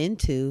stumbled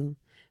into,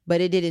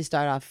 but it didn't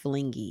start off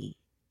flingy.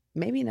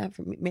 Maybe not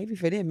for me. Maybe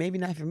for them. Maybe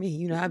not for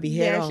me. I'd be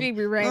head on. Yeah, she'd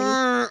be ready.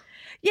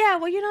 Yeah,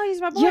 well,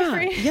 he's my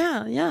boyfriend.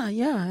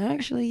 Yeah.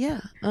 Actually,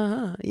 yeah.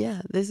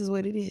 Yeah, this is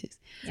what it is.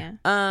 Yeah.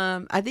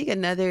 I think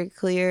another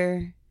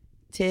clear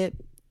tip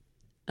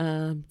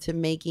to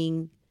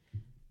making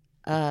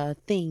a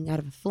thing out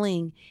of a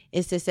fling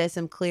is to set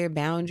some clear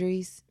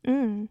boundaries.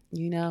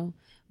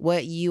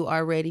 What you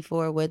are ready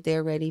for, what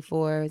they're ready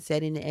for,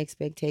 setting the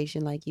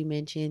expectation like you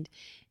mentioned.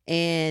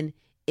 And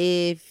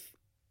if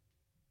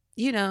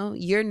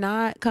you're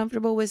not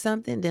comfortable with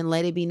something, then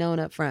let it be known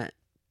up front.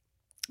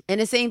 And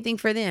the same thing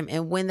for them.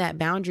 And when that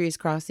boundary is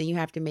crossed, then you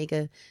have to make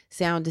a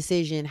sound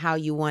decision how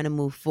you want to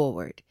move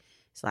forward.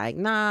 It's like,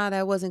 nah,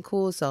 that wasn't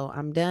cool, so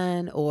I'm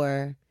done.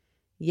 Or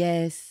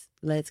yes,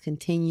 let's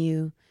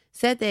continue.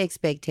 Set the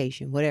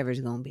expectation, whatever it's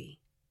going to be.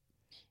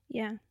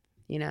 Yeah.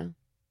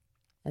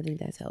 I think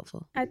that's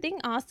helpful. I think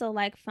also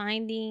like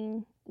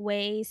finding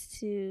ways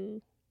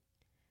to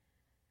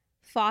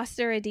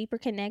foster a deeper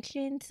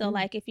connection. So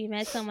like if you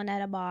met someone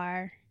at a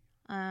bar,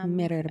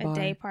 met her at a bar.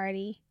 day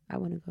party. I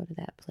want to go to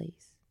that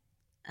place.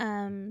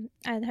 I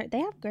heard they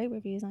have great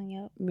reviews on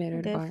Yelp. Met her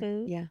at a bar.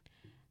 Food. Yeah.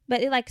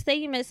 But like say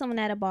you met someone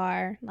at a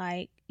bar,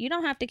 like you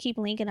don't have to keep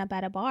linking up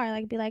at a bar.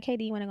 Like be like, hey,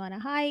 do you want to go on a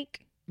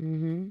hike?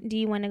 Mm-hmm. Do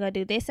you want to go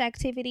do this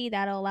activity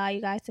that'll allow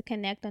you guys to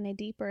connect on a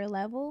deeper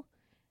level?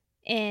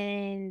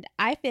 And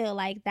I feel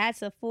like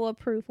that's a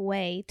foolproof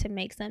way to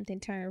make something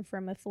turn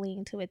from a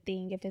fling to a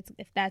thing if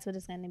that's what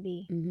it's going to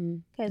be.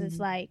 Because it's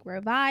like we're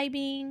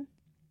vibing,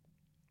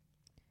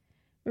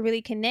 we're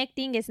really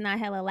connecting. It's not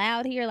hella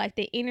loud here. Like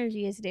the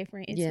energy is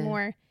different. It's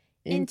more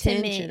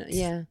intimate.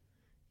 Yeah.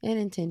 And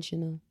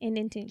intentional.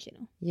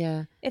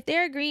 Yeah. If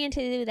they're agreeing to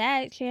do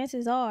that,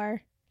 chances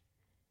are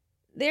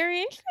they're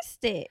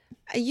interested.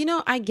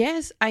 I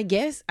guess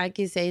I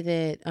could say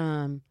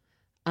that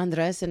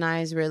Andres and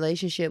I's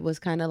relationship was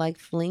kind of like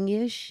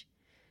flingish,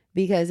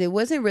 because it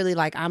wasn't really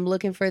like I'm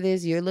looking for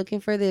this, you're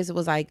looking for this. It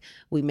was like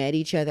we met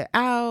each other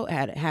out,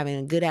 having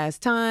a good ass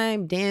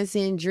time,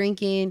 dancing,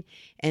 drinking,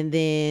 and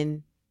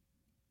then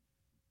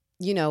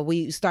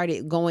we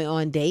started going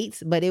on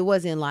dates, but it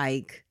wasn't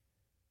like,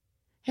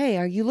 hey,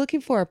 are you looking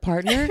for a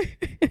partner?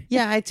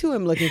 Yeah, I too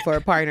am looking for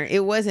a partner.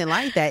 It wasn't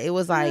like that. It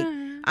was like,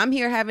 I'm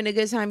here having a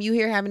good time. You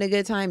here having a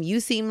good time.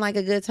 You seem like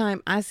a good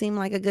time. I seem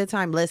like a good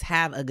time. Let's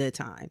have a good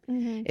time.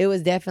 It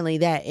was definitely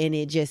that. And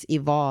it just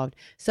evolved.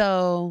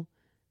 So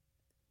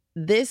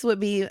this would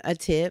be a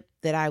tip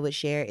that I would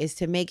share, is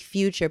to make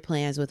future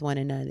plans with one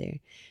another.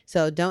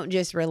 So don't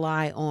just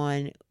rely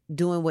on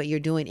doing what you're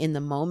doing in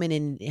the moment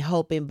and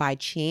hoping by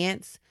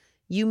chance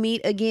you meet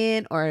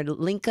again or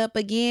link up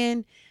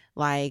again.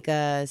 Like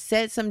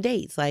set some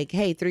dates. Like,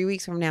 hey, 3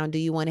 weeks from now, do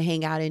you want to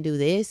hang out and do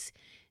this?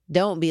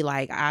 Don't be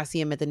like, I'll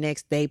see him at the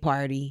next day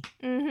party.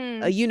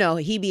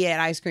 He be at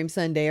Ice Cream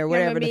Sunday or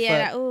whatever the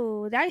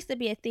fuck. That used to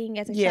be a thing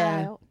as a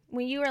child.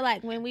 When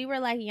we were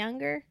like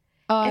younger,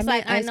 it's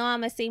like, I know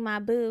I'm going to see my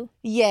boo.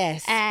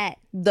 Yes. At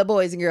the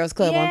Boys and Girls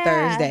Club on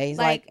Thursdays.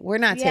 Like we're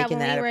not taking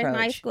that approach. When we were in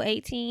high school,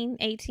 18,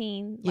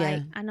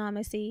 like, I know I'm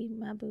going to see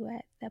my boo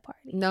at that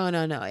party. No.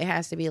 It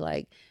has to be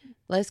like,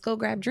 let's go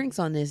grab drinks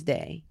on this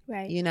day.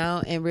 Right.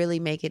 And really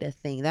make it a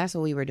thing. That's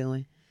what we were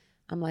doing.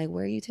 I'm like,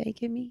 where are you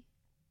taking me?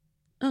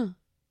 Oh,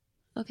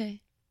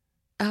 okay.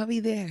 I'll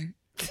be there.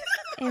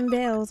 In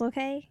Bells,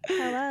 okay?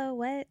 Hello,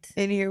 what?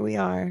 And here we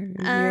are, a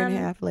year and a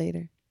half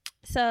later.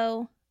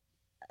 So,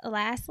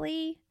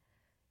 lastly,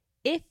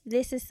 if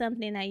this is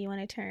something that you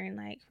want to turn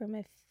like from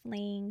a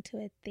fling to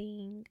a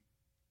thing,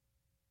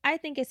 I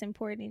think it's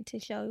important to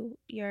show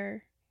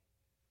your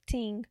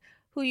ting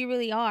who you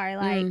really are.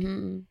 Like,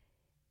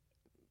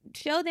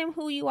 show them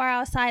who you are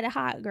outside of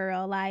hot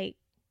girl. Like,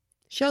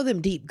 show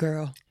them deep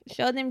girl.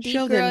 Show them deep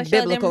girl. Them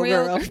biblical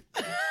show them real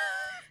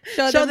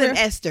girl. Show them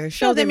Esther.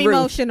 Show them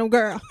emotional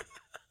girl.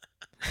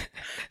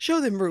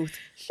 Show them Ruth.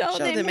 Show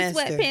them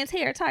sweatpants,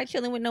 hair tight,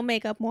 chilling with no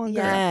makeup on,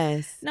 girl.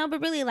 Yes. No, but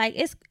really, like,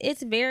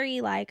 it's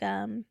very like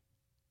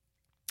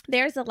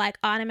there's a like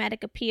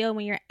automatic appeal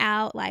when you're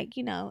out, like,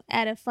 you know,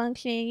 at a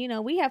function. You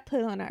know, we have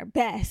put on our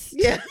best.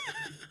 Yeah.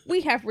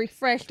 We have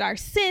refreshed our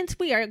scents.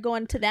 We are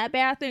going to that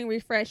bathroom,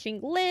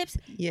 refreshing lips.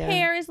 Yeah.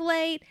 Hair is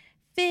laid,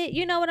 fit.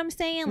 You know what I'm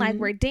saying? Like,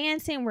 we're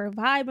dancing, we're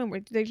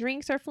vibing, the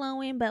drinks are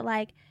flowing. But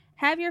like,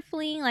 have your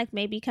fling, like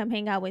maybe come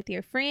hang out with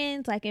your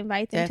friends, like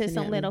invite them to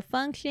some little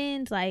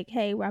functions. Like,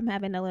 hey, I'm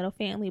having a little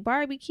family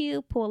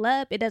barbecue. Pull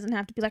up. It doesn't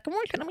have to be like, I'm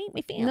going to meet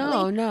my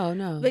family.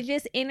 No. But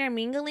just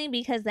intermingling,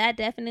 because that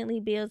definitely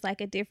builds like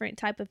a different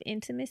type of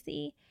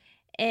intimacy.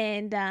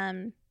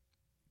 And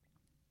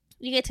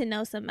you get to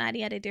know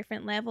somebody at a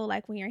different level,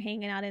 like when you're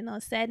hanging out in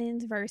those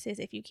settings versus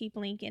if you keep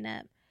linking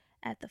up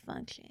at the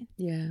function.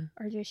 Yeah.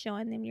 Or just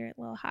showing them your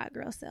little hot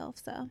girl self.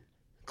 So,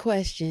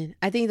 question.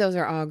 I think those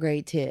are all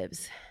great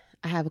tips.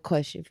 I have a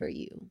question for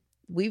you.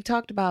 We've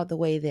talked about the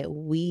way that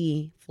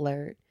we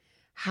flirt.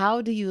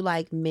 How do you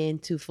like men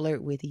to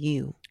flirt with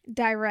you?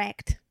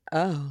 Direct.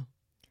 Oh.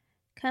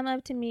 Come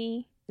up to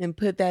me. And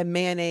put that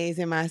mayonnaise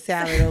in my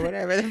salad or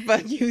whatever the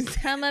fuck you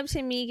say. Come up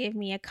to me, give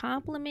me a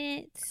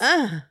compliment.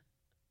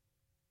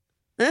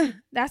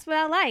 That's what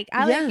I like.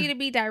 I like you to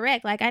be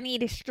direct. Like, I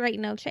need a straight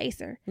no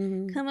chaser.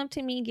 Come up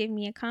to me, give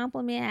me a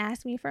compliment,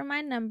 ask me for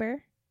my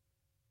number.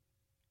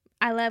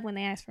 I love when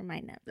they ask for my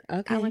number.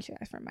 Okay. I want you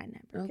to ask for my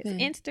number. Because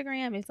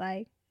Instagram is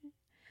like,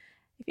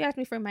 if you ask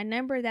me for my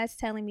number, that's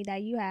telling me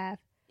that you have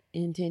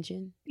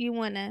intention. You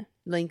want to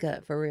link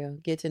up for real.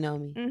 Get to know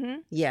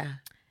me. Yeah.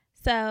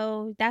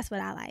 So that's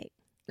what I like.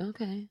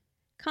 Okay.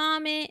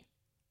 Comment.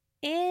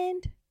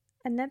 And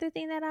another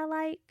thing that I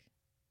like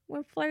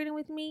when flirting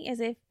with me is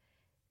if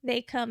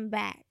they come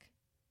back.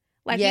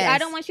 Like, I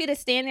don't want you to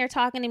stand there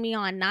talking to me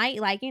all night.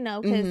 Like, you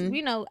know, because,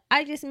 you know,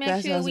 I just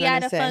met you. We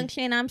at a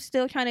function. I'm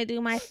still trying to do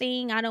my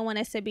thing. I don't want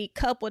us to be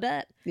coupled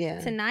up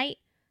tonight.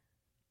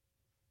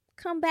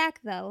 Come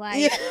back, though.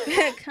 Like,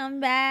 come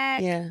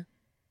back. Yeah.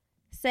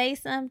 Say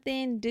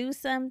something. Do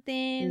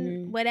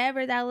something.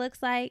 Whatever that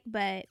looks like.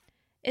 But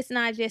it's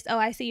not just, oh,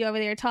 I see you over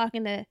there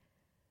talking to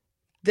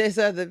this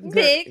other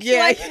bitch.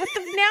 Yeah. Like,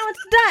 now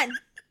it's done.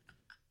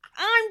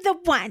 I'm the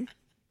one.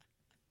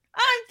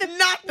 I'm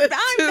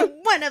the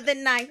one of the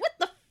night. What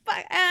the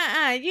fuck?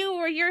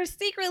 You're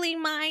secretly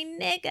my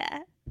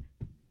nigga.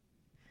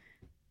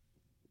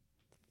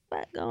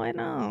 What going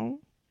on?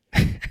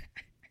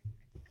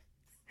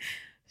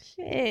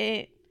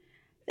 Shit.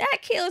 That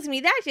kills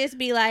me. That just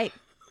be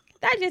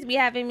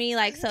having me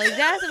like, so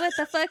that's what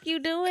the fuck you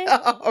doing?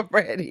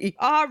 Already.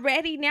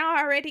 Now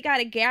I already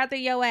gotta gather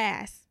your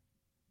ass.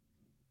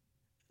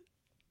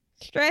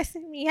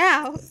 Stressing me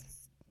out.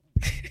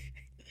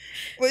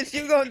 What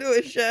you gonna do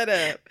is shut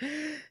up.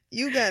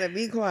 You gotta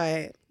be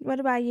quiet. What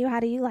about you?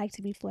 How do you like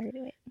to be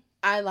flirted with?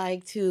 I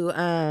like to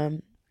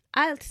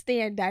I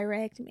stand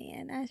direct,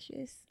 man. That's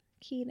just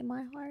key to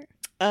my heart.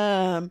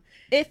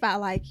 If I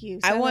like you.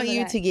 So I want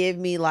you to give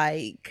me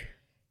like,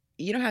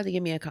 you don't have to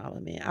give me a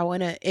compliment. I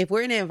wanna, if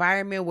we're in an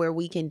environment where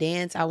we can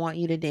dance, I want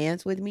you to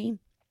dance with me.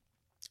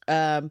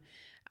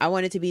 I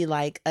want it to be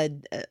like a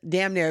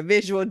damn near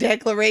visual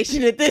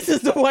declaration that this is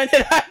the one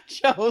that I've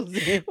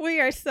chosen. We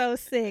are so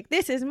sick.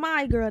 This is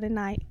my girl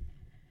tonight.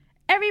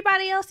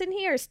 Everybody else in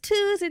here is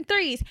 2s and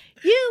 3s.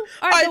 You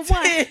are the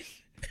one.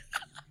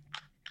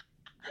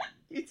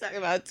 You talking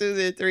about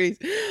 2s and 3s.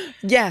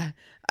 Yeah,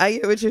 I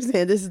get what you're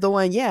saying. This is the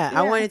one. Yeah,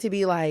 I want it to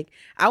be like,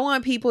 I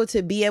want people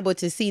to be able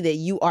to see that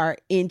you are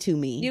into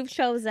me. You've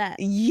chose that.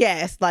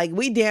 Yes, like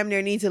we damn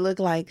near need to look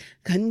like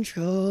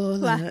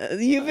controller.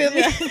 You feel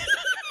me?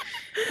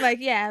 Like,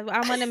 yeah,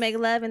 I want to make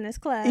love in this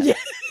club. Yeah,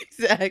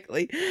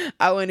 exactly.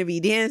 I want to be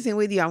dancing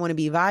with you. I want to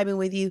be vibing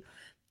with you.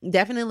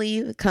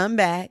 Definitely come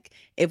back.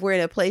 If we're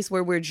at a place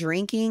where we're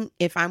drinking,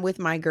 if I'm with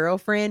my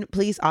girlfriend,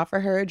 please offer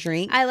her a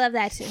drink. I love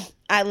that too.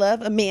 I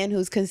love a man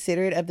who's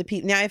considerate of the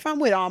people. Now, if I'm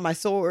with all my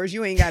swords,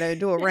 you ain't got to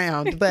do a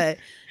round. But,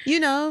 you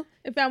know.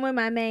 If I'm with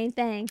my main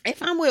thing.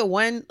 If I'm with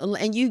one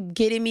and you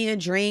getting me a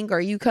drink or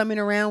you coming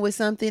around with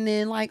something,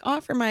 then like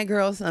offer my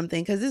girl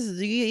something. Because this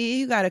is,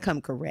 you got to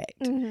come correct.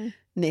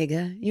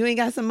 Nigga, you ain't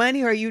got some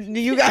money or you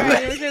got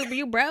money?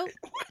 You broke?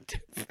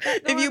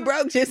 If you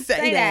broke, just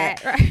say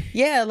that. Right.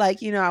 Yeah,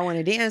 like, you know, I want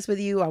to dance with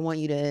you. I want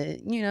you to,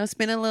 you know,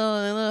 spend a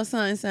little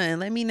something.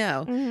 Let me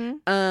know.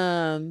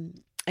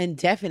 And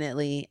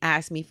definitely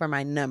ask me for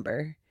my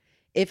number.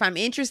 If I'm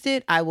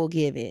interested, I will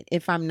give it.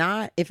 If I'm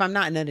not,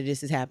 none of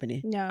this is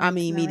happening. No, I'm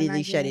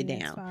immediately shut it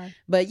down.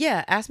 But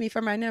yeah, ask me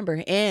for my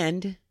number.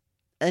 And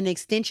an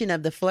extension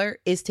of the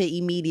flirt is to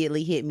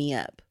immediately hit me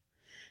up.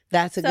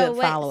 That's a good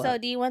follow-up. So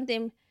do you want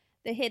them,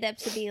 the hit up,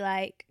 to be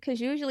like,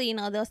 because usually, you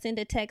know, they'll send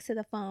a text to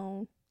the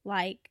phone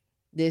like,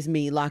 this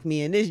me, lock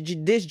me in.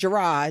 This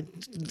Gerard,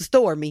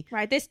 store me.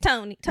 Right, this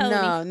Tony.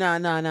 No.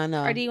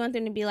 Or do you want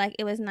them to be like,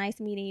 it was nice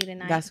meeting you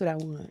tonight? That's what I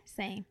want.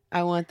 Same.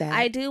 I want that.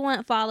 I do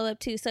want follow-up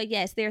too. So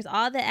yes, there's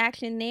all the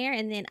action there,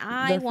 and then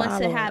I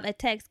want to have a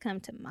text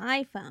come to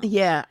my phone.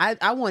 Yeah,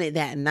 I want it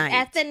that night.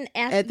 At the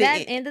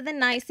end of the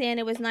night saying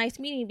it was nice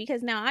meeting you,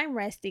 because now I'm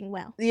resting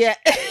well. Yeah.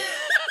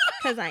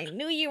 Because I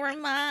knew you were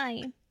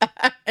mine.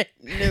 I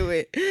knew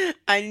it.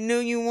 I knew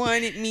you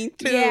wanted me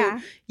to.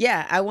 Yeah.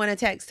 Yeah, I want to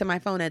text to my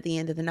phone at the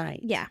end of the night.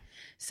 Yeah.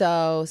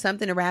 So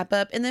something to wrap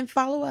up and then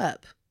follow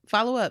up.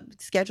 Follow up.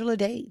 Schedule a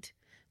date.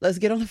 Let's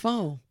get on the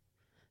phone.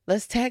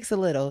 Let's text a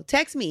little.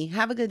 Text me.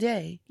 Have a good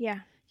day. Yeah.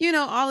 You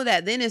know, all of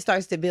that. Then it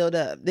starts to build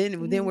up. Then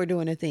we're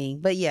doing a thing.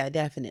 But yeah,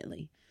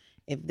 definitely.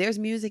 If there's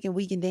music and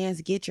we can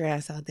dance, get your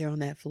ass out there on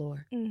that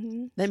floor.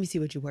 Mm-hmm. Let me see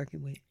what you're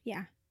working with.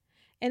 Yeah.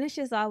 And it's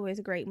just always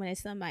great when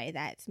it's somebody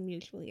that's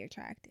mutually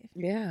attractive.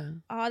 Yeah.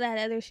 All that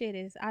other shit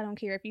is, I don't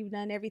care if you've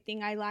done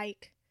everything I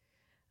like.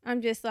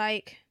 I'm just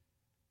like.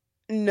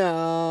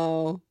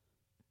 No.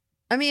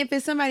 I mean, if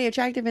it's somebody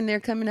attractive and they're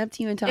coming up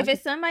to you and talking. If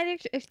it's somebody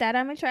that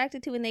I'm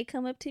attracted to and they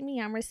come up to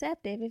me, I'm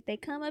receptive. If they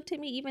come up to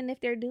me, even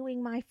if they're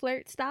doing my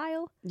flirt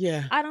style,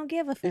 yeah, I don't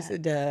give a fuck. It's a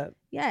dub.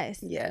 Yes.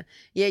 Yeah.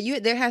 Yeah.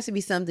 There has to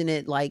be something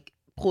that like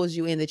pulls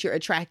you in that you're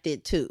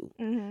attracted to.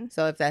 Mm-hmm.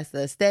 So if that's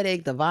the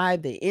aesthetic, the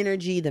vibe, the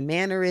energy, the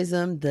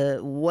mannerism, the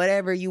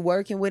whatever you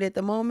working with at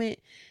the moment,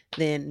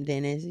 then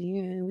it's,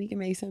 we can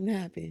make something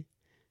happen.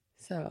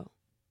 So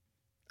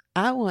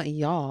I want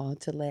y'all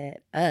to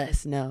let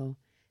us know,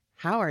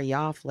 how are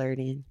y'all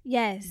flirting?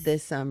 Yes.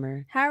 This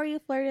summer. How are you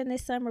flirting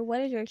this summer?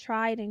 What is your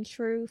tried and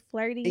true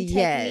flirting techniques?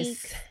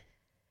 Yes.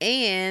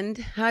 And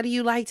how do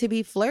you like to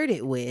be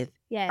flirted with?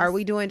 Yes. Are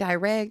we doing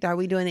direct? Are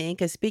we doing the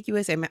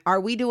inconspicuous? Are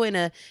we doing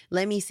a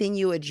let me send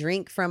you a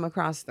drink from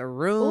across the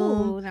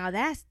room? Ooh, now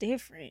that's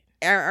different.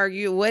 Are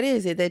you? What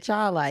is it that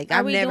y'all like?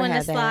 Are we doing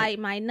the slide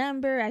my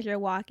number as you're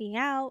walking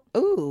out?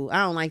 Ooh,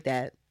 I don't like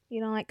that. You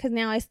don't like, because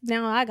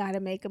now I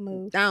gotta make a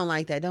move. I don't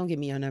like that. Don't give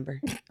me your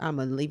number. I'm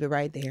gonna leave it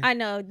right there. I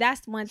know,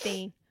 that's one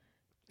thing.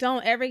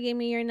 Don't ever give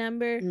me your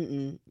number.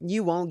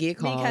 You won't get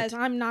called because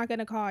I'm not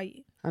gonna call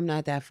you. I'm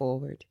not that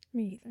forward.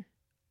 Me either.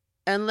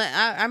 Unless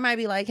I might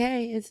be like,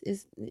 hey,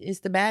 it's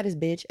the baddest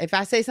bitch. If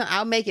I say something,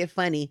 I'll make it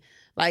funny.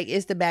 Like,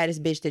 it's the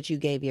baddest bitch that you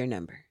gave your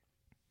number.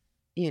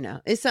 You know,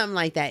 it's something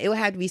like that. It would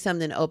have to be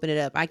something to open it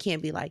up. I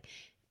can't be like,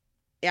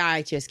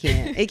 I just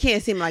can't. It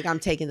can't seem like I'm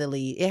taking the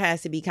lead. It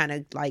has to be kind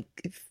of like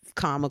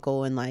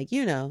comical and like,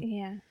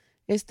 Yeah.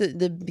 It's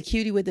the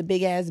cutie with the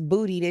big ass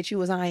booty that you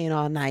was eyeing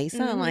all night.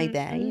 Something like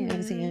that. You know what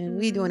I'm saying?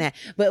 We doing that.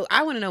 But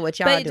I want to know what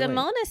y'all doing.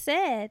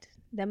 But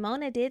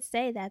Damona did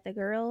say that the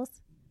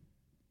girls,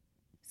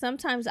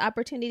 sometimes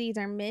opportunities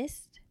are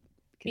missed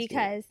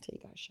because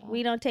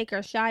we don't take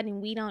our shot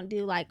and we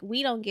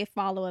don't get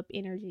follow-up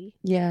energy.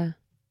 Yeah.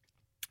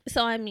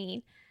 So, I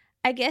mean,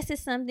 I guess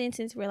it's something,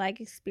 since we're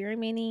like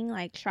experimenting,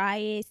 like try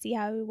it, see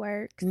how it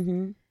works.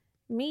 Mm-hmm.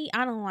 Me,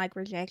 I don't like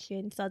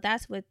rejection. So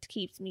that's what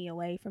keeps me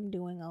away from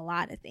doing a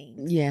lot of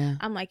things. Yeah.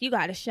 I'm like, you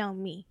got to show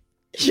me.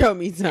 Show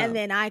me something. And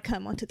then I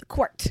come onto the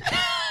court.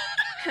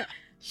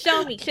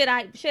 Show me. Should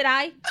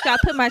I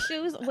put my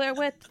shoes where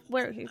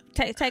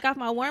take off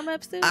my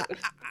warm-up suit?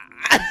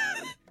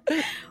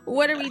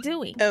 What are we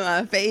doing?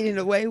 Am I fading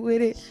away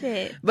with it?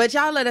 Shit. But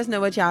y'all let us know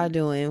what y'all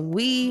doing.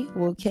 We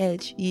will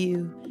catch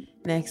you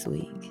next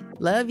week.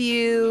 Love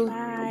you.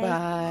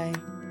 Bye.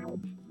 Bye.